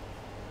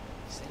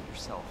 You said it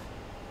yourself.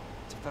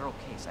 It's a federal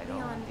case. I don't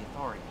Leon, have the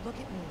authority. Look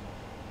at me.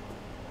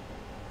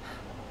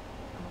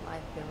 I'm a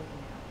liability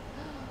now.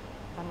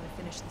 If I'm gonna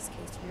finish this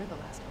case, you're the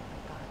last hope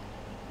I've got.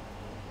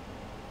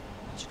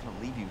 I'm not just gonna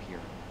leave you here.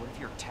 What if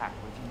you're attacked?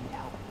 What if you need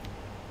help?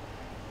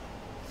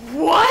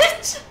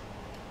 What?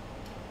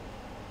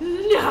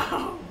 No.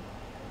 I'll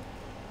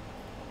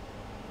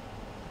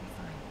be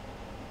fine.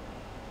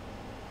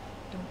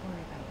 Don't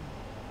worry about me.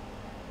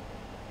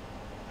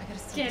 I gotta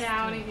see Get this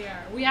out through. of here.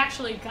 We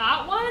actually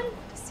got one? I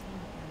want to see you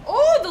again.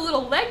 Oh, the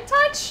little leg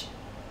touch?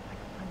 I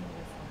got plenty to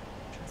live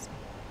for. Trust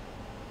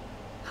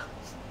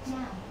me.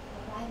 Now,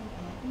 arriving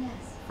at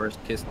Nest. First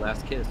kiss,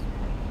 last kiss.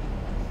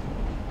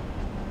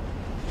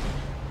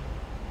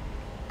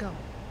 Go.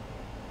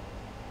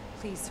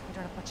 Please, we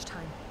don't have much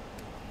time.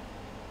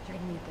 You're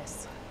gonna need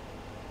this.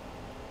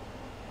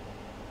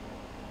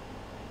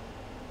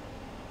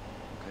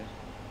 Okay.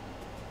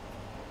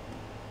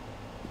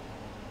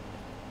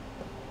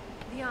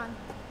 Leon.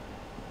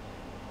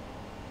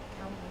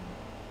 Count on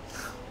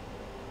me.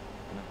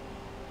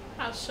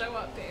 I'll show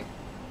up, babe.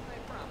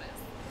 I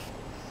promise.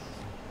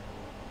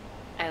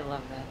 I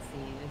love that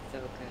scene. It's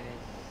so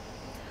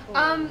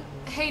good.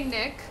 Hey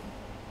Nick.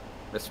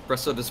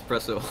 Espresso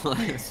d'espresso.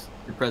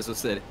 Espresso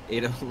said,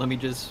 Ada, let me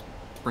just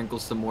sprinkle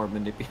some more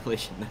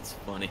manipulation. That's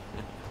funny.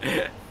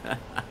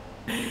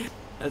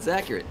 That's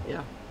accurate,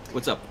 yeah.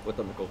 What's up? What's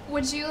up, Nicole?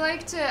 Would you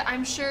like to,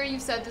 I'm sure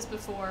you've said this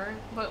before,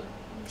 but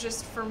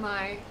just for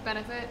my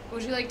benefit,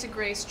 would you like to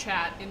grace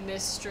chat in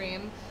this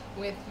stream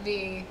with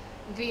the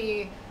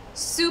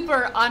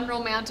super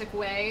unromantic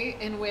way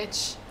in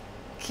which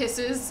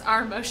kisses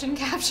are motion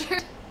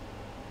captured?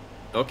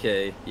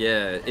 Okay,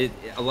 yeah.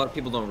 A lot of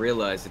people don't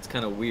realize it's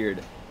kind of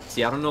weird.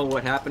 See, I don't know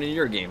what happened in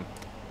your game.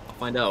 I'll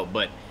find out,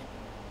 but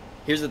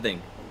here's the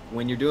thing.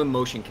 When you're doing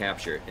motion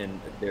capture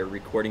and they're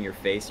recording your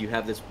face, you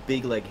have this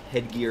big like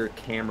headgear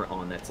camera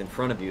on that's in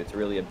front of you. It's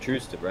really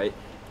obtrusive, right?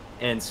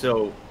 And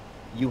so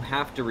you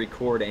have to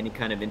record any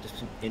kind of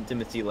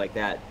intimacy like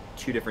that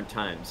 2 different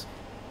times.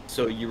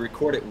 So you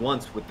record it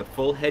once with the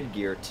full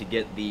headgear to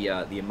get the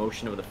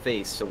emotion of the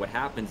face. So what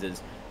happens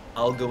is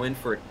I'll go in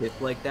for a kiss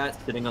like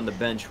that, sitting on the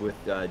bench with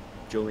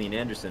Jolene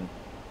Anderson.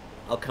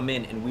 I'll come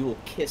in and we will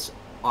kiss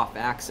off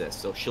axis.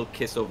 So she'll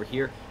kiss over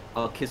here,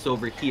 I'll kiss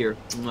over here.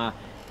 Mwah.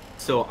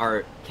 So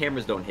our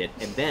cameras don't hit,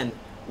 and then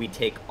we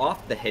take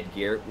off the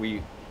headgear,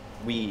 we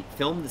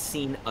film the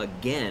scene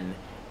again,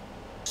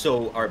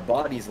 so our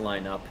bodies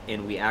line up,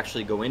 and we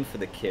actually go in for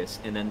the kiss,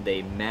 and then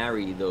they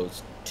marry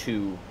those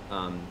 2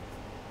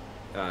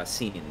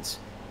 scenes,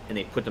 and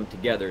they put them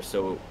together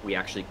so we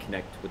actually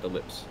connect with the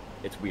lips.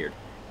 It's weird,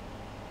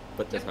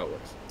 but that's how it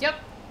works. Yep.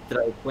 Did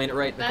I explain it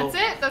right, Nicole?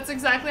 That's it. That's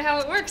exactly how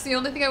it works. The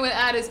only thing I would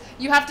add is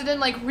you have to then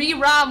like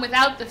re-ROM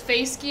without the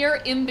face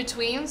gear in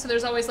between. So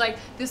there's always like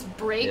this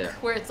break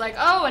where it's like,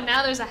 oh, and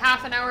now there's a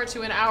half an hour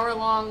to an hour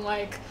long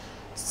like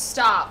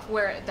stop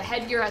where the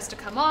headgear has to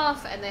come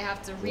off and they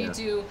have to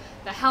redo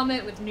the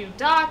helmet with new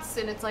dots,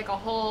 and it's like a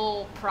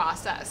whole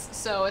process.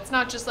 So it's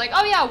not just like,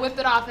 oh yeah, whip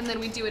it off and then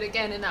we do it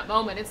again in that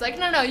moment. It's like,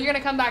 no, you're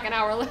gonna come back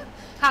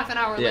half an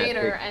hour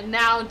later and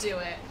now do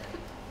it.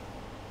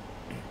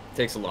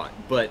 Takes a lot,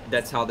 but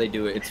that's how they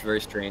do it. It's very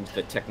strange.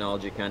 The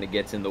technology kind of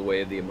gets in the way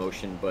of the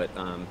emotion, but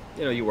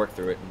you know, you work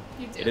through it.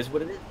 And You do. It is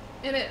what it is.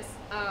 It is.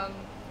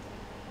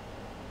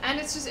 And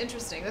it's just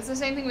interesting. That's the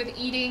same thing with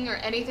eating or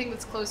anything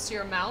that's close to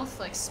your mouth,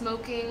 like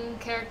smoking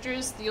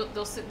characters.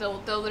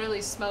 They'll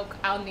literally smoke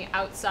on the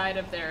outside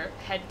of their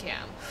head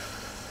cam,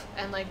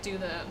 and like do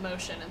the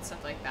motion and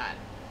stuff like that,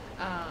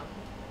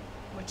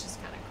 which is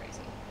kind of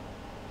crazy.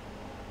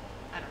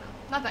 I don't know.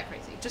 Not that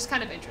crazy, just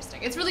kind of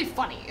interesting. It's really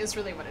funny, is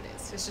really what it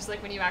is. It's just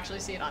like when you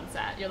actually see it on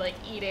set, you're like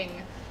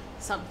eating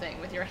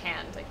something with your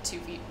hand like 2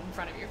 feet in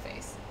front of your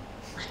face.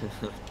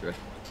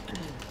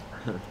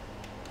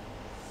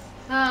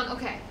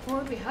 Okay,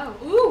 forward we ho.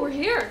 Ooh, we're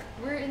here.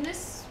 We're in this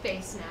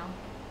space now.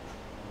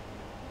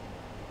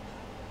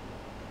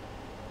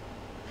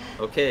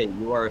 Okay,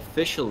 you are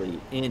officially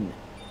in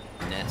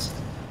Nest.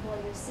 For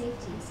your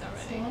safety, So ready.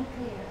 stand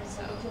clear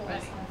until the So doors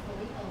ready. are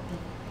fully open.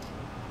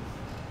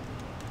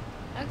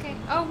 Okay.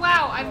 Oh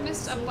wow, I've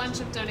missed a bunch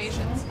of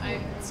donations.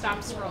 I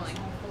stopped scrolling.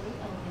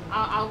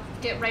 I'll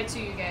get right to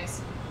you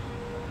guys.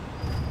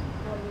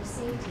 For your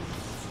safety,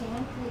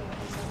 stand clear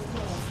until the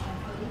doors are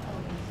fully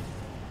open.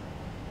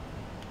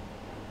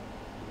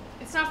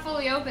 It's not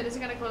fully open. Is it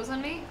gonna close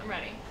on me? I'm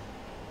ready.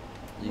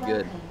 You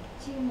good? Welcome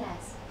to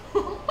Nest.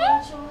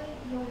 Enjoy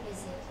your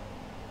visit.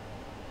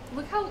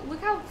 Look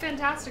how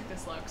fantastic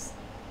this looks.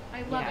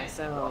 I love Yeah, it.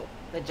 so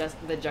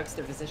the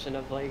juxtaposition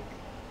of like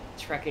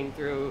trekking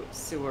through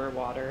sewer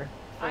water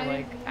for I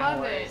like love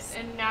hours. it.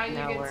 And now you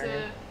get we're-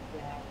 to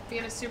yeah. be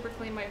in a super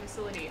clean white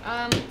facility.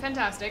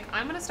 Fantastic.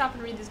 I'm gonna stop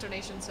and read these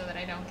donations so that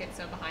I don't get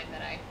so behind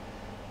that I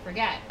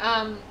forget.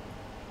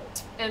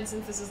 And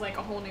since this is like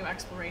a whole new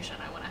exploration,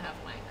 I want to have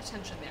my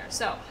attention there.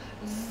 So,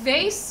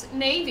 Vase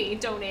Navy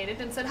donated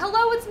and said,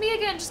 "Hello, it's me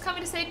again. Just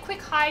coming to say a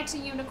quick hi to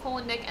you, Nicole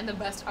and Nick, and the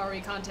best RE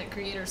content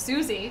creator,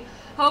 Suzi.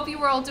 Hope you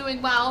were all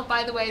doing well.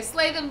 By the way,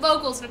 slay them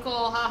vocals,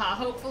 Nicole. Haha.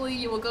 Hopefully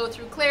you will go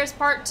through Claire's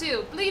part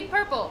 2. Bleed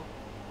purple.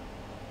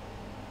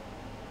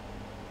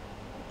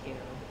 You know,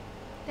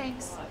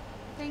 Thanks.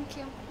 Thank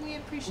you. We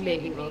appreciate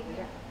maybe you we'll being do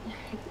here. that.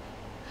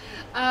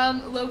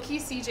 Low-key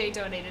CJ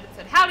donated and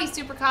said, "Howdy,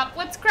 Super Cop.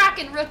 What's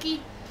crackin',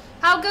 rookie?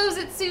 How goes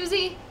it,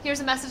 Suzi?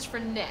 Here's a message for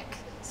Nick.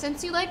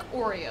 Since you like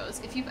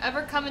Oreos, if you've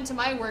ever come into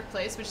my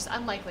workplace, which is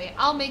unlikely,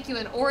 I'll make you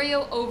an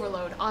Oreo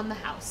overload on the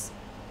house."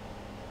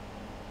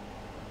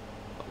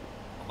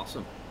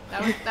 Awesome.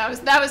 That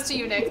was to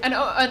you, Nick. An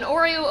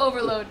Oreo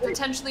overload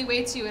potentially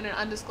waits you in an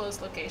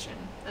undisclosed location,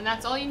 and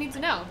that's all you need to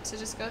know to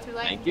just go through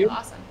life. Thank and be you.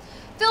 Awesome.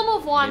 Film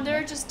of Wander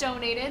Midnight. just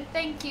donated.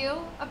 Thank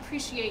you.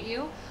 Appreciate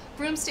you.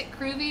 Broomstick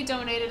Groovy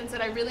donated and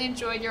said, "I really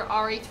enjoyed your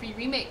RE3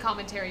 remake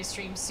commentary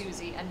stream,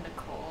 Suzi and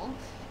Nicole.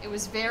 It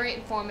was very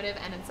informative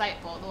and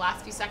insightful. The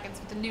last few seconds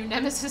with the new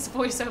Nemesis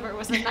voiceover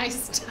was a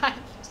nice touch.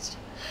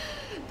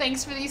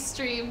 Thanks for these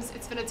streams.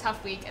 It's been a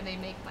tough week and they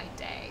make my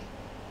day."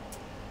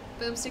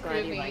 Boomstick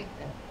Glad you Groovy,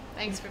 liked it.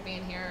 thanks for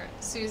being here.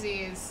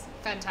 Suzi is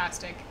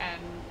fantastic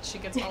and she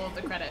gets all of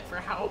the credit for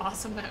how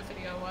awesome that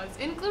video was,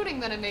 including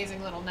that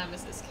amazing little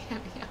Nemesis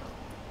cameo.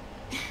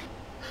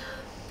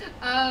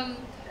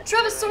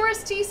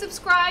 Trevisaurus T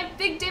subscribed.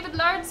 Big David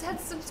Lards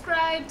has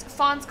subscribed.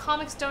 Fonz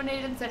Comics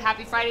donated and said,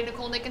 "Happy Friday,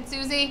 Nicole, Nick, and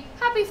Suzi.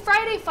 Happy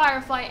Friday,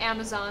 Firefly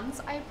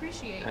Amazons. I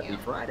appreciate Happy you."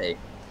 Friday.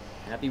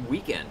 Happy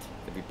weekend,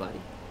 everybody.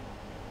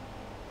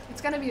 It's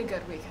gonna be a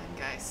good weekend,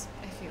 guys.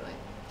 I feel it.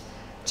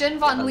 Jen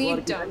Von Yeah, a lot Lee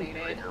of good energy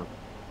donated. right now.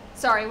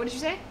 Sorry, what did you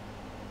say?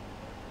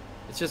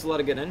 It's just a lot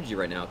of good energy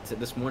right now.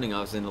 This morning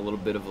I was in a little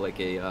bit of like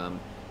an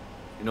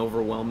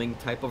overwhelming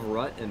type of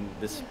rut, and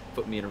this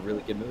put me in a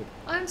really good mood.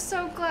 I'm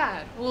so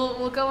glad.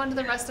 We'll go into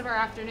the rest of our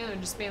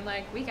afternoon just being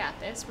like, we got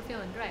this. We're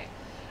feeling great.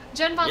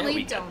 Jen Von Yeah, Lee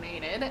we got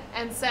donated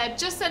and said,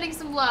 "Just sending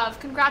some love.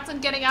 Congrats on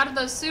getting out of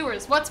those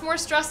sewers. What's more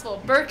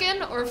stressful,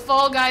 Birkin or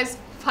Fall Guys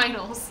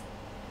finals?"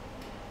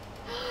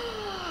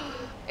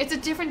 It's a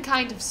different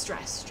kind of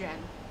stress, Jen.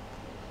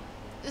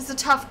 It's a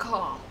tough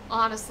call.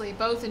 Honestly,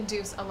 both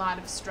induce a lot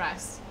of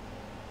stress.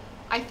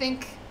 I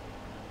think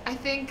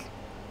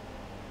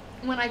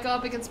when I go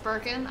up against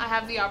Birkin, I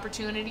have the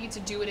opportunity to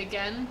do it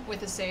again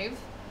with a save.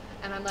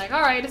 And I'm like,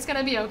 all right, it's going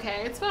to be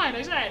okay. It's fine.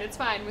 I tried. It's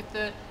fine. With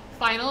the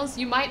finals,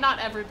 you might not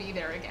ever be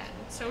there again.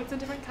 So it's a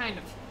different kind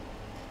of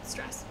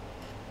stress.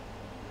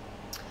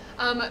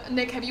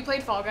 Nick, have you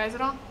played Fall Guys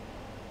at all?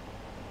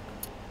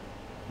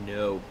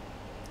 No.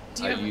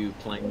 Do you Are have- you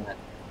playing that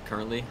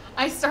currently?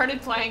 I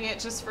started playing it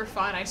just for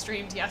fun. I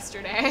streamed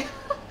yesterday.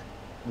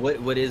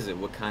 What is it?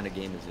 What kind of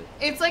game is it?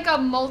 It's like a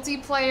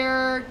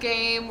multiplayer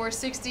game where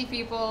 60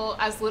 people,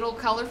 as little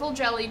colorful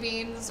jelly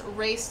beans,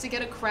 race to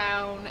get a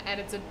crown,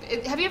 and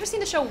have you ever seen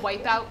the show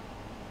Wipeout?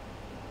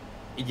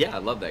 Yeah, I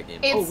love that game.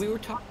 It's- we were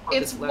talking about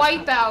It's this last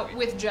Wipeout time.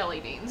 with jelly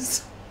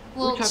beans.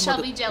 were Little talking about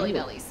chubby the- jelly Ooh.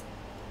 bellies.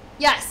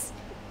 Yes.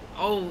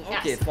 Oh,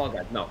 okay, Yes. Fall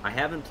Guys. No, I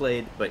haven't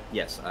played, but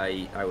yes,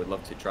 I would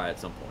love to try at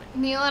some point.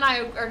 Neil and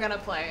I are gonna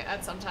play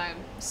at some time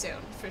soon,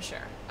 for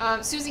sure.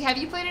 Suzi, have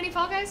you played any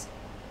Fall Guys?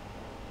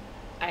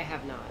 I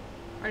have not.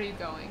 Are you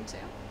going to?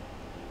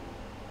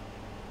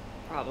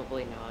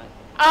 Probably not.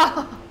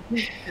 Oh!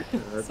 That's a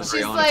very She's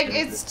honest like,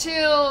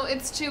 answer.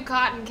 it's too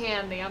cotton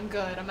candy. I'm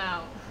good. I'm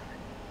out.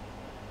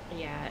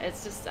 Yeah,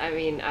 it's just, I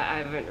mean, I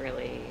haven't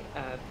really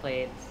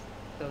played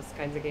those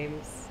kinds of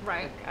games.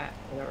 Right. Like,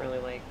 I don't really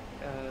like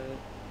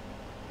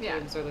Yeah.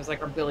 games where there's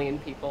like a billion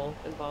people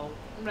involved.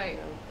 Right. You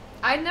know?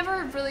 I'd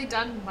never really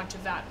done much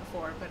of that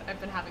before, but I've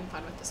been having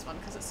fun with this one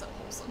because it's so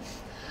wholesome.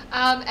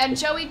 And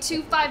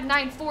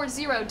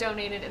Joey25940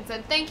 donated and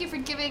said, "Thank you for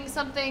giving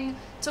something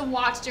to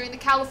watch during the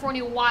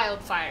California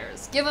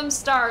wildfires. Give them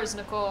stars,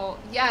 Nicole."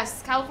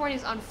 Yes,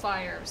 California's on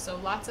fire, so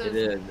lots of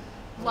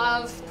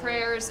love,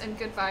 prayers, and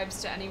good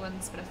vibes to anyone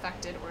that's been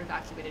affected or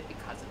evacuated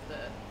because of the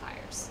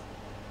fires.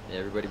 Yeah,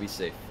 everybody be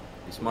safe.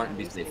 Be smart and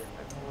be safe.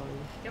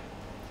 Yep.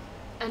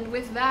 And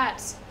with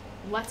that,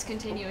 let's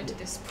continue into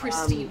this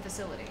pristine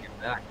facility.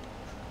 Back.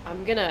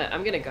 I'm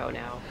gonna go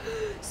now.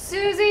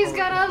 Susie's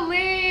gonna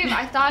leave!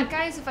 I thought,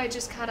 guys, if I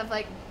just kind of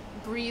like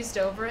breezed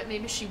over it,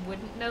 maybe she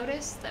wouldn't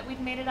notice that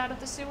we'd made it out of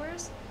the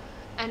sewers,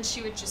 and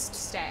she would just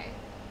stay.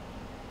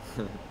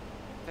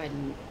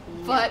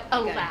 But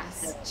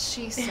alas,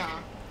 she saw.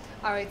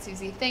 Alright,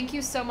 Susie, thank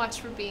you so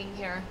much for being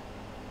here.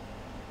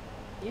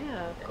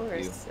 Yeah, of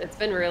course. It's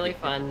been really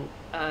fun.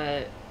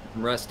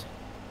 Rest.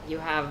 You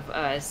have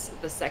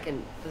the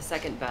second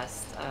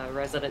best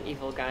Resident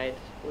Evil guide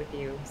with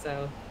you,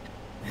 so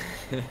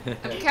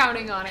I'm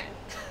counting on it.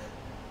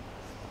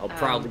 I'll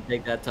proudly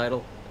take that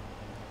title.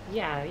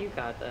 Yeah, you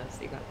got this.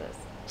 You got this.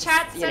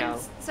 Chat,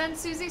 Just, send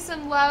Susie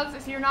some love.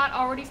 If you're not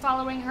already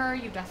following her,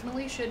 you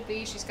definitely should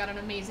be. She's got an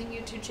amazing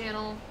YouTube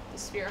channel, The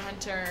Sphere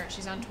Hunter.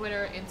 She's on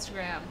Twitter,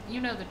 Instagram.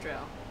 You know the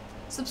drill.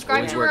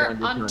 Subscribe to her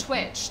on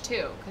Twitch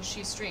too, because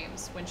she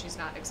streams when she's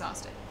not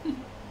exhausted.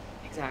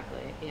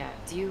 Exactly. Yeah.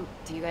 Do you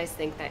guys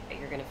think that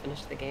you're gonna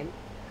finish the game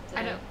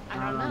today? I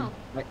don't know.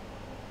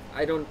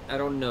 I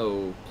don't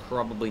know.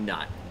 Probably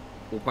not.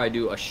 We'll probably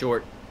do a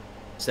short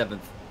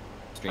 7th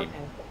stream.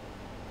 Okay.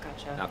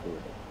 Gotcha.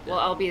 Afterward. Well,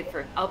 I'll be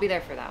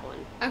there for that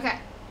one. Okay.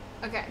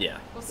 Okay. Yeah.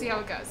 We'll see how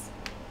it goes.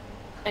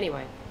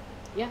 Anyway,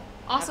 yeah.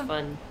 Awesome.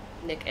 Have fun,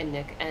 Nick,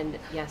 and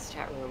yes,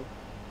 chat room.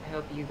 I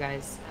hope you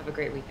guys have a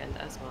great weekend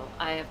as well.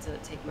 I have to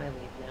take my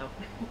leave now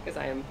because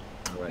I am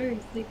very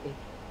sleepy.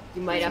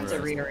 You might have to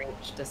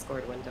rearrange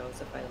Discord windows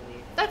if I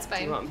leave. That's fine.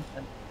 Do you want me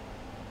to...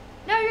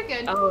 No, you're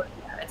good. Oh,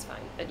 yeah, it's fine.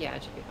 Yeah,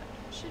 it should be fine.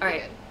 Should All be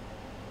right. good.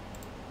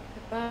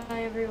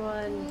 Goodbye,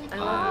 everyone.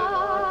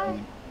 Goodbye.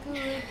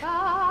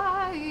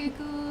 Goodbye.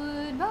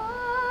 Goodbye.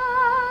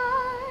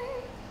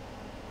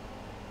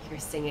 Your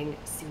singing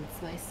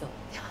soothes my soul.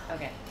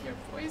 Okay. Your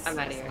voice I'm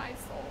outta is here. my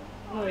soul.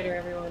 Later,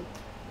 everyone.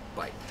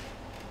 Bye.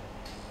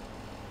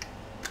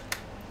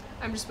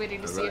 I'm just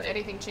waiting to see if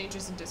anything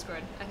changes in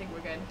Discord. I think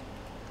we're good.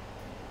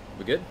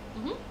 We good?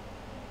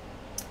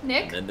 Mm-hmm.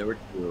 Nick? And then there were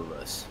 2 of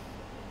us.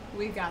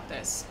 We got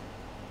this.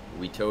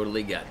 We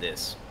totally got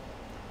this.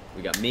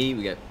 We got me,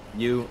 we got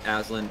you,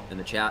 Aslan, in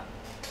the chat.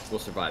 We'll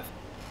survive.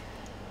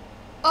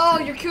 Oh,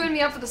 you're queuing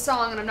me up for the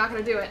song, and I'm not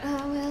gonna do it.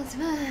 Oh, well,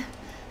 smile.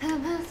 Okay.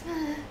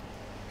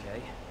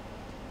 I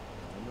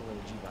wonder where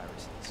the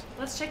G-Virus is.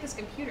 Let's check this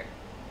computer.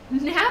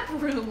 Nap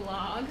room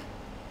log.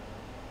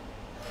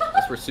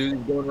 That's where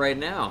Suzi's going right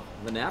now.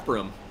 The nap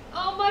room.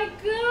 Oh my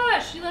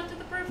gosh! She left at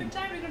the perfect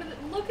time to go to the.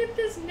 Look at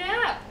this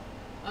nap.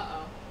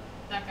 Uh-oh,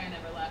 that guy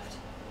never left.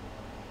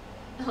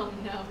 Oh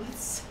no,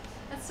 that's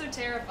so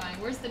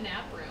terrifying. Where's the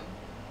nap room?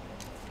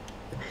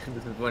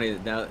 This is funny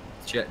that now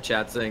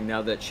chat saying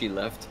now that she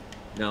left,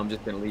 now I'm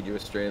just gonna lead you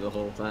astray the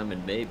whole time,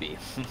 and maybe.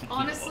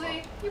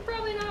 Honestly, you're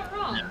probably not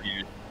wrong. No,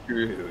 you're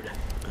screwed.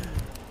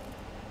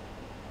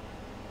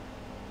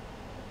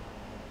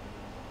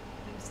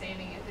 I'm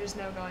saving it. There's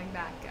no going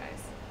back,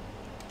 guys.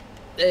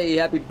 Hey,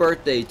 happy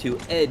birthday to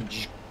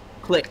Edge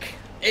Click.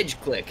 Edge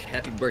Click,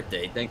 happy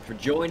birthday. Thanks for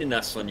joining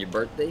us on your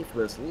birthday for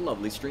this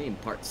lovely stream,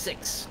 part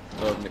 6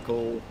 of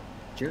Nicole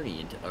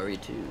Journey into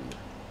RE2.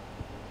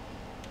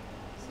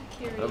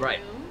 Security All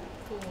right. room.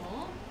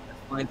 Cool.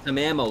 Find some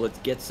ammo. Let's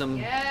get some.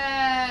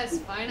 Yes,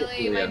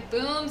 finally, my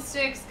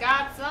boomstick's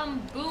got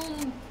some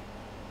boom.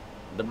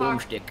 The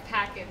boomstick.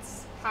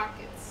 Pockets. I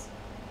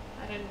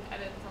didn't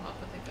come up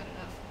with a good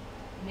enough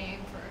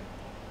name for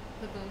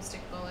the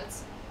boomstick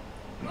bullets.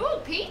 Ooh,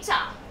 pizza!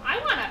 I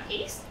want a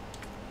piece.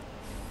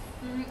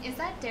 Is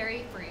that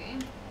dairy free?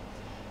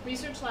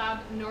 Research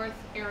lab north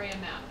area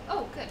map.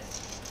 Oh, good.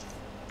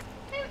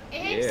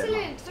 Excellent.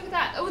 Yeah. Look at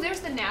that. Oh, there's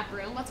the nap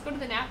room. Let's go to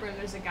the nap room.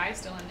 There's a guy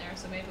still in there,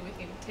 so maybe we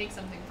can take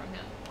something from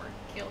him or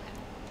kill him.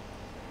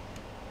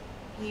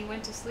 He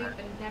went to sleep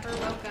and never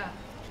woke up.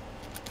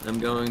 I'm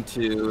going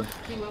to.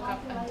 He woke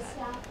up and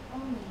died.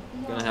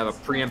 Gonna have a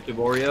preemptive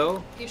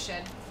Oreo. You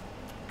should.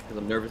 Because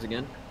I'm nervous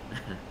again.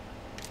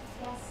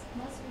 Guests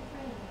must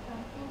refrain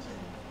from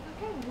entering.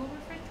 Okay, we'll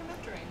refrain from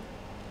entering.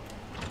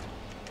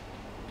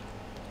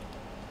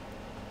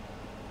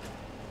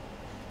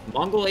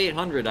 Mongol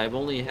 800. I've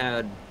only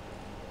had, I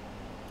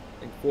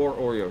think, 4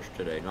 Oreos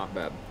today. Not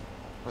bad.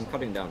 I'm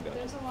cutting down, guys.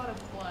 There's a lot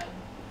of blood.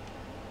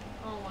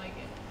 I don't like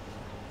it.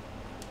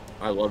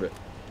 I love it.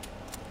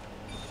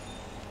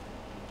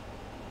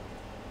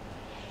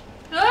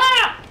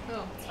 Ah!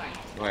 Oh, it's fine.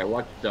 All right,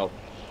 watch yourself.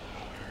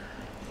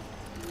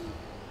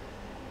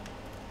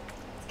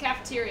 It's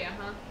cafeteria,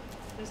 huh?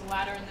 There's a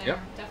ladder in there. Yep.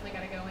 Definitely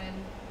gotta go in.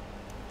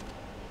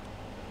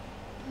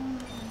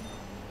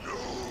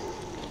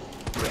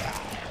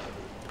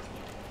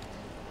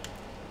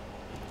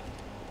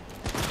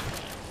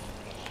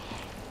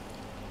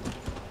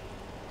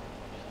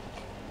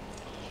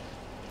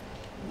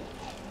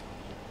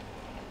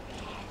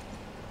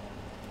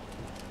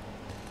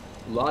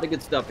 lot of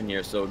good stuff in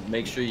here, so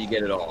make sure you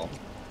get it all.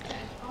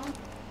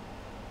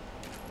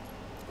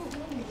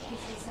 Remake is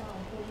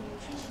designed for your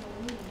nutritional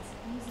needs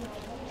using our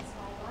latest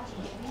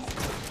biological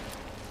research.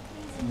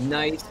 Please enjoy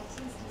Nice our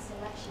tasty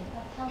selection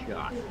of healthy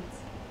shot. foods.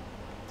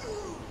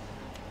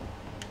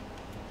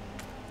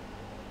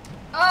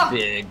 Oh,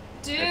 Big.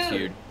 That's dude,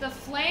 huge. the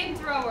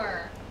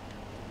flamethrower.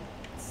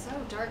 It's so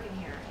dark in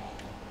here.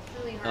 It's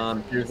really hard for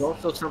me to There's see.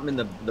 also something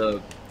in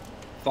the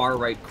far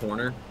right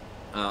corner.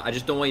 I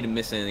just don't want you to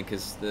miss anything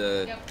because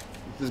this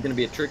is going to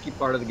be a tricky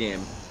part of the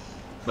game.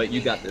 But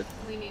you got this.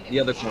 We need it. The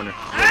other corner.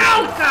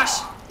 Ow, gosh!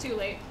 Too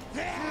late.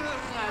 Yeah,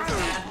 that's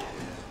bad.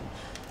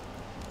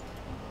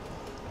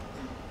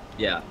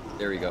 Yeah,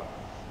 there we go.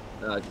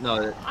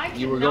 No, I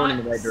you were going in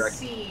the cannot right direction.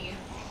 see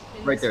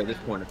in Right there, room. this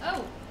corner.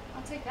 Oh,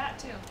 I'll take that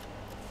too.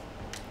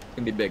 It's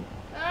going to be big.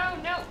 Oh,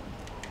 no.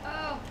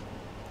 Oh.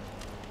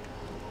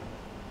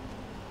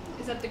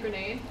 Is that the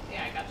grenade?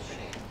 Yeah, I got the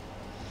grenade.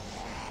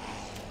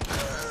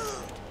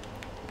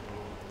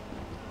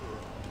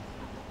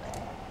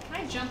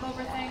 Can I jump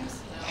over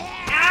things? No.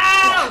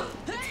 Ow!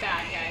 It's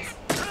bad, guys.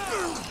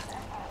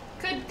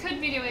 Could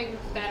be doing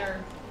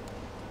better.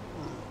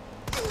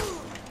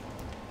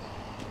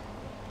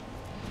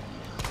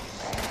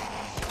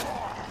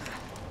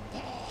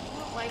 I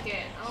don't like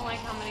it. I don't like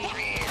how many...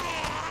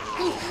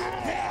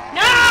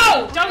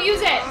 No! Don't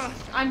use it!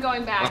 I'm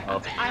going back.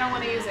 Uh-oh. I don't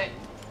want to use it.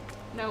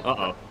 Nope.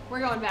 Uh-oh. We're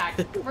going back.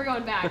 We're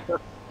going back.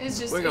 It's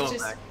just, We're it's going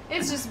just, back.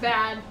 it's just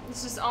bad.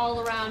 It's just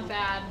all around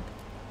bad.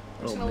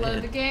 We're just Oh, gonna man.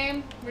 load the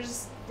game. We're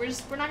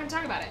not gonna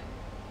talk about it.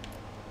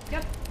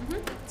 Yep.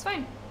 It's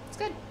fine. It's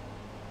good.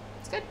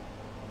 It's good.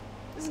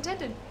 It's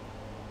intended.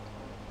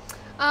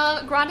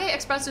 Grande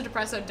Espresso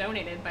Depresso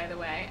donated, by the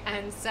way,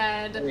 and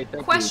said, Hey, thank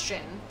you.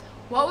 question,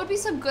 what would be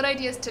some good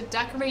ideas to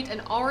decorate an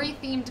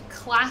RE-themed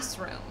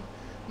classroom?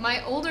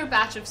 My older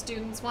batch of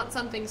students want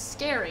something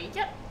scary,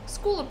 yet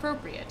school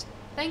appropriate.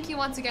 Thank you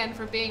once again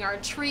for being our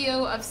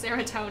trio of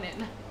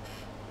serotonin.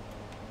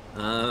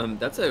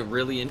 That's a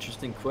really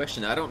interesting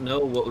question. I don't know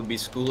what would be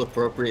school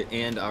appropriate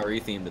and RE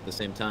themed at the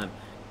same time.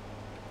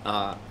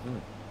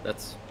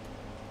 That's...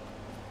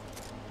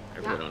 I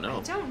really don't know.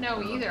 I don't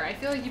know either. I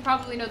feel like you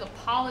probably know the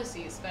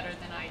policies better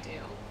than I do.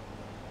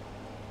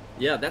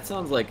 Yeah, that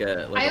sounds like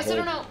a... I also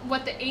don't know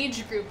what the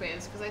age group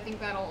is, because I think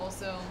that'll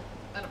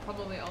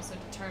probably also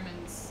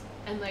determines,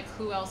 and like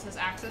who else has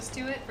access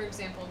to it. For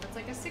example, if it's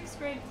like a 6th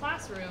grade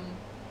classroom,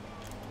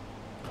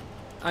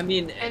 I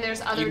mean... and there's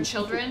you other can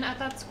children at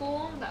that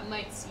school that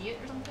might see it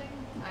or something,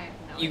 I have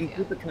no You can idea.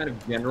 keep it kind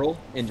of general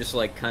and just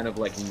like kind of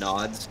like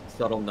nods,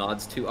 subtle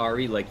nods to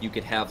RE. Like you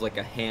could have like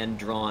a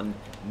hand-drawn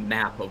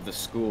map of the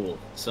school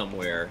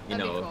somewhere, you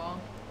That'd know, be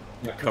cool.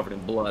 not covered in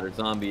blood or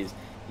zombies.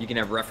 You can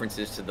have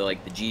references to the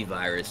like the G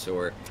virus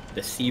or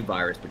the C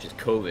virus, which is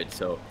COVID.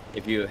 So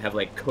if you have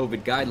like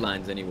COVID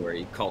guidelines anywhere,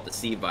 you call it the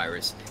C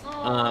virus.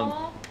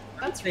 Aww,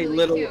 that's Say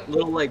really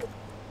little cute. like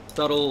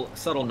subtle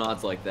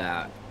nods like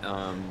that.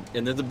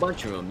 And there's a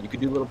bunch of them. You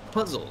could do little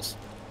puzzles,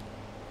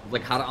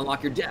 like how to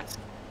unlock your desk.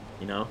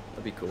 You know,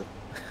 that'd be cool.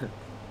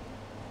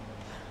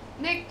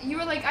 Nick, you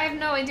were like, I have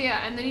no idea,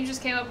 and then you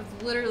just came up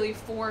with literally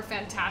 4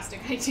 fantastic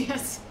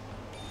ideas.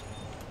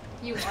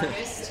 You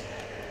artist.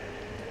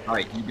 All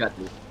right, you got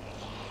this.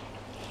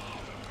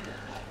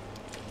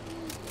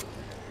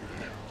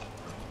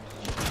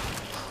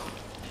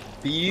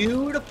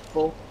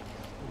 Beautiful.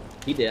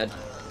 He did.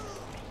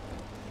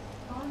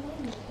 Our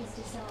menu is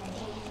designed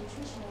for your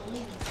nutritional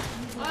needs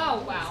using Oh, our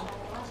latest wow.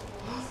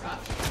 biological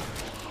research.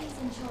 Please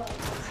enjoy our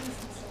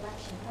tasty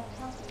selection of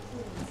healthy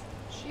foods.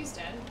 She's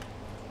dead.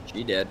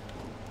 She did.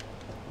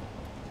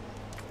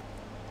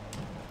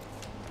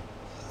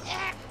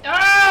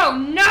 Oh,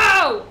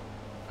 no!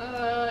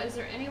 Is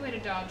there any way to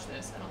dodge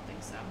this? I don't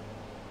think so.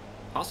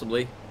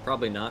 Possibly.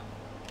 Probably not.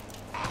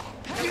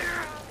 Nope.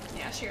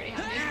 Yeah, she already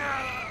had me.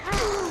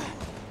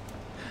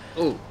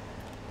 Oh.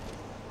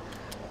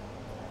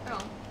 Oh,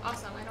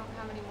 awesome. I don't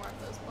have any more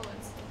of those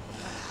bullets.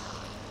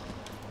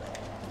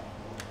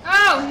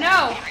 Oh,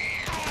 no!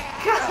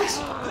 Gosh!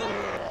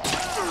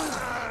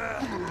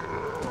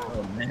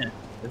 Oh man,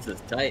 this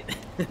is tight.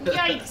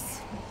 Yikes!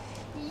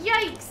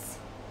 Yikes!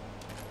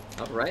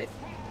 All right.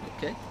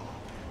 Okay.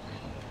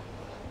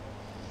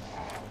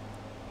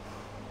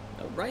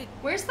 All right.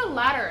 Where's the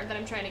ladder that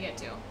I'm trying to get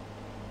to?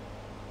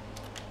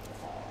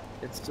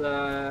 It's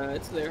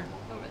there.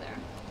 Over there.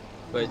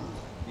 But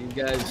you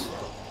guys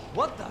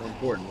What the? are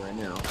important right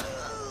now.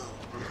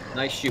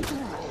 Nice shooting.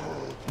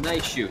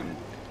 Nice shooting.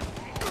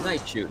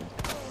 Nice shooting.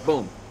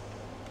 Boom.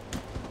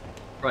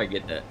 Probably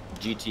get that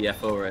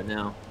GTFO right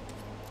now.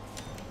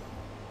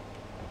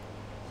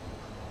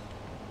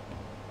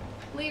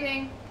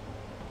 Leaving.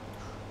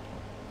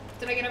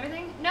 Did I get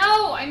everything?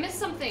 No! I missed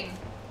something!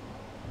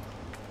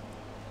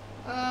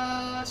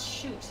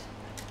 Shoot.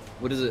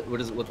 What does it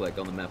look like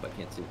on the map? I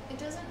can't see. It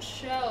doesn't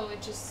show,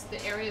 it just,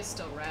 the area's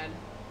still red.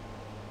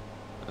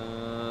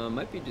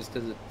 Might be just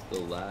because it's the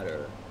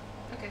ladder.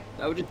 Okay,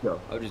 I would just go.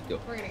 we're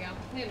gonna go.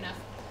 We have enough.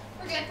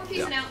 We're good, we're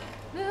peacing Yeah. out.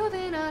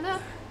 Moving on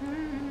up.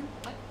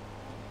 What?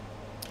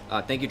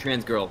 Thank you,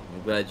 trans girl.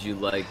 I'm glad you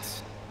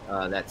liked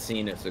that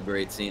scene. It's a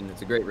great scene.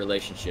 It's a great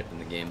relationship in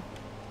the game.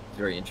 It's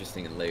very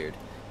interesting and layered.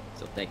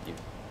 So thank you.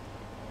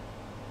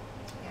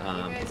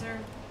 Yeah, you guys are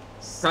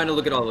Trying to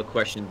look at all the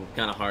questions is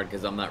kind of hard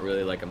because I'm not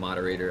really like a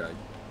moderator.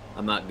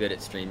 I'm not good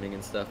at streaming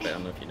and stuff. I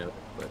don't know if you know,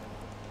 but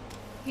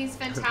He's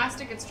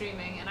fantastic at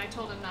streaming, and I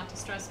told him not to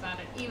stress about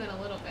it even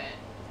a little bit.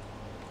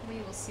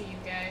 We will see you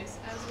guys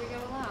as we go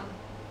along.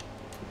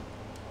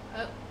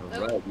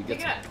 all right,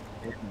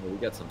 we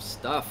got some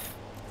stuff.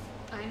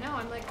 I know,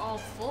 I'm like all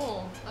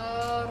full.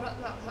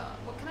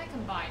 What can I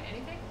combine?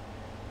 Anything?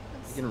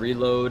 You can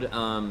reload.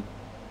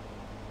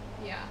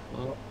 Yeah.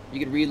 Well, you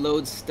can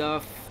reload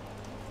stuff.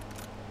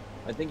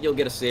 I think you'll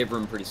get a save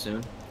room pretty soon.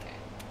 Okay.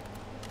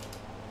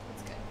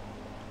 That's good.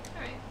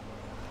 Alright.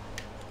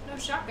 No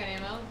shotgun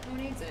ammo. Who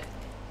needs it?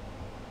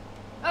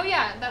 Oh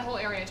yeah, that whole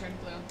area turned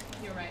blue.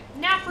 You're right.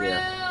 Nap room!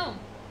 Yeah.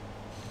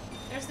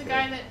 There's the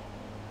guy that...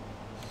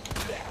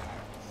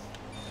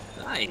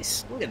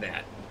 Nice. Look at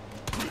that.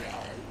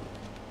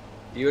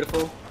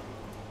 Beautiful.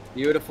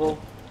 Beautiful.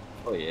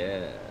 Oh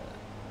yeah.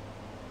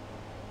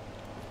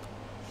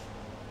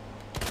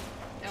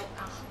 Nope.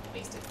 Ah,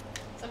 wasted.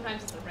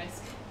 Sometimes it's a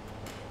risk.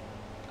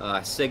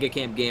 Sega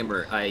Camp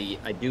Gamer. I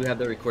do have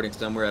the recording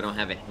somewhere. I don't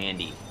have it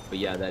handy, but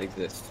yeah, that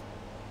exists.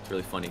 It's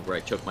really funny where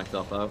I choke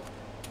myself out.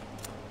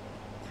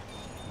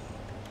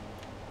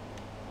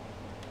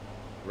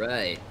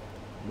 Right.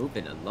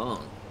 Moving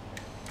along.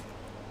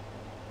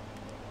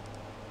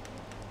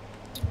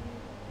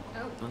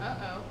 Oh,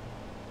 uh-oh.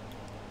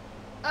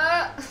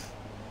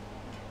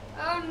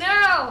 Oh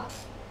no!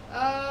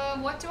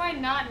 What do I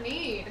not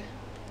need?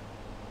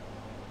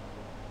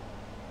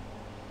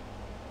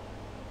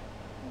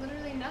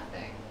 Literally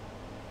nothing.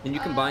 Can you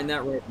combine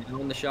that right now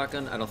in the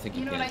shotgun? I don't think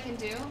you know can. what I can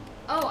do?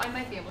 Oh, I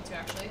might be able to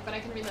actually, but I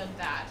can reload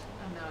that.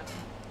 Oh no, it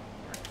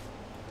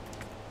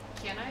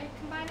can I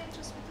combine it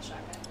just with the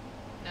shotgun?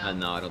 No.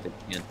 No, I don't think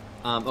you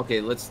can. Okay,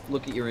 let's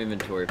look at your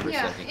inventory for a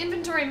second. Yeah,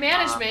 inventory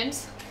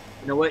management.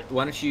 You know what?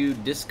 Why don't you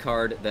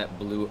discard that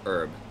blue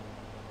herb?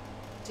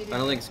 I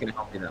don't think it's going to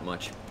help you that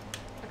much.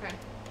 Okay.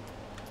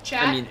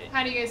 Chat,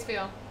 how do you guys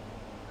feel?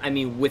 I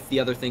mean, with the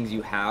other things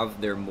you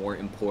have, they're more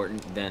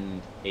important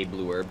than a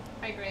blue herb.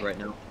 I agree. Right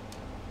now.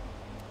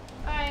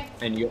 Bye.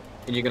 And you're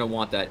gonna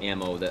want that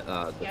ammo, that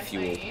the yes,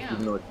 fuel, I am.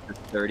 even though it's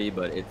just 30,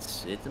 but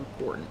it's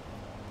important.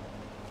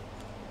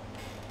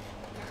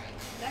 All right,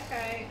 that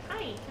guy.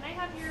 Hi, can I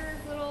have your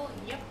little?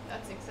 Yep,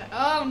 that's exact.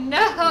 Oh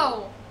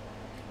no!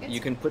 You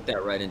can put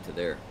that right into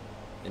there,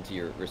 into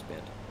your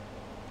wristband.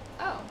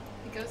 Oh,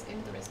 it goes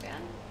into the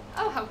wristband.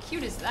 Oh, how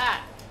cute is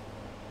that?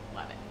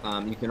 Love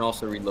it. You can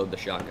also reload the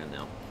shotgun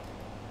now.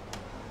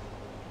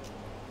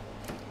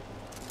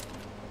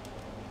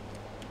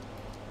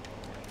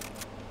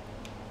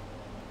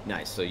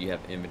 Nice, so you have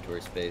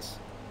inventory space.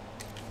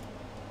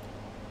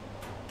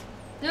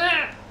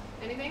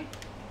 Anything?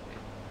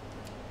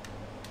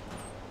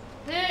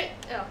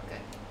 Oh,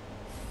 good.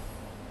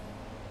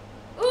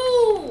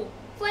 Ooh!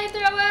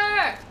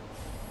 Flamethrower!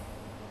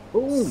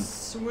 Boom!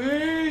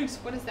 Sweet!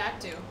 What does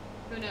that do?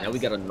 Who knows? Now we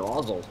got a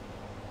nozzle.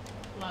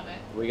 Love it.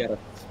 We got a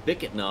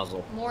spigot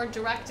nozzle. More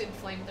directed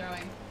flame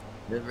throwing.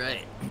 That's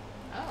right.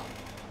 Oh.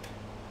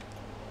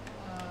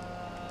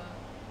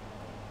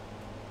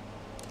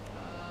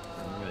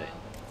 Alright.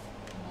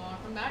 Well, I'll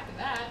come back to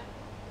that.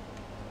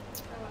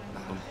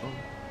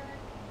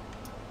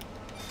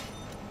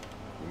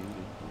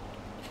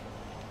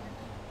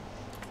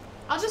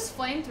 I'll just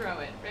flamethrow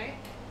it, right?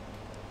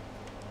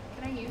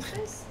 Can I use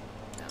this?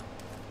 No.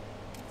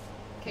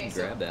 Okay,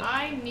 so grab that.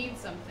 I need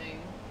something.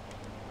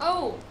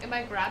 Oh, am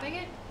I grabbing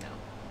it? No.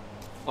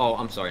 Oh,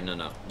 I'm sorry.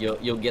 No.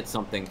 You'll get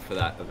something for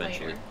that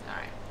eventually. All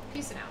right.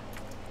 Peace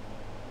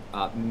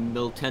out.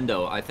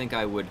 Miltendo. I think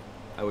I would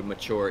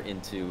mature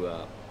into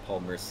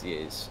Paul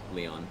Mercier's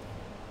Leon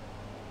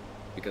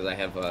because I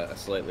have a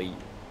slightly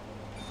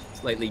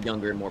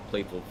younger, more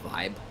playful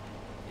vibe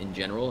in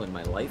general in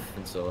my life,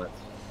 and so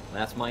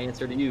that's my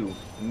answer to you,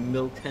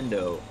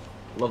 Miltendo.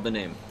 Love the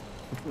name.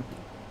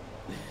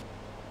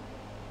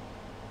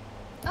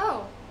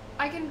 Oh,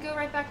 I can go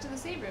right back to the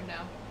save room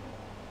now.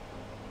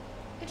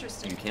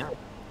 Interesting. You can.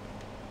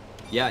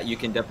 Yeah, you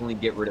can definitely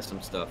get rid of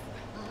some stuff.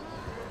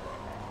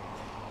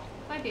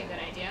 Might be a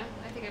good idea.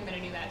 I think I'm gonna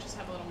do that. Just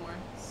have a little more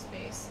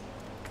space.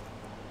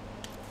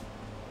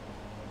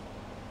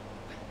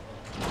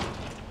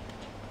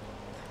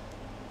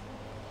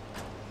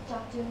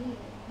 Dr. Lee,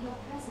 your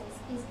presence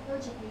is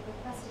urgently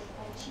requested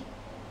by Chief.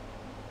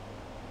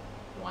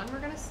 One we're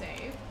gonna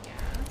save.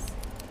 Yes.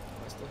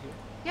 Am I still here?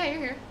 Yeah,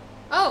 you're here.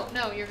 Oh,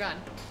 no, you're gone.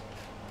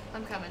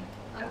 I'm coming.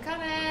 I'm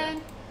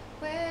coming.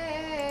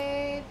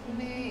 Wait for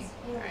me.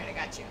 Alright, I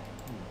got you.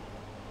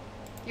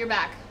 You're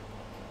back.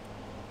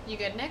 You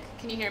good, Nick?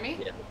 Can you hear me?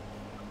 Yeah.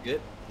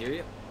 Good. Hear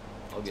you.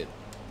 All good.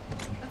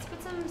 Let's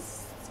put some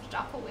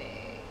stuff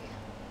away.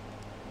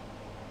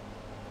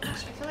 I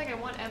feel like I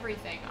want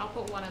everything. I'll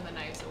put one of the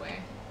knives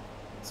away.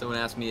 Someone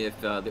asked me if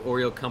the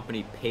Oreo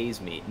company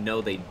pays me.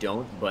 No, they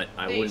don't, but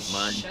I They wouldn't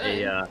mind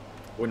should.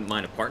 wouldn't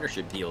mind a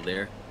partnership deal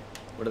there.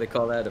 What do they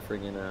call that? A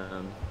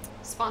friggin'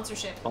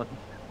 Sponsorship.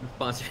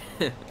 sponsor.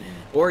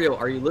 Oreo,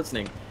 are you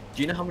listening?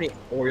 Do you know how many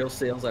Oreo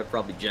sales I've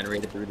probably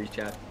generated through these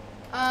chats?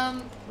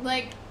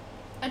 Like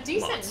a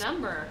decent Lots.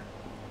 number.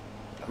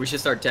 We should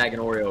start tagging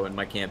Oreo in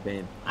my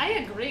campaign. I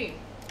agree.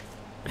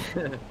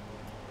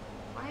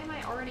 Why am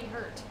I already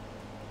hurt?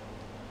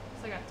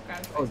 So I got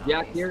grabbed by Oh, zombies.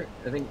 Jack here?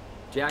 I think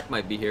Jack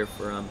might be here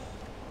for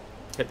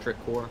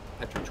Petrichor.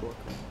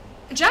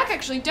 Jack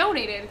actually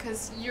donated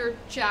because you're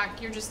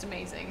Jack. You're just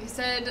amazing. He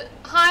said,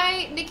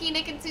 "Hi, Nikki,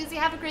 Nick, and Susie.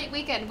 Have a great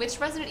weekend. Which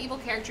Resident Evil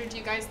character do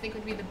you guys think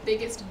would be the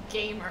biggest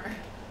gamer?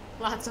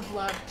 Lots of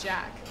love,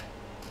 Jack."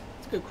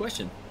 That's a good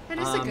question. That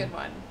is a good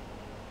one.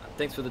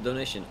 Thanks for the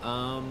donation.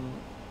 I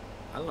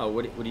don't know.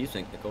 What do you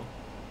think, Nicole?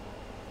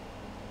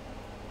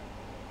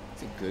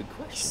 It's a good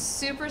question.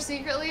 Super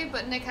secretly,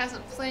 but Nick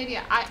hasn't played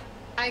yet.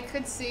 I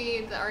could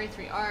see the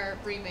RE3R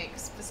remake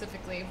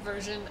specifically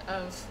version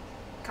of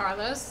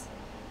Carlos,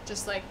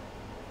 just like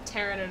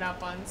tearing it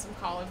up on some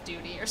Call of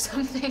Duty or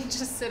something,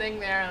 just sitting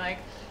there like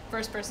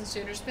first-person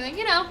shooters, being like,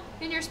 you know,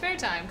 in your spare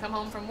time, come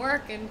home from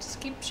work and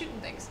just keep shooting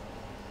things.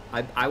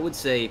 I would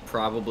say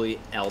probably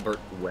Albert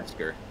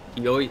Wesker.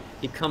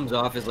 He comes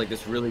off as like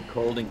this really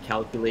cold and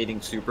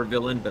calculating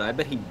supervillain, but I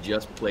bet he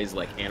just plays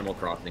like Animal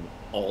Crossing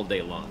all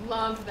day long.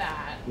 Love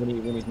that. When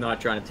he's not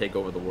trying to take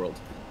over the world.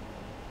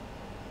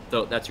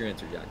 So that's your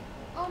answer, Jack.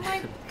 Oh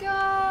my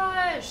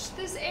gosh,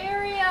 this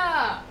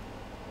area!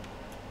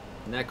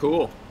 Isn't that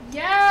cool?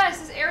 Yes,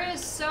 this area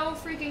is so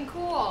freaking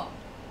cool.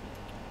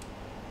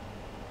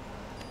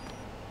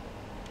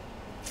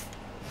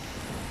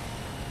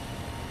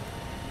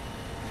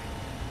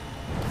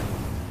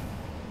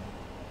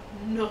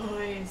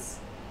 Nice.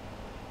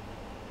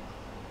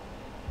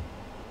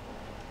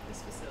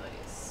 This facility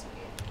is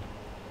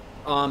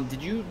sweet.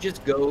 Did you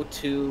just go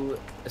to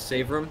a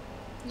save room?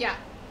 Yeah,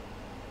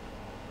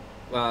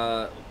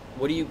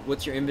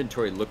 What's your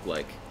inventory look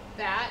like?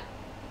 that.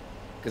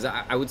 Because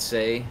I would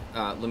say,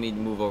 let me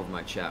move over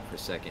my chat for a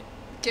second.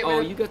 Get Oh,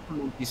 rid of- you got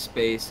some empty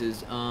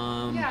spaces.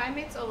 Yeah, I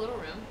made a little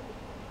room.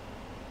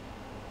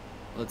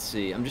 Let's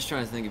see. I'm just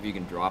trying to think if you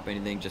can drop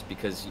anything, just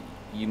because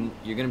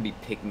you're gonna be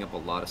picking up a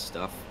lot of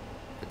stuff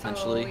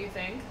potentially. Oh, you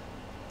think?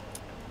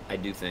 I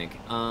do think.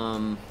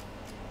 I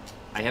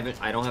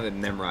don't have it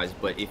memorized,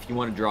 but if you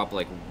want to drop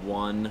like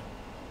one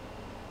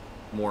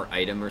more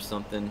item or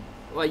something,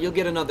 well, you'll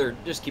get another.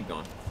 Just keep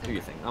going. Do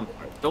your thing. I'm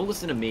sorry. Don't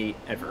listen to me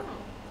ever. Oh.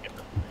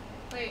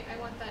 Wait, I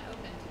want that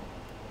opened.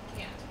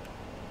 Can't.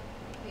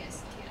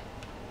 Yes, can't.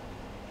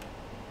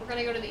 We're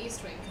gonna go to the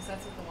East Wing because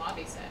that's what the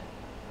lobby said.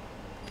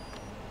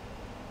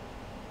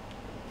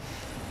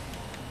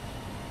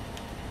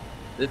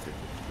 This is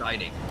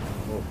exciting.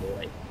 Oh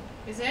boy.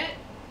 Is it?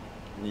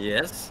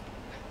 Yes.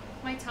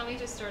 My tummy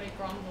just started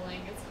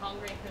grumbling. It's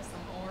hungry for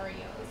some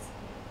Oreos.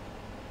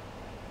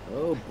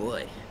 Oh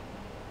boy.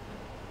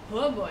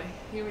 Oh boy,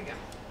 here we go.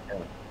 Yeah.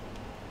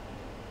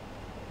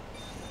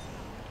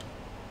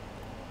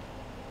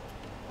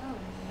 Oh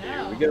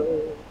no. Here we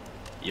go.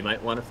 You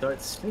might want to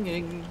start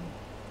singing.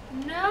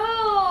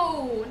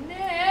 No,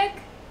 Nick.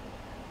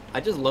 I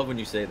just love when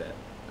you say that.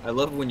 I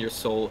love when your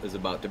soul is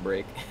about to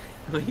break.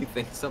 When you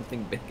think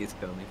something big is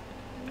coming.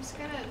 I'm just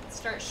gonna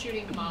start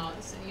shooting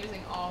mobs and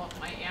using all of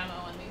my ammo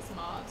on these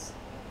mobs.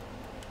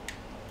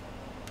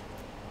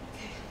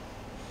 Okay.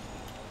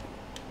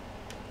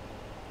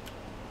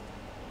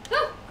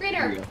 Oh, great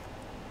Here we herb. go.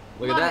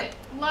 Look Love at that.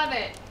 it. Love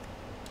it.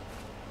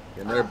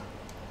 Get another. Oh,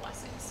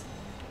 blessings.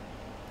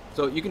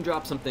 So you can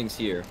drop some things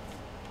here.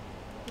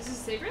 This is a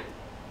save room?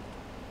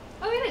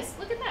 Oh, it is.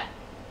 Look at that.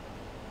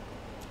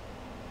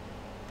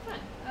 Fun.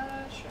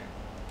 Sure.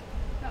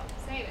 Oh,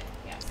 save it.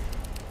 Yes.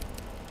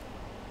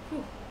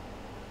 Whew.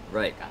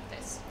 Right. Got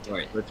this. All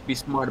right. Let's be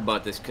smart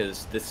about this,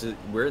 because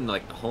we're in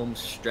like the home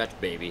stretch,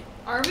 baby.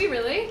 Are we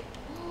really?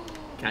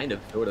 Kind of,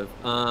 sort of.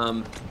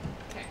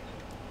 Okay.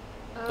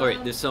 All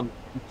right. There's some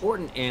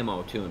important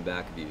ammo too in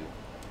back of you.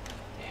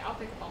 Okay, I'll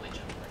pick up all my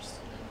junk first.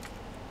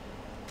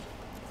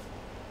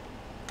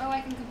 Oh,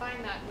 I can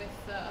combine that with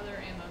the other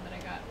ammo that I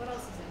got. What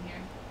else is in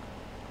here?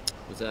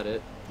 Was that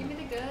it? Give me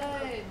the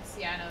goods.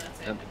 Yeah, no, that's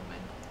it. Yep. Never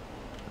mind.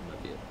 That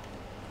might be it.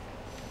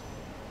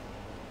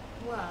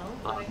 Well,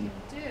 what I can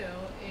do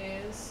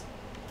is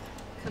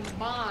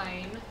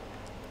combine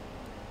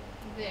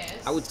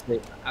this. I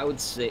would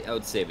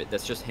save it.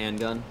 That's just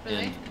handgun,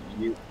 Really?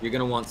 and you're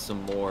gonna want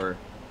some more.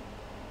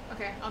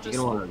 Okay, I'll You're just.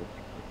 gonna want to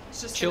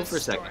It's just chill gonna for a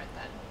store second. it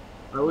then.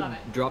 I would Love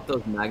it. drop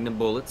those Magnum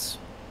bullets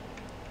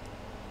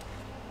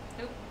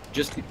Nope.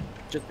 just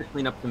to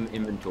clean up some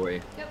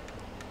inventory. Yep.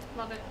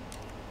 Love it.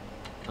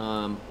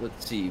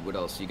 Let's see what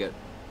else you got.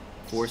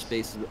 4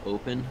 spaces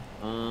open.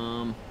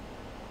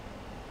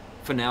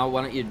 For now,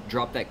 why don't you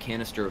drop that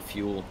canister of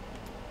fuel?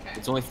 Okay.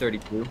 It's only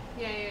 32.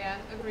 Yeah.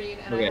 Agreed.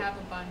 And Okay. I have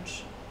a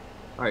bunch.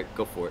 All right,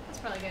 go for it. That's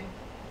probably good.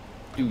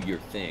 Do your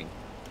thing.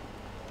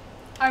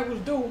 I will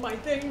do my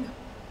thing.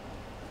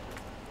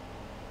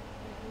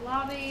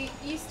 Lobby,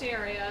 east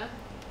area.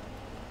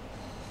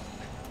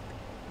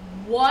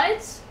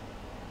 What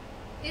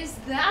is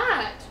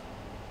that?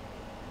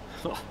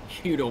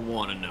 You don't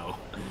want to know.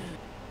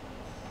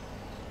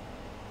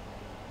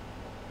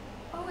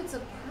 Oh, it's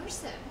a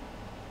person.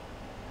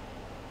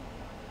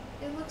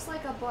 It looks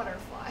like a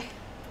butterfly.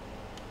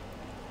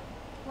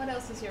 What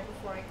else is here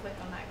before I click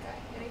on that guy?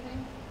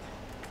 Anything?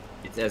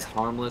 It's as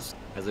harmless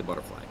as a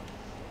butterfly.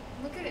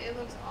 Look at it. It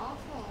looks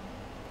awful.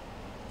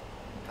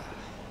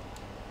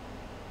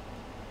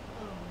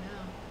 Oh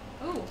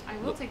no. Ooh, I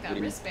will Look, take that what do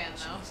you- wristband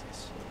though.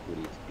 Jesus. What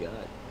he's got.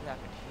 What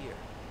happened here?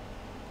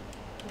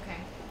 Okay,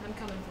 I'm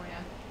coming for you.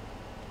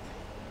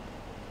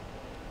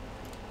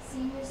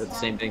 Senior Said the staff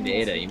same thing to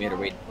members Ada. You made her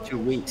wait required 2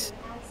 for weeks.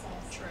 computer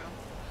access. True.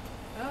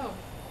 Oh.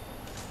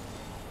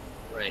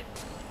 Right.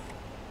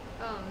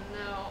 Oh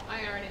no,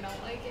 I already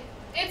don't like it.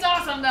 It's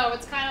awesome though.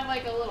 It's kind of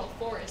like a little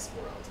forest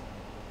world.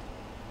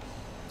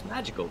 It's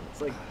magical.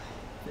 It's like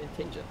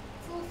Fantasia.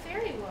 It's a little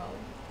fairy world.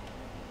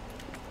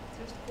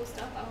 There's cool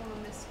stuff. I don't want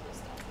to miss cool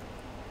stuff.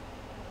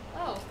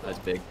 Oh, cool. That's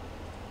big.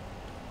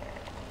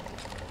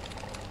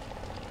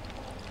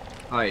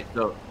 Alright,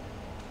 so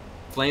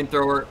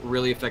flamethrower,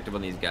 really effective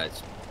on these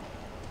guys.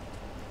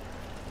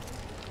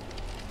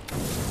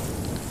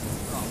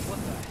 Oh, what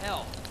the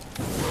hell?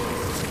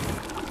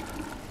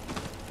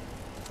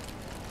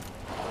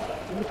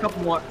 Give a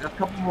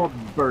couple more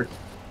bursts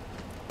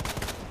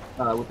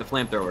with the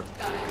flamethrower.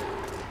 Got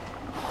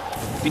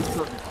it.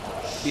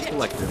 Be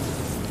selective.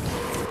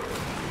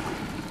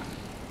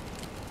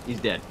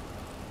 He's dead.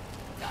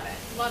 Got it.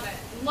 Love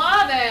it.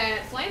 Love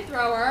it.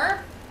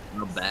 Flamethrower.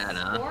 Not bad,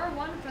 huh?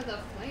 4-1 for the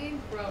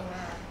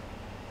flamethrower.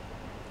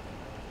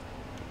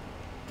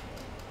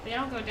 They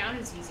don't go down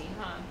as easy,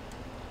 huh?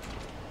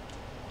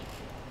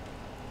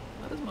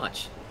 Not as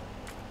much.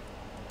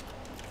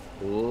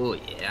 Oh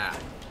yeah,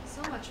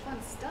 So much fun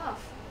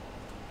stuff.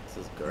 this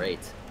is great.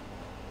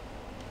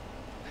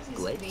 This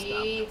is Great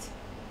sweet.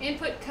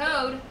 Input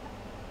code.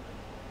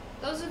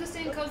 Those are the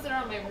same codes that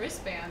are on my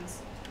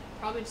wristbands.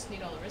 Probably just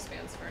need all the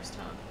wristbands first,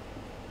 huh?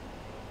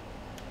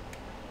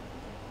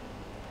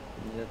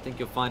 Yeah, I think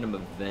you'll find them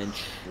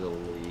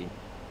eventually.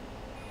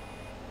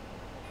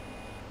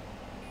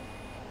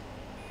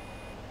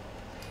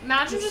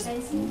 Imagine just.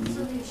 Dispensing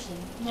solution.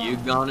 now. You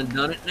gone and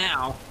done it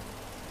now.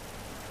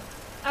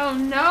 Oh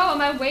no,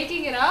 am I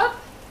waking it up?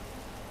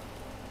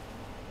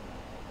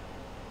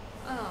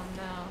 Oh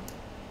no.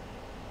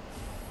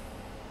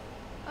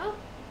 Oh,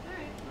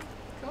 alright.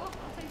 Cool,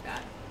 I'll take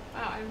that.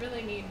 Wow, I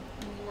really need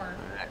more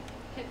Alright.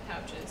 hit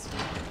pouches.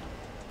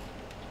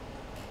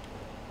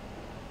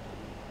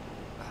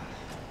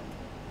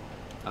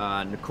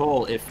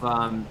 Nicole, if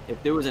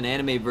there was an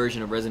anime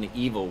version of Resident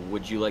Evil,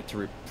 would you like to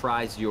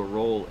reprise your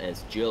role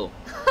as Jill?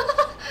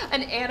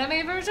 An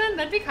anime version?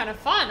 That'd be kind of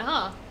fun,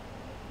 huh?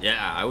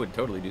 Yeah, I would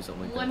totally do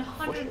something like that.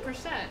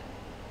 100%.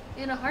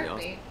 In a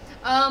heartbeat.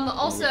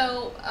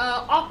 Also,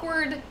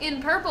 Awkward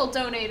in Purple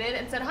donated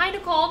and said, "Hi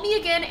Nicole, me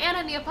again, Anna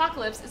and the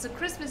Apocalypse is a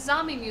Christmas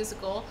zombie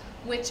musical,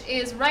 which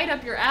is right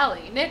up your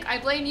alley. Nick, I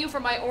blame you for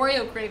my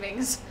Oreo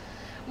cravings.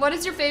 What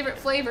is your favorite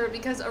flavor?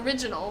 Because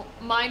original,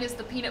 mine is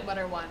the peanut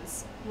butter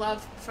ones.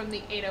 Love from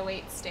the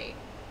 808 state."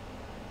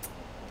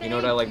 You know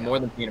what I like Thank more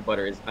you. than peanut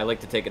butter is I like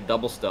to take a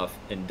double stuff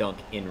and dunk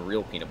in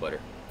real peanut butter.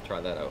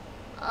 Try that out.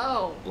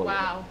 Oh, Blow your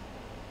wow.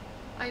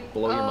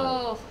 Blow your mind.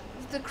 Oh,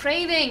 the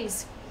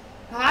cravings.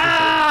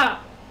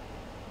 Ah!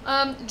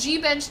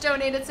 G-Bench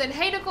donated, said,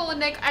 "Hey Nicole and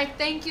Nick, I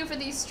thank you for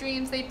these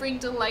streams. They bring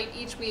delight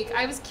each week.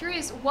 I was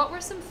curious, what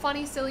were some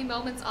funny, silly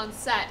moments on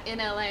set in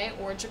LA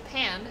or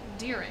Japan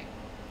during?"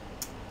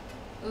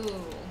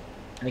 Ooh.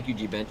 Thank you,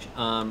 G-Bench.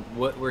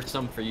 What were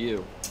some for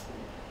you?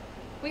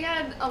 We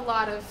had a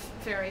lot of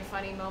very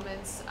funny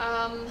moments.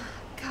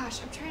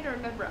 Gosh, I'm trying to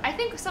remember. I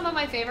think some of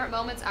my favorite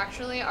moments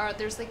actually are,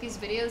 there's like these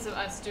videos of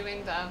us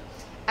doing the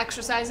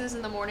exercises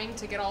in the morning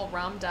to get all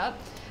rummed up,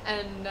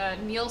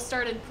 and Neil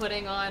started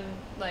putting on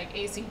like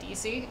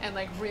AC/DC and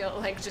like real,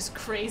 like just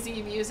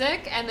crazy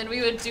music, and then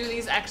we would do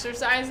these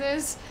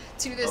exercises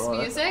to this Oh,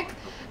 that's music,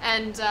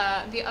 and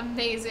the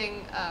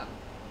amazing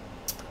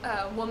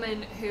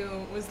woman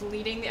who was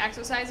leading the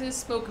exercises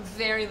spoke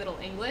very little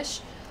English,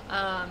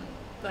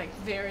 like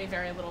very,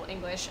 very little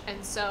English,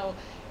 and so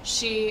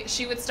she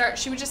would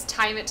just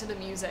time it to the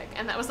music,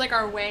 and that was like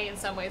our way in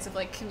some ways of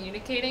like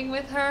communicating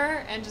with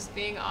her and just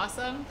being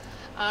awesome.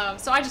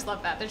 So I just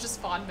love that. There's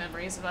just fond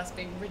memories of us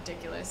being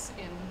ridiculous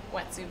in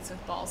wetsuits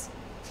with balls.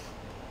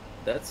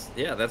 That's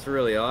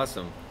really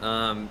awesome.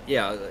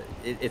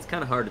 It's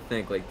kind of hard to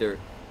think like it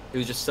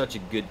was just such a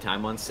good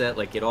time on set.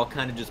 Like it all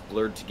kind of just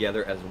blurred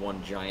together as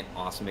one giant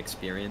awesome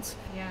experience.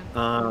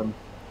 Yeah.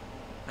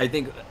 I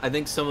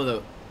think some of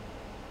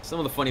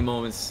the funny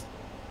moments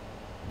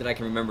that I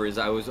can remember is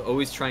I was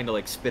always trying to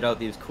like spit out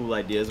these cool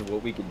ideas of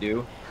what we could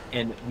do,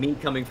 and me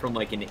coming from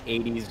like an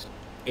 80s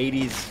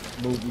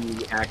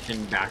movie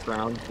action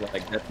background,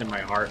 like that's in my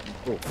heart.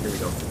 Oh, here we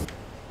go.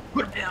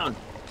 Put it down.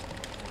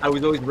 I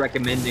was always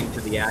recommending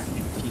to the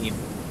acting team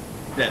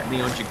that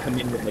Leon should come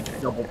in with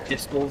like double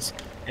pistols,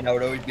 and I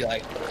would always be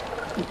like,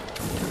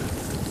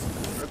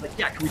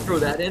 yeah, can we throw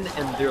that in?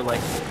 And they're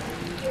like,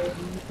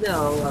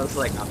 no. I was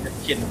like, I'm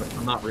just kidding, but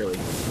I'm not really.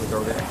 We'll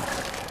throw that.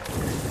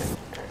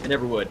 I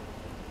never would.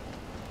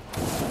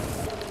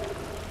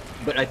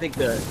 But I think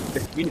the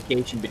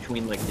communication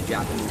between like the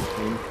Japanese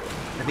team,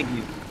 I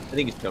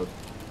think he's toast.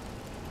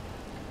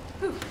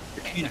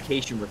 The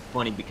communication was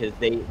funny because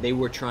they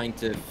were trying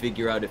to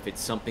figure out if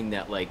it's something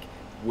that like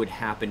would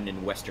happen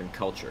in Western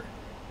culture.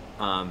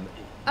 Oh,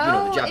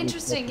 the Japanese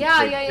interesting.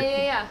 culture is Yeah. very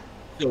different.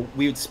 So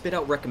we would spit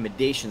out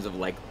recommendations of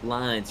like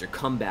lines or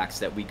comebacks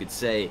that we could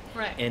say,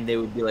 Right. and they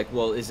would be like,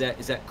 "Well, is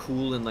that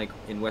cool in like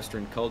in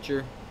Western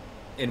culture?"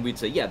 And we'd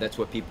say, "Yeah, that's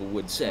what people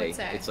would say.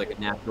 It's like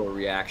a natural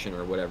reaction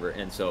or whatever."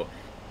 And so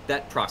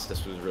that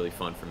process was really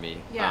fun for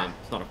me. Yeah.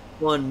 It's not a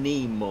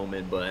funny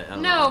moment, but I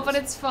don't No, know, but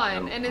it's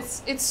fun and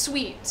it's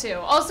sweet too.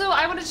 Also,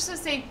 I wanted just to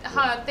say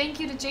thank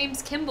you to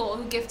James Kimball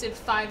who gifted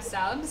 5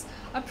 subs.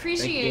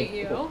 Appreciate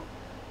you.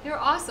 You're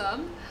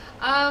awesome.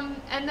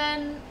 And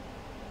then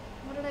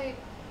what did I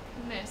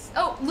miss?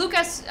 Oh,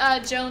 Lucas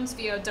Jones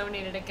Vio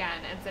donated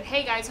again and said,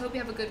 "Hey guys, hope you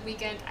have a good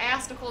weekend. I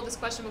asked Nicole this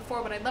question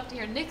before, but I'd love to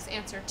hear Nick's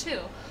answer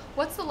too.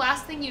 What's the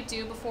last thing you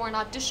do before an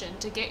audition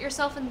to get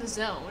yourself in the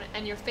zone,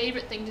 and your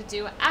favorite thing to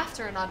do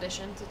after an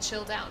audition to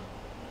chill down?"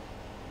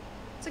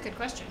 It's a good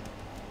question.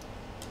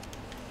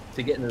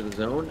 To get into the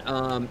zone,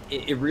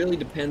 it really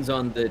depends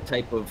on the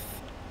type of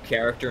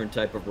character and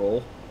type of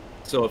role.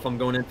 So if I'm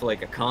going in for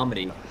like a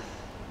comedy,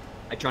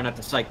 I try not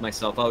to psych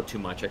myself out too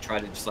much. I try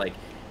to just like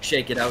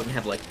shake it out and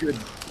have like good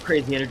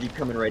crazy energy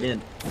coming right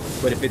in.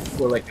 But if it's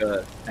for like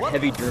a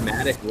heavy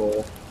dramatic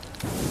role,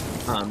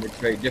 it's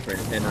very different.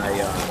 And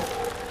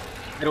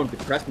I don't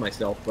depress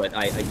myself, but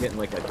I get in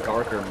like a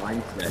darker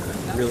mindset.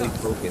 I'm really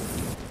focused,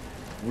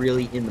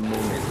 really in the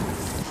moment.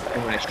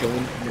 And when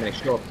I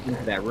show up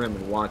into that room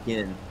and walk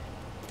in,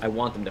 I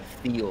want them to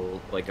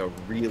feel like a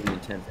really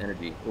intense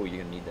energy. Oh,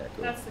 you're gonna need that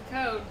code. That's the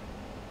code.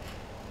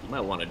 You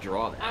might want to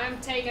draw that. I'm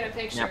taking a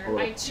picture.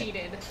 I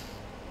cheated.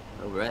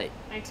 All right.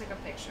 I took a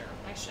picture.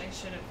 I should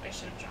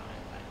have drawn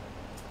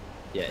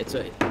it, Yeah,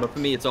 but for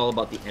me, it's all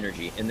about the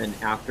energy. And then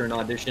after an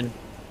audition,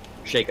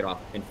 shake it off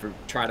and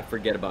try to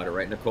forget about it,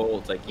 right, Nicole?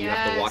 It's like you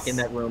have to walk in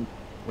that room.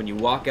 When you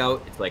walk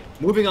out, it's like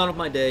moving on with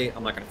my day.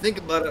 I'm not gonna think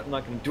about it. I'm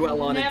not gonna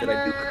dwell on it.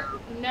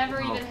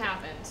 Never even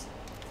happened.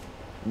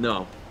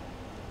 No.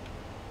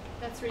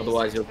 That's where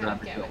Otherwise, you you'll start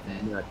to get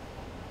with it.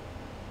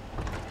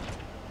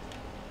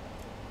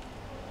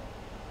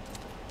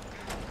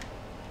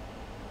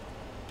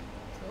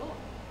 Cool.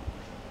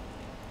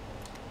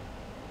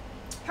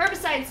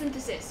 Herbicide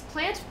synthesis.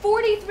 Plant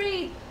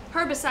 43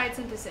 herbicide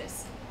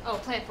synthesis. Oh,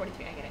 plant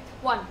 43, I get it.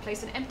 1.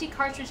 Place an empty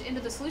cartridge into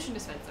the solution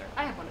dispenser.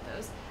 I have one of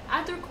those.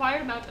 Add the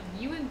required amount of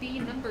UMB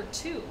number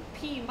 2,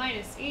 P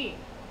minus E,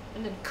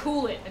 and then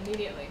cool it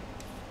immediately.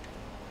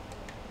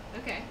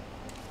 Okay.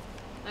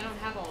 I don't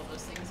have all of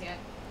those things yet.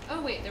 Oh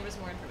wait, there was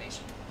more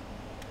information.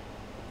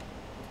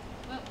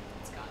 Well,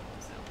 it's gone,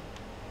 so.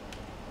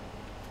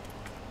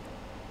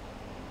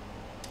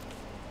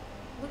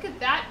 Look at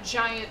that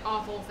giant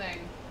awful thing.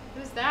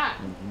 What is that?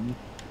 Mm-hmm.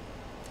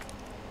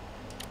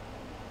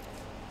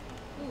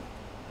 Ooh.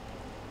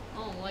 I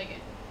don't like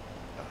it.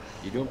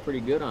 You're doing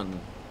pretty good on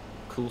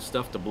cool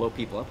stuff to blow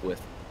people up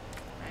with.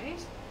 Right?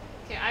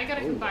 Okay, I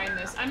gotta combine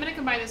this. I'm gonna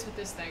combine this with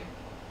this thing.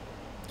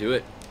 Do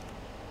it.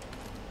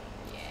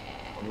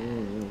 Yeah.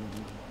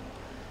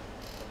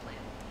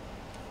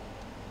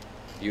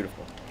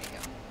 Beautiful. There you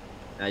go.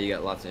 Now you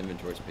got lots of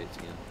inventory space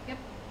again. Yep,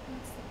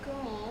 that's the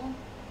goal.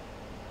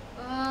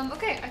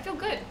 Okay, I feel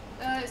good.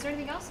 Is there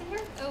anything else in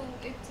here? Oh,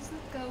 it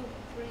doesn't go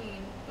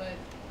green, but,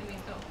 I mean,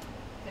 oh,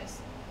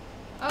 this.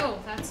 Oh,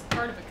 that's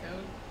part of a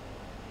code.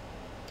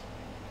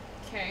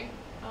 Okay,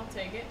 I'll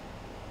take it.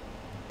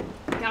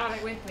 Got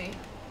it with me.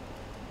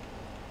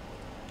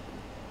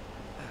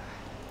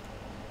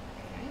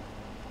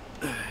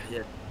 Okay.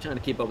 Yeah, trying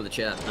to keep up with the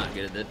chat. Not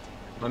good at it.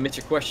 If I miss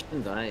your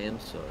questions, I am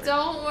sorry.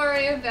 Don't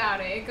worry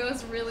about it. It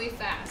goes really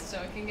fast,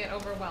 so it can get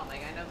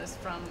overwhelming. I know this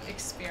from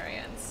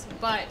experience.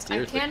 But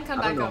Seriously? I can come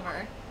I don't back know. over. I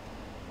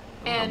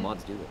don't know And how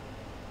mods do it.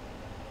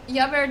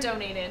 Yaber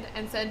donated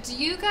and said, "Do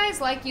you guys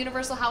like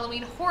Universal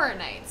Halloween Horror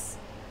Nights?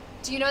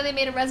 Do you know they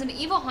made a Resident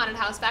Evil haunted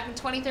house back in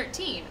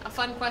 2013? A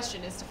fun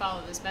question is to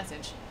follow this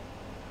message."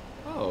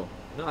 Oh,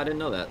 no, I didn't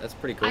know that. That's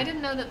pretty cool. I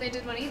didn't know that they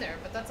did one either,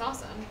 but that's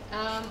awesome.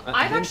 I've been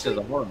to actually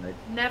the horror night.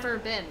 never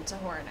been to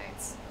Horror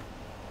Nights.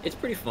 It's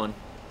pretty fun.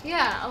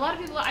 Yeah, a lot of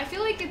people. I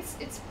feel like it's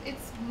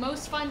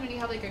most fun when you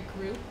have like a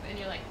group and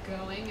you're like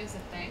going as a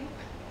thing.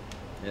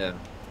 Yeah.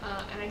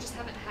 And I just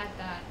haven't had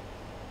that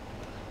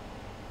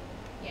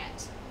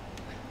yet.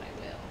 But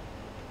I will.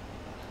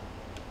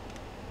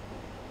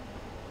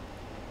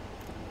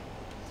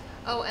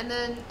 Oh, and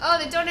then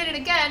they donated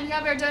again.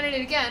 Yaber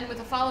donated again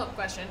with a follow-up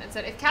question and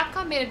said, "If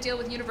Capcom made a deal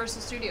with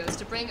Universal Studios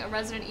to bring a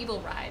Resident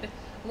Evil ride,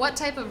 what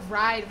type of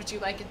ride would you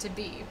like it to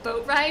be?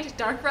 Boat ride,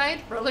 dark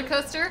ride, roller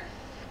coaster,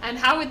 and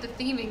how would the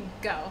theming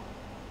go?"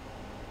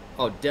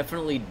 Oh,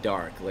 definitely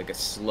dark. Like a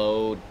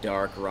slow,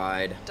 dark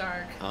ride.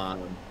 Dark.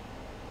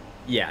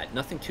 Yeah,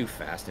 nothing too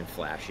fast and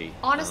flashy.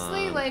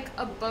 Honestly, like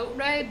a boat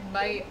ride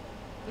might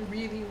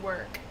really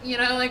work. You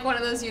know, like one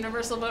of those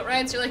Universal boat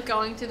rides. You're like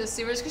going through the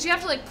sewers because you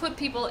have to like put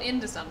people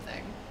into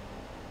something.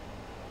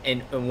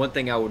 And one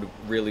thing I would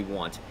really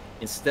want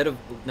instead of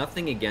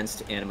nothing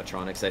against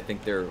animatronics, I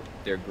think they're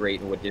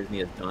great in what Disney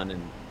has done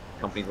and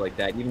companies like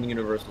that, even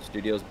Universal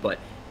Studios. But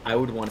I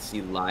would want to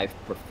see live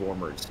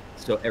performers.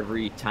 So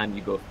every time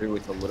you go through,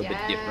 it's a little bit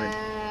different.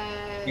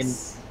 And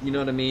you know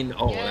what I mean?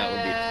 Oh, that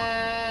would be.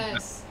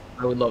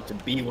 I would love to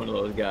be one of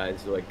those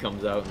guys who like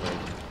comes out and like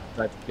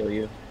tries to kill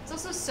you. It's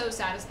also so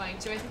satisfying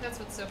too. I think that's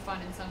what's so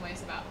fun in some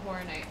ways about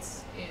Horror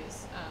Nights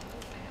is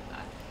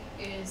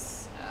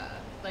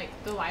like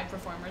the live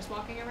performers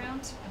walking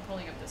around. I'm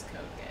pulling up this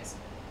code, guys.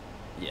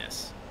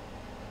 Yes.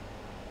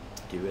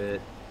 Do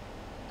it.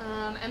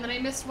 And then I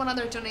missed one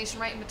other donation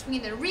right in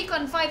between there.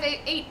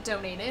 Recon588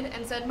 donated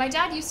and said, my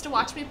dad used to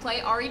watch me play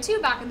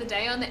RE2 back in the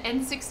day on the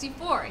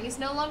N64. He's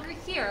no longer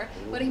here,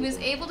 but he was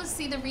able to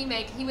see the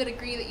remake. He would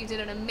agree that you did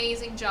an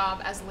amazing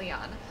job as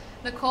Leon.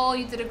 Nicole,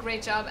 you did a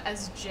great job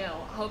as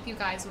Jill. Hope you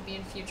guys will be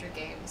in future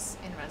games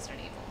in Resident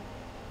Evil.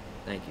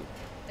 Thank you.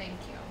 Thank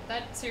you.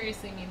 That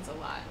seriously means a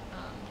lot.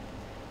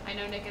 I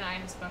know Nick and I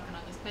have spoken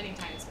on this many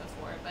times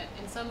before, but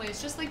in some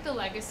ways, just like the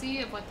legacy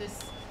of what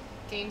this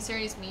game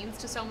series means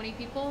to so many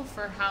people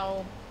for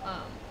how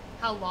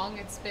long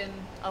it's been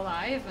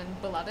alive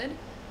and beloved,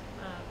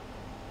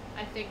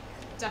 I think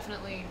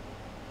definitely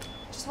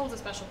just holds a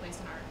special place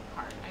in our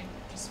heart. I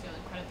just feel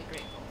incredibly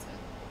grateful to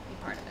be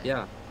part of it.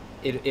 Yeah,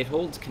 it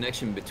holds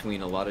connection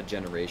between a lot of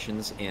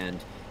generations,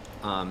 and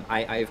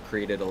I've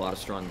created a lot of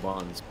strong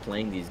bonds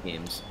playing these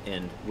games,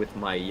 and with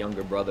my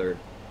younger brother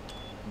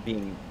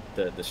being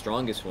the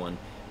strongest one,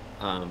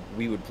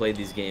 we would play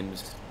these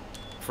games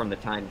from the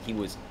time he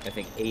was, I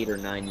think, 8 or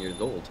 9 years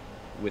old,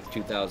 with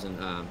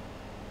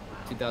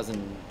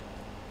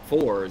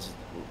 2004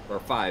 or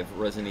 5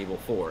 Resident Evil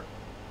 4.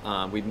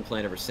 We've been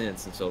playing ever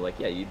since, and so like,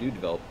 yeah, you do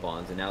develop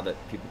bonds, and now that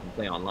people can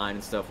play online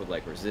and stuff with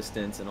like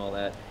Resistance and all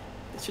that,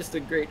 it's just a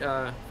great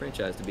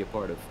franchise to be a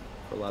part of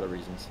for a lot of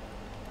reasons.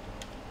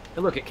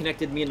 And look, it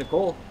connected me and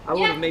Nicole. I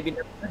would have maybe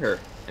never met her,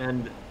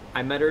 and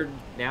I met her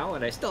now,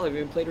 and I still haven't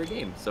even played her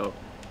game, so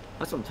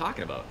that's what I'm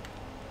talking about.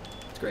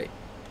 It's great.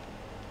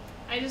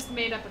 I just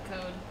made up a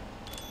code.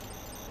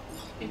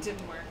 It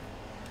didn't work.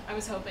 I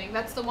was hoping.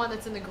 That's the one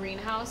that's in the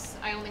greenhouse.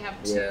 I only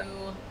have 2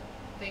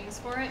 things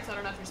for it, so I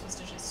don't know if you're supposed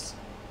to just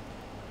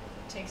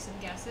take some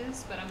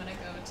guesses, but I'm gonna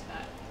go to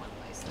that one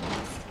place.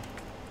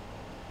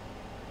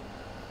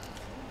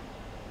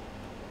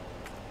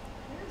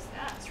 Where's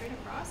that? Straight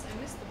across? I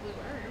missed the blue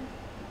herb.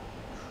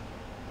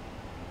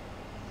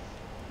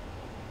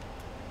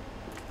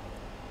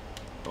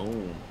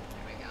 Boom.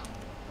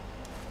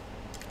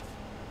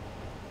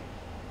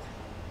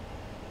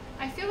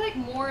 I feel like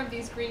more of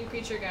these green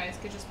creature guys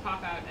could just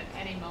pop out at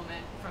any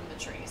moment from the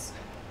trees.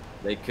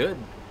 They could.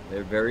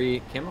 They're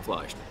very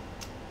camouflaged.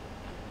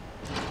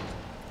 Is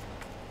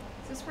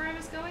this where I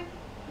was going?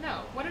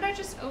 No. What did I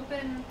just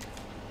open?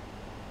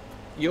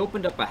 You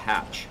opened up a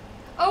hatch.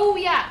 Oh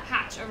yeah,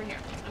 hatch over here.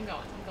 I'm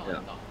going. Yeah.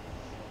 I'm going.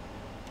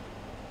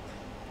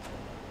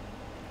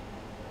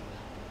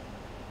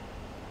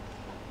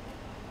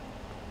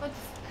 Let's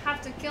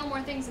have to kill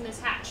more things in this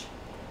hatch.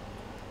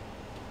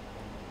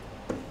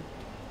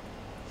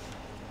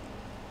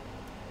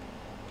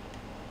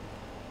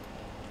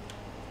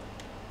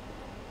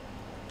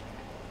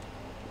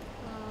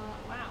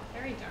 Wow,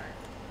 very dark.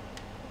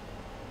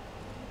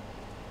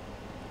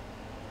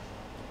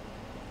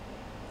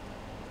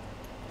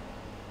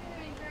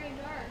 Very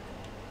dark.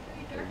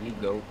 Very dark. There you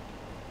go.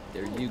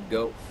 There you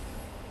go.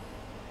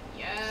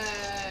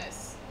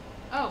 Yes.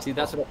 Oh. See,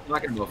 that's what I'm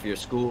talking about for your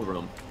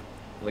schoolroom.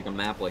 Like a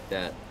map like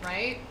that.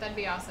 Right? That'd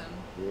be awesome.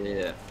 Yeah.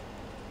 Okay,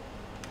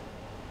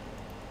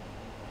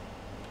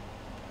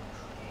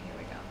 here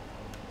we go.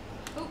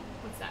 Oh,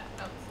 what's that?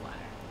 Oh, it's a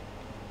ladder.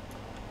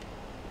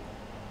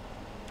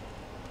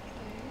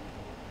 Okay.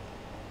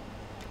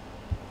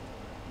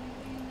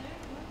 Anything in there?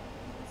 No.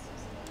 Let's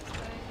just go this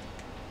way.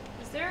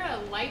 Is there a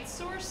light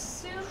source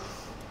soon?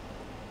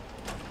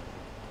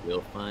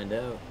 We'll find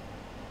out.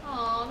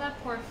 Aw,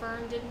 that poor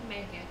fern didn't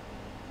make it.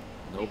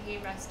 Nope. May he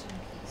rest in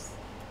peace.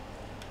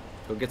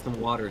 Go get some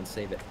water and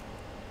save it.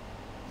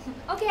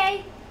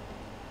 Okay.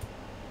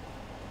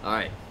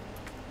 Alright.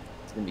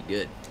 It's gonna be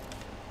good.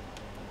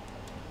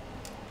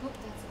 Oh,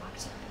 that's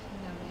locked.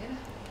 Noted.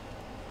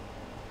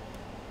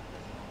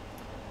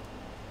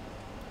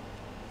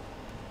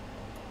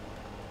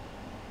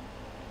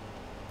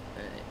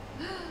 Alright.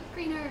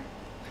 Greener.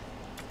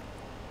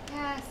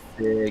 Yes.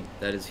 Big.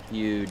 That is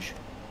huge.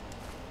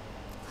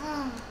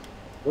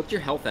 What's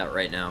your health at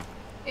right now?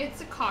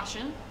 It's a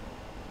caution.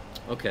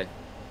 Okay.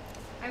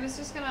 I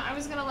was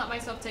gonna let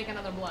myself take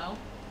another blow.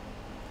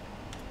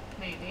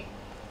 Maybe.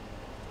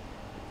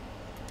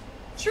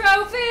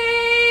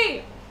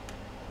 Trophy!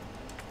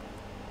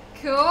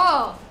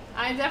 Cool.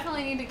 I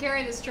definitely need to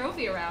carry this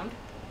trophy around.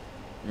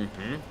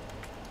 Mm-hmm. On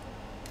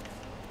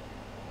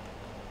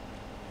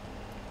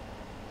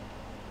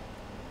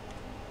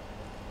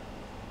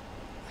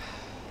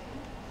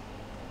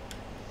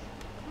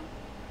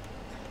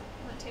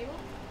the table?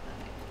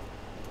 Okay.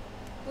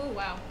 Oh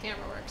wow,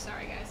 camera work.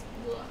 Sorry guys.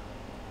 Ugh.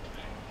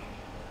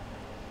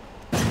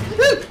 No!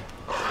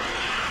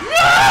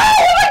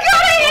 Oh my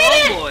god, I hate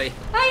it! Oh boy!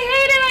 I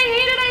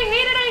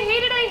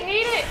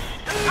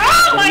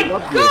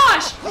love you.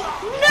 gosh!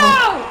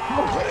 No!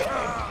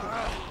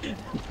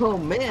 Oh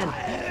man.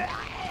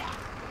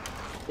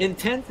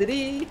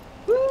 Intensity.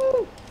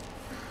 Woo!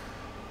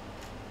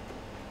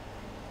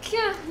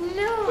 Yeah,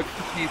 no.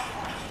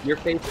 Your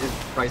face is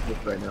priceless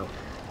right now.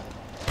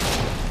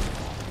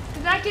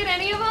 Did that get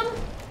any of them?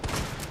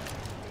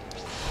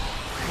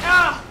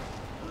 Oh!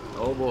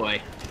 Oh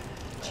boy.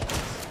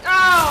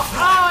 Oh,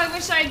 I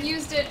wish I'd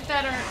used it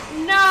better.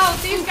 No,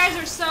 these guys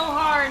are so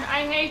hard.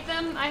 I hate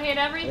them. I hate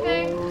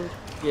everything. Oh,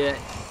 yeah.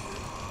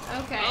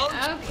 Okay,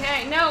 Oh.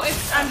 okay. No,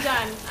 I'm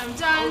done. I'm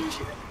done.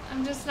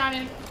 I'm just not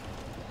in.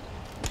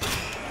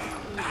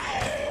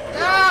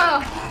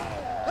 Oh!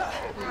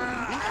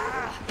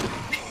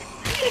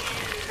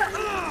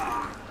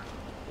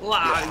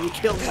 Wow, you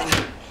killed me.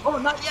 Oh,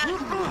 not yet.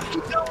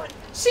 Keep going.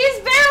 She's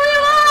barely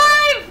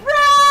alive!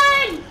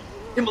 Run!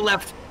 Him a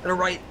left and a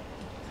right.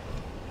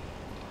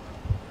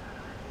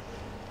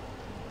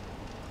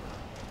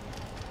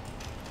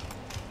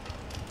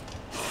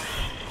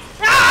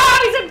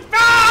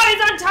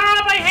 He's on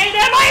top! I hate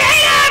him! I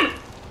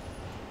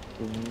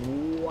hate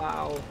him!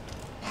 Wow.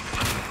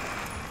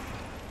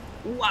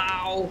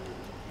 Wow.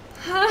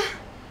 Huh?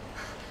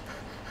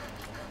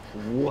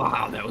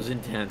 Wow, that was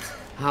intense.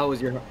 How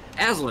was your...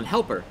 Aslan,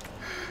 help her.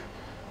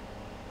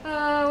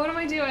 What am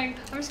I doing?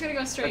 I'm just gonna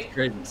go straight. That's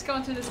crazy. I'm just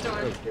going through this door.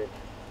 Okay.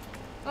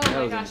 Oh That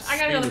my was gosh. I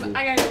gotta go to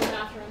insanity. the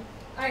bathroom.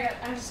 I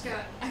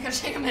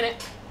gotta take a minute.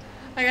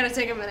 I gotta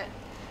take a minute.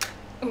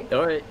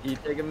 Alright, you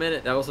take a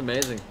minute. That was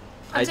amazing.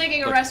 I'm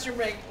taking a restroom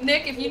break.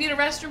 Nick, if you need a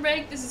restroom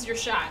break, this is your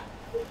shot.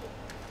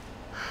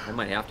 I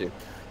might have to.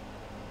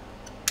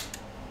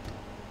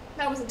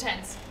 That was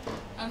intense.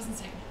 That was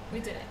insane. We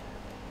did it.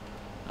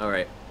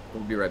 Alright,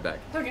 we'll be right back.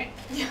 Okay.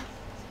 Yeah.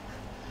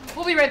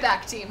 We'll be right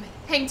back, team.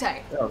 Hang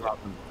tight. That was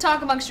awesome.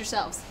 Talk amongst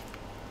yourselves.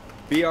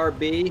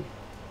 BRB.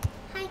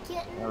 Hi,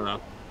 kitten. I don't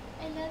know.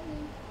 I love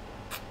you.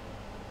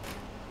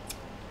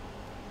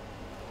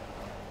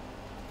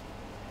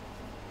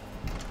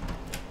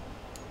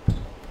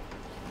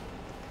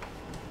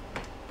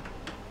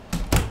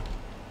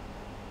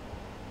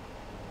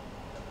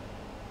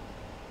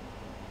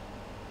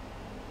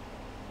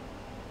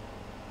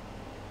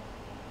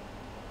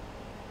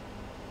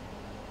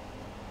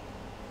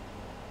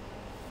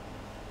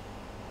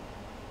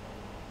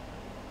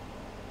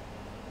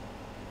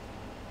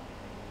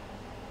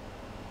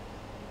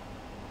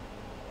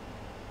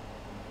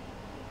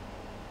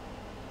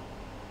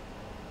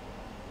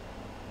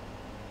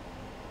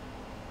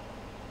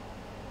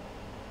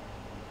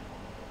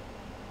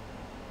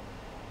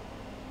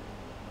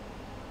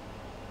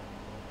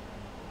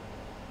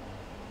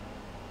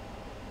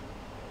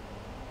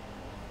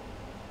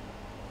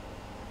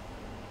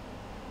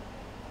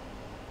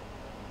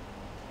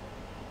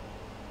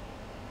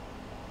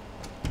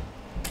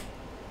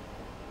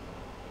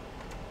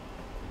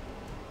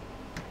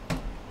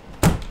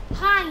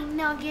 Hi,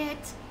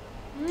 Nugget.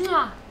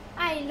 Mwah.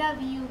 I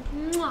love you.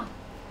 Mwah.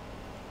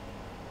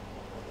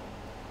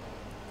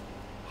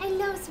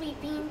 Hello,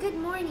 Sweet Bean. Good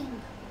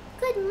morning.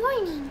 Good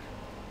morning.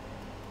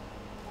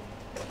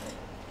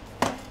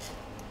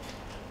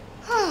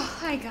 Oh,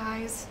 hi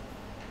guys.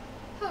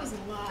 That was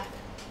a lot.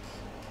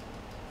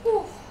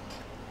 Whew.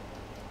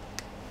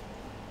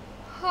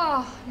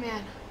 Oh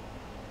man.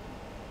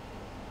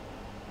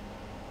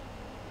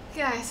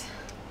 Guys,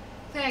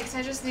 thanks.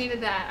 I just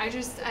needed that.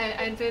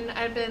 I'd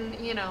been,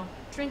 you know,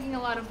 drinking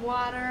a lot of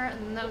water,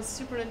 and that was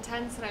super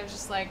intense. And I was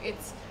just like,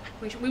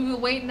 we will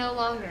wait no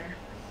longer.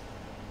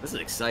 This is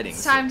exciting.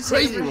 It's This is time a to take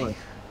a crazy break. one.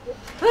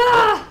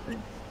 Ah!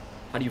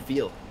 How do you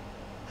feel?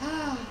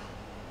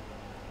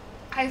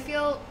 I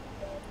feel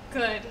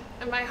good,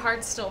 and my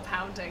heart's still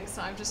pounding,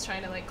 so I'm just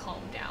trying to like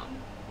calm down.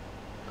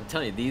 I'm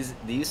telling you,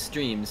 these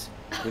streams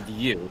with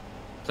you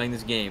playing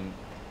this game,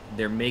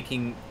 they're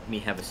making me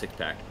have a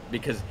six-pack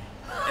because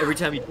every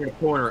time you turn a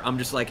corner, I'm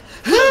just like,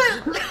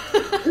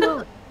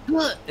 and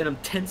I'm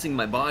tensing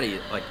my body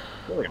like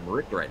I'm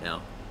ripped right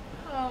now.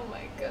 Oh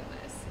my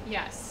goodness.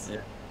 Yes.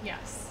 Yeah.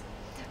 Yes.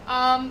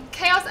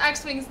 Chaos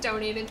X-Wings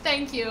donated,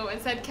 thank you, and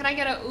said, can I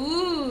get a,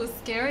 ooh,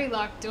 scary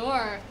locked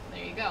door.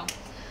 There you go.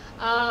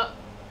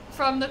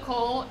 From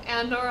Nicole,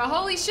 and or a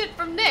holy shit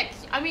from Nick.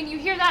 I mean, you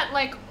hear that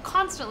like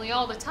constantly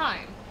all the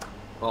time.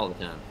 All the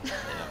time.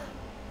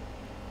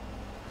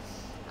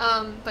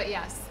 Yeah. But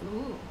yes.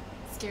 Ooh,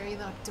 scary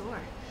locked door.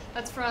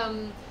 That's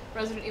from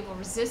Resident Evil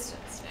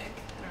Resistance, Nick.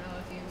 I don't know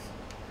if you've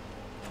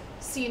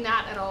seen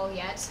that at all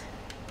yet.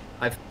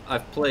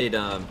 I've played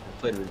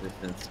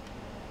Resistance.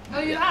 Oh,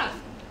 you Yeah.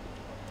 have?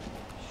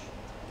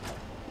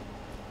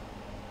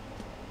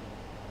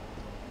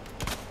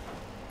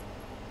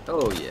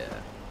 Oh yeah.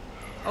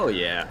 Oh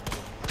yeah.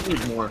 He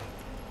needs more.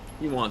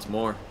 He wants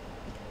more.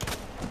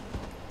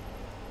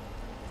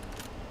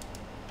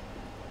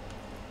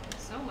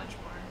 So much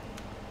more.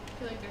 I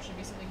feel like there should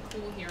be something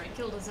cool here. I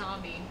killed a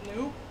zombie.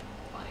 Nope.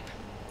 Fine.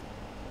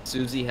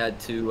 Suzi had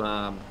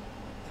to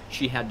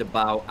she had to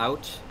bow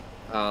out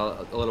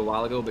a little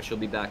while ago, but she'll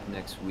be back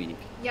next week.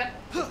 Yep.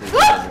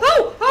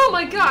 Oh! Oh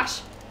my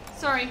gosh!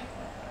 Sorry.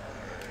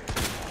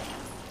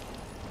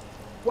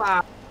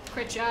 Wow.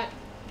 Crit shot.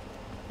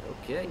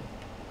 Okay.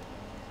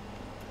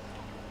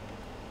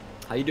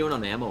 How you doing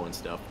on ammo and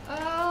stuff?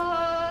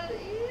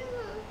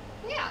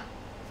 Yeah,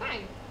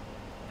 fine.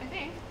 I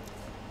think.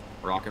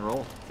 Rock and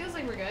roll. Feels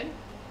like we're good.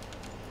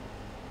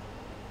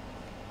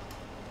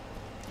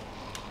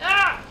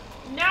 Ah!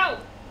 No!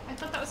 I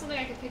thought that was something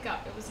I could pick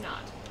up. It was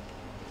not.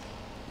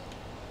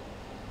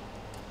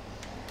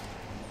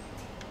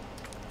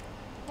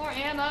 More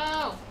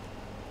ammo!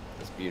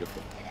 That's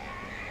beautiful.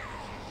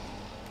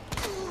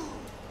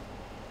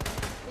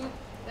 Oop,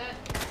 that.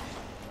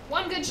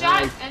 One good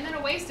shot, Nice. and then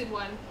a wasted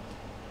one.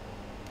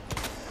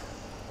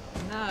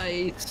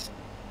 Nice.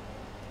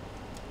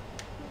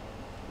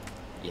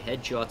 Your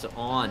headshots are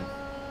on.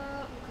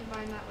 We'll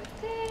combine that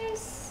with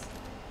this.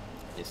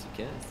 Yes,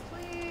 you can. Yes,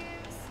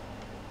 please.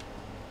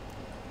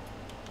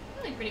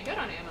 Feeling pretty good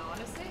on ammo,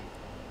 honestly.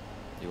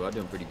 You are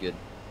doing pretty good.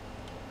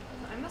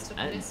 I must have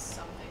And- missed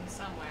something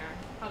somewhere.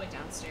 Probably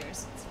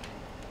downstairs. It's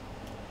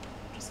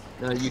fine. Just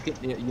No,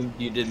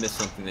 you did miss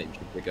something that you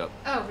should pick up.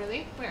 Oh,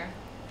 really? Where?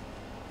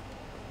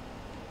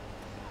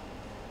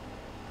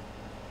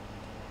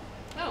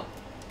 Oh.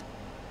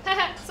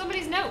 Haha,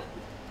 somebody's note.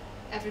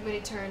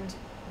 Everybody turned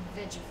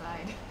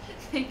vegified.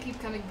 They keep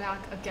coming back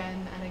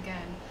again and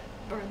again.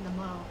 Burn them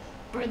all.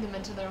 Burn them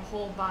until their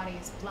whole body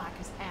is black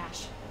as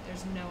ash.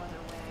 There's no other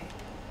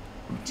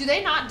way. Do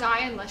they not die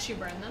unless you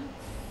burn them?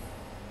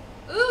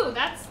 Ooh,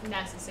 that's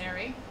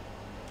necessary.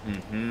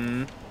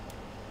 Mm-hmm.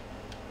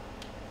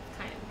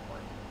 Kind of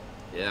important.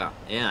 Yeah,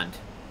 and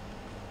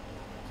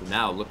so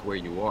now look where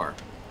you are.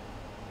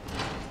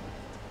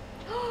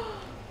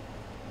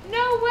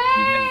 No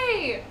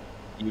way!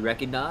 You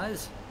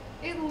recognize?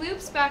 It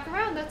loops back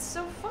around. That's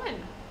so fun.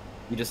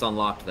 You just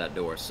unlocked that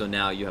door, so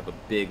now you have a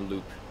big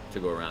loop to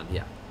go around.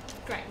 Yeah.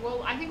 Great.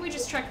 Well, I think we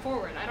just trek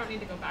forward. I don't need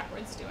to go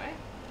backwards, do I?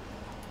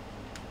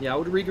 Yeah, I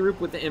would regroup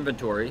with the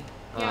inventory.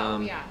 Yeah, oh,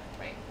 yeah.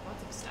 Right.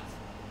 Lots of stuff.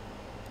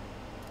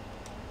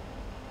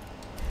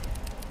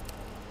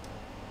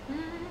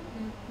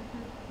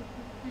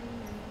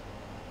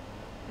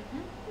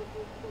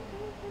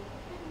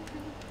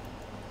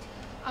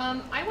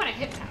 I want a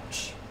hip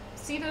pouch.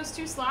 See those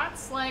two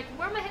slots? Like,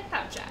 where my hip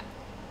pouch at?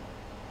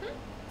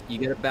 You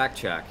get a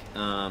backtrack.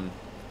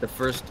 The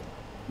first,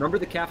 remember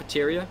the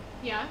cafeteria?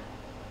 Yeah.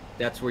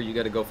 That's where you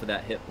got to go for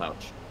that hip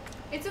pouch.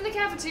 It's in the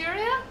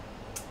cafeteria?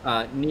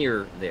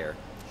 Near there.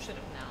 Should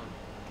have known.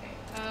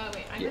 Okay.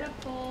 Wait. I'm Yeah. gonna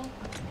pull.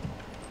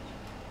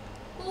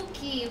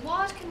 Okay.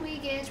 What can we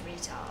get rid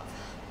of?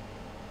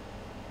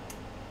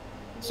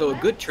 So a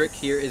good trick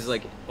Let's- here is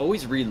like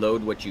always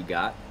reload what you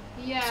got.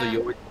 Yeah.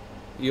 So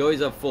you always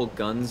have full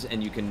guns,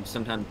 and you can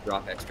sometimes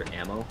drop extra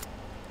ammo.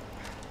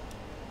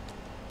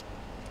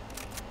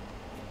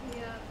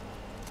 Yeah.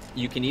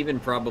 You can even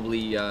probably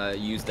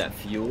use that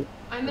fuel.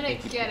 I'm gonna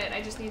think you get it.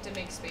 I just need to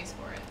make space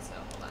for it. So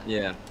hold on.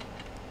 Yeah.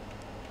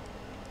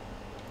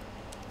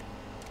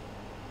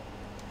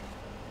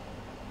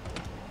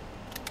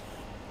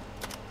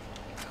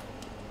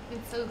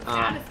 It's so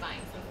satisfying,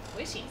 so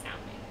squishy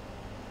sounding.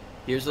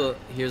 Here's a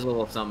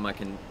little something I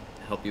can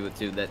help you with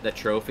too. That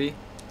trophy,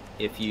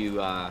 if you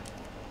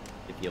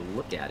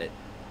look at it,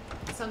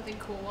 Something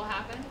cool will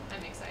happen.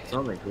 I'm excited.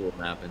 something cool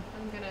will happen.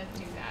 I'm gonna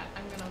do that.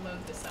 I'm gonna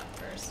load this up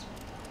first.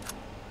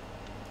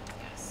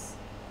 Yes.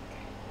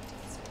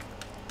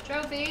 Okay.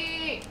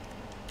 Trophy!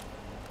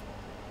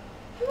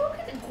 Look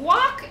at the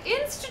Guac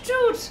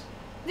Institute!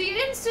 The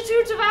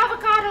Institute of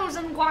Avocados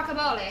and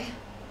Guacamole.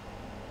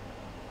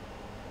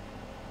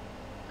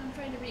 I'm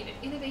trying to read it.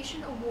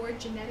 Innovation Award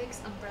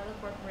Genetics Umbrella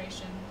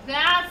Corporation.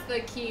 That's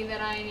the key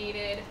that I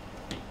needed.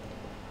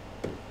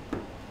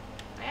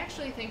 I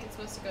actually think it's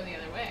supposed to go the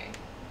other way.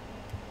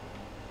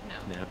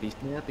 No. Snappy,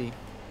 snappy.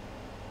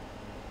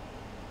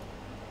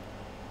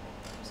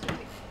 I'm just gonna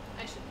take-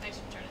 I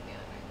should turn it the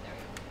other way. There we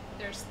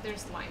go.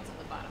 There's lines on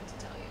the bottom to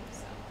tell you,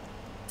 so.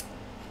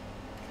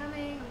 I'm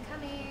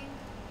coming.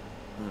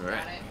 All Got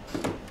right.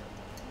 it.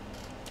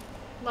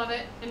 Love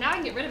it. And now I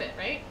can get rid of it,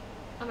 right?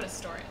 I'm gonna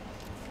store it.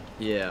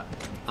 Yeah.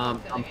 I'm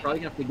Filling probably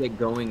it. gonna have to get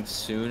going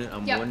soon.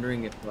 I'm Yep.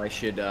 wondering if I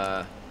should.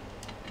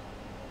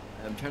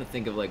 I'm trying to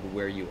think of like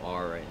where you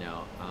are right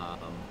now.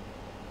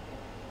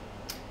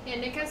 Yeah,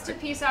 Nick has to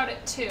peace out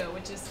at 2,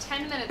 which is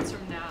 10 minutes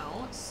from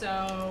now,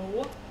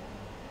 so...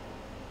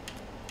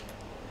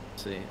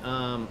 Let's see.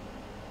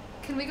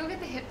 Can we go get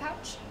the hip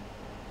pouch?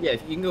 Yeah,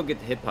 if you can go get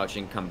the hip pouch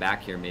and come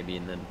back here maybe,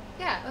 and then.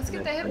 Yeah, let's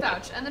get the hip Okay.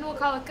 pouch, and then we'll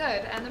call it good,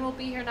 and then we'll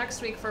be here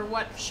next week for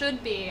what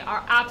should be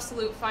our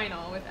absolute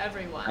final with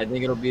everyone. I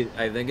think it'll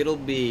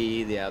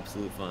be the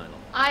absolute final.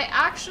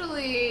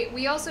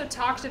 We also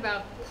talked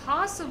about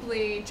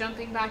possibly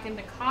jumping back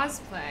into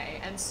cosplay,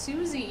 and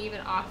Suzi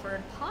even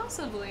offered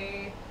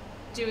possibly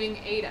doing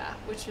Ada,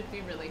 which would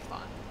be really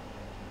fun.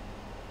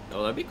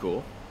 Oh, that'd be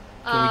cool.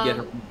 Can we get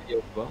her Um, on video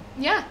as well?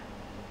 Yeah.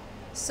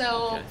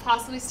 So Okay.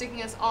 possibly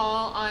sticking us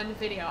all on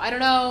video. I don't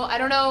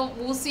know.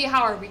 We'll see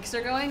how our weeks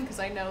are going, because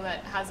I know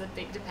that has a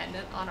big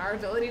dependent on our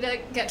ability to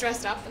get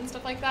dressed up and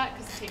stuff like that,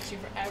 because it takes you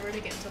forever to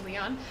get to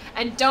Leon.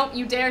 And don't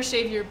you dare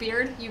shave your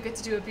beard. You get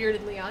to do a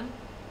bearded Leon.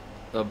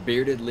 A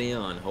bearded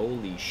Leon.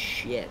 Holy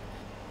shit.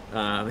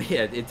 Yeah,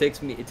 it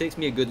takes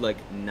me a good like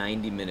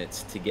 90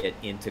 minutes to get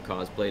into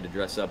cosplay, to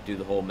dress up, do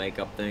the whole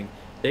makeup thing.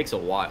 It takes a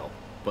while,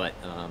 but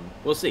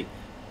we'll see.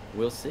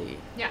 We'll see.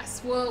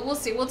 Yes, we'll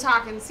see. We'll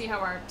talk and see how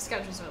our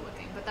schedules are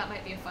looking, but that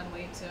might be a fun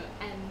way to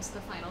end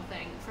the final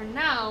thing. For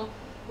now,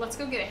 let's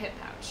go get a hip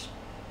pouch.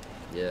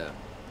 Yeah.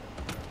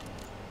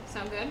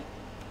 Sound good?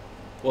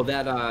 Well,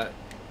 that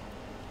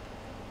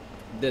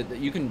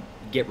you can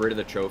get rid of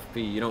the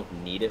trophy. You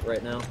don't need it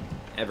right now.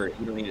 Ever.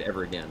 You don't need it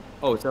ever again.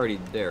 Oh, it's already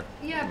there.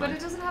 Yeah, Never but mind.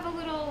 it doesn't have a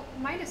little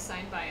Midas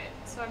sign by it,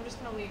 so I'm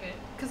just gonna leave it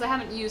because I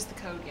haven't used the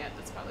code yet.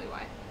 That's probably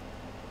why.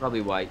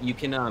 Probably why. You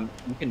can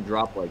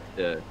drop like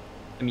the.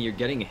 I mean, you're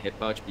getting a hip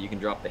pouch, but you can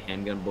drop the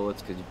handgun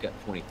bullets because you've got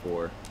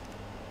 24.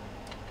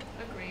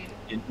 Agreed.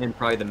 And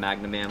probably the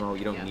magnum ammo.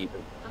 You don't Yep. need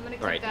it. I'm gonna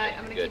keep Alright, that.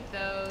 I'm gonna good. keep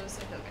those.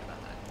 I feel good about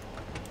that.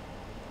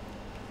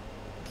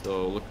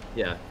 So look,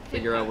 yeah,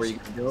 figure out where you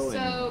can go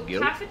So and go.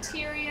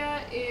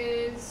 cafeteria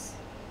is.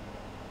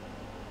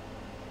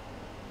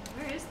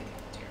 Where is the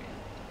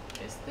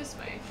cafeteria? It's this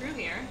way. Through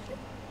here.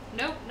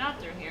 Nope, not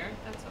through here.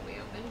 That's what we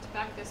opened.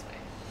 Back this way.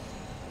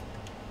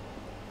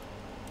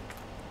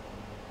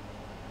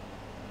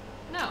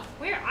 No,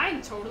 where?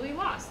 I'm totally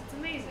lost. It's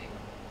amazing.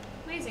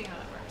 Amazing how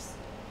that works.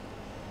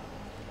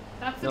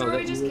 That's the No, door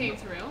we that- just you- came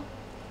through.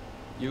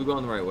 You were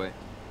going the right way.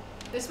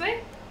 This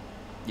way?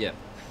 Yeah.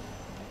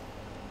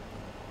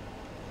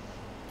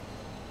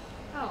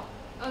 Oh.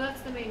 Oh,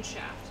 that's the main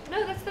shaft.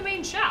 No, that's the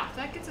main shaft.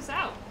 That gets us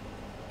out.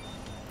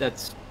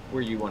 That's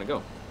where you want to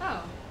go.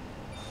 Oh.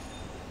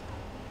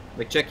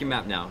 Like, check your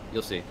map now.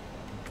 You'll see.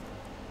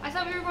 I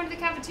thought we were going to the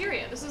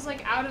cafeteria. This is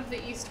like out of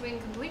the east wing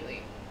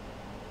completely.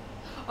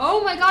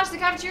 Oh my gosh, the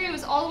cafeteria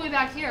was all the way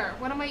back here.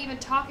 What am I even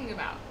talking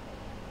about?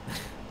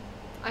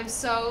 I'm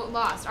so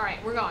lost.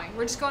 Alright, we're going.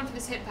 We're just going for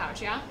this hip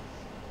pouch, yeah?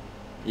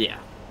 Yeah.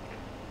 Okay.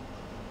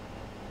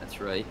 That's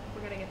right.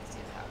 We're gonna get this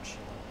hip pouch.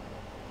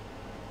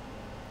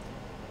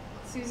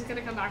 Suzi's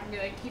gonna come back and be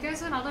like, you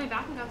guys went all the way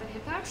back and got the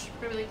hip pouch?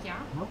 We're gonna be like, yeah,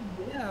 Oh,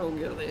 yeah, we'll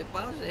get the hip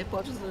pouches. Hip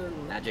pouches are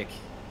magic.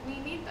 we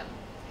need them.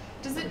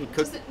 Does Somebody it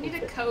cooked need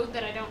a it. code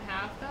that I don't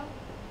have though?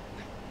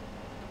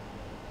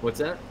 What's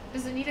that?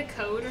 Does it need a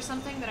code or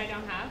something that I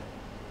don't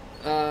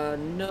have?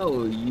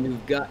 No,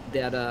 you've got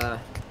that,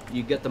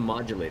 you get the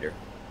modulator.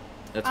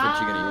 That's what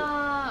you're gonna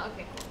Ah,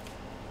 okay, cool.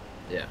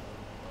 use. Yeah.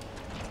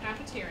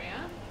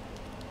 Cafeteria.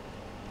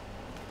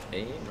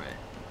 Aim right.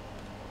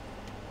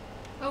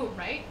 Oh,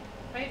 right?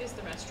 Right is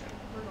the restroom.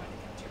 We're going to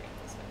cafeteria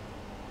this way.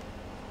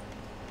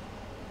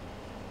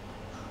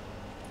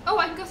 Oh,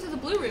 I can go through the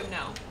blue room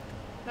now.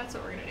 That's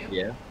what we're gonna do.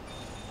 Yeah.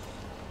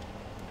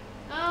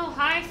 Oh,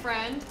 hi,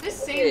 friend. This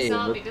same Hey,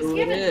 zombie, look does who he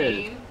have a it is.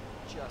 name?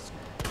 Just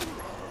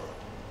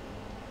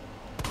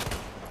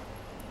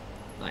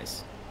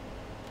Nice.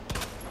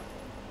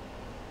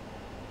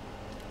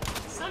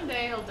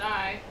 Someday he'll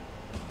die.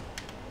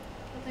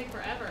 It'll take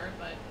forever,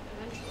 but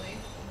eventually.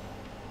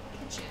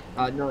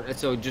 Kitchen. No,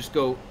 so just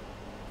go.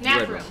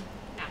 Nap red room. room.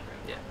 Nap room.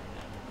 Yeah.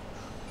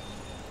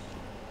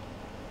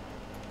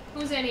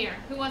 Who's in here?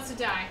 Who wants to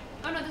die?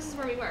 Oh no, this is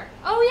where we were.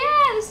 Oh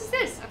yeah, this is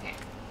this. Okay.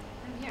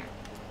 I'm here.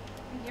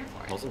 I'm here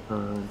for it. Also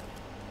fun.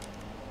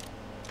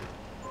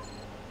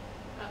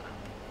 Uh-oh.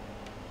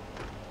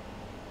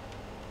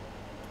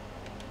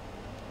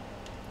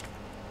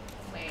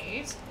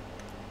 Wait.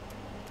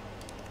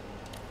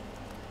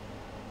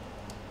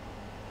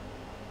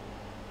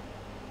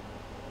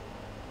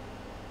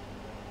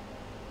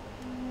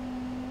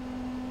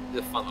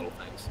 The fun little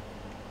things.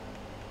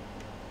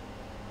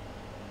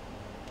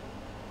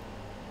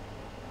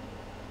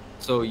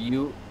 So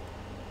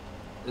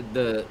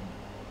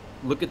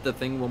look at the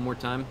thing one more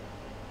time.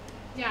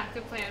 Yeah,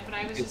 good plan, but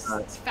I was It's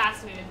just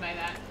fascinated by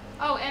that.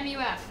 Oh,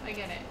 MUF. I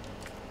get it.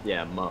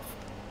 Yeah, muff.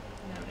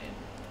 Noted.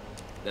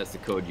 That's the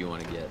code you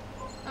want to get.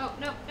 Oh,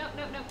 no, no,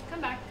 no, no.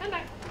 Come back, come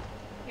back.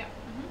 Yeah,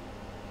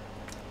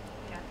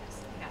 We got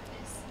this, we got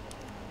this.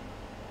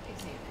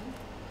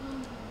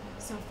 Examine.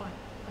 So fun.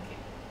 Okay.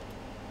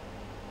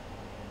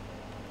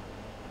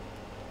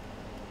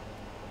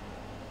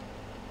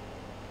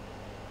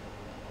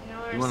 I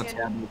don't You want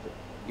to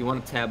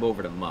understand. tab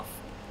over to muff.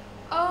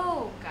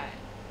 Oh, got it.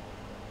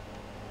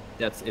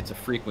 It's a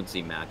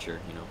frequency matcher,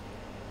 you know.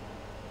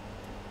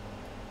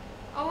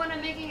 Oh, and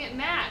I'm making it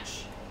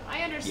match.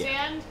 I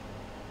understand.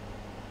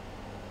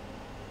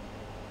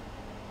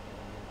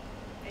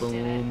 I did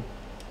it. Boom.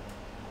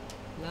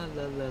 La,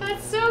 la, la,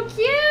 That's la. so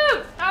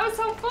cute! That was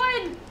so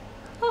fun!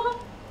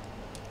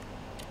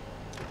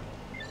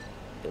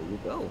 There you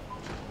go.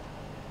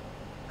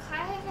 Can I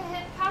have a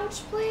hip pouch,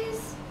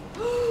 please?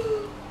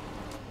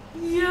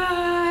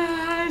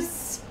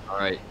 Yes! All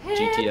right, Hip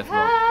GTFO.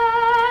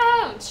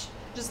 pouch!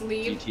 Just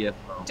leave.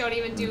 GTFO. Don't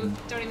even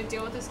don't even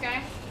deal with this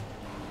guy.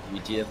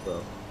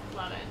 GTFO.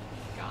 Love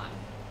it. Gone.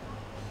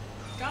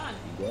 Gone.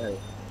 You got it.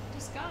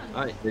 Just gone.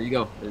 All right, there you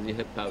go. There's your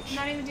hip pouch.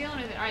 Not even dealing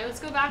with it. Alright, let's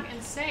go back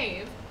and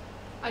save.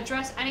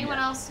 Address anyone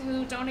Yeah. else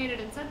who donated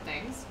and said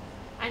things.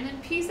 And then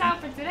peace out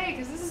for today,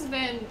 because this has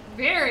been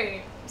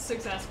very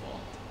successful.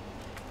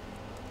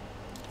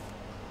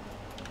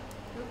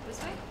 Oop,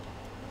 This way?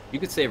 You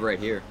could save right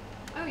here.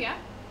 Oh, yeah?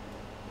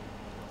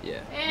 Yeah.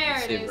 There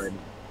it save is. Right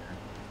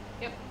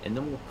Yep. and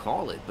then we'll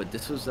call it. But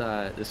this was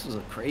a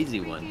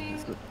crazy one.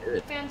 This was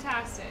good.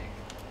 Fantastic.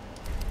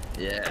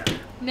 Yeah.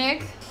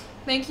 Nick,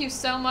 thank you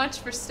so much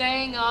for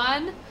staying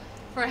on,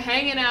 for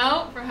hanging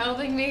out, for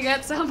helping me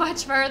get so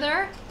much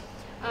further.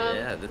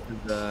 Yeah, this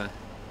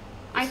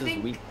I is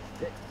think week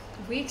 6.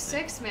 Week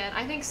 6, man.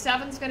 I think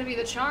 7's gonna be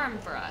the charm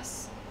for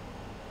us.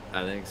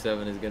 I think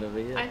 7 is gonna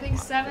be it. I think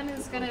 7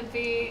 is gonna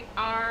be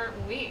our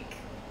week.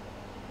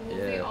 We'll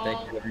be all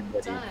thank you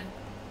everybody. done.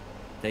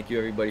 Thank you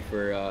everybody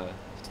for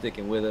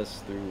sticking with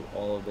us through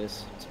all of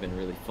this. It's been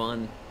really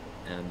fun,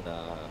 and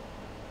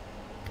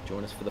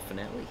join us for the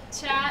finale.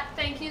 Chat,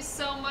 thank you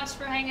so much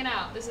for hanging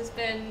out. This has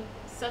been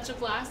such a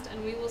blast,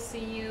 and we will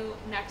see you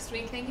next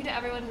week. Thank you to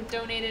everyone who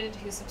donated,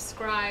 who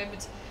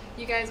subscribed.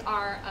 You guys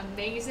are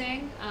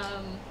amazing.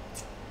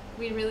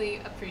 We really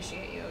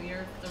appreciate you.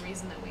 You're the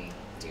reason that we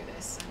do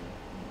this and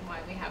why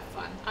we have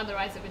fun.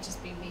 Otherwise, it would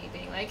just be me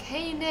being like,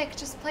 hey, Nick,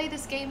 just play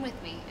this game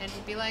with me. And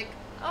he'd be like,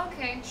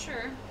 okay,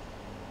 sure.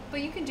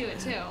 But you can do it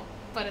too.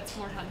 But it's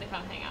more fun to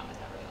come hang out with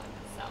everyone.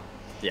 So,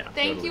 Yeah.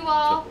 thank totally, you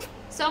all. totally.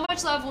 So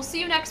much love. We'll see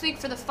you next week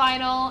for the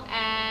final.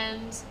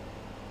 And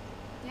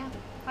yeah,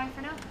 bye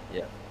for now.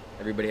 Yeah.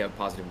 Everybody have a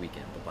positive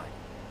weekend. Bye-bye.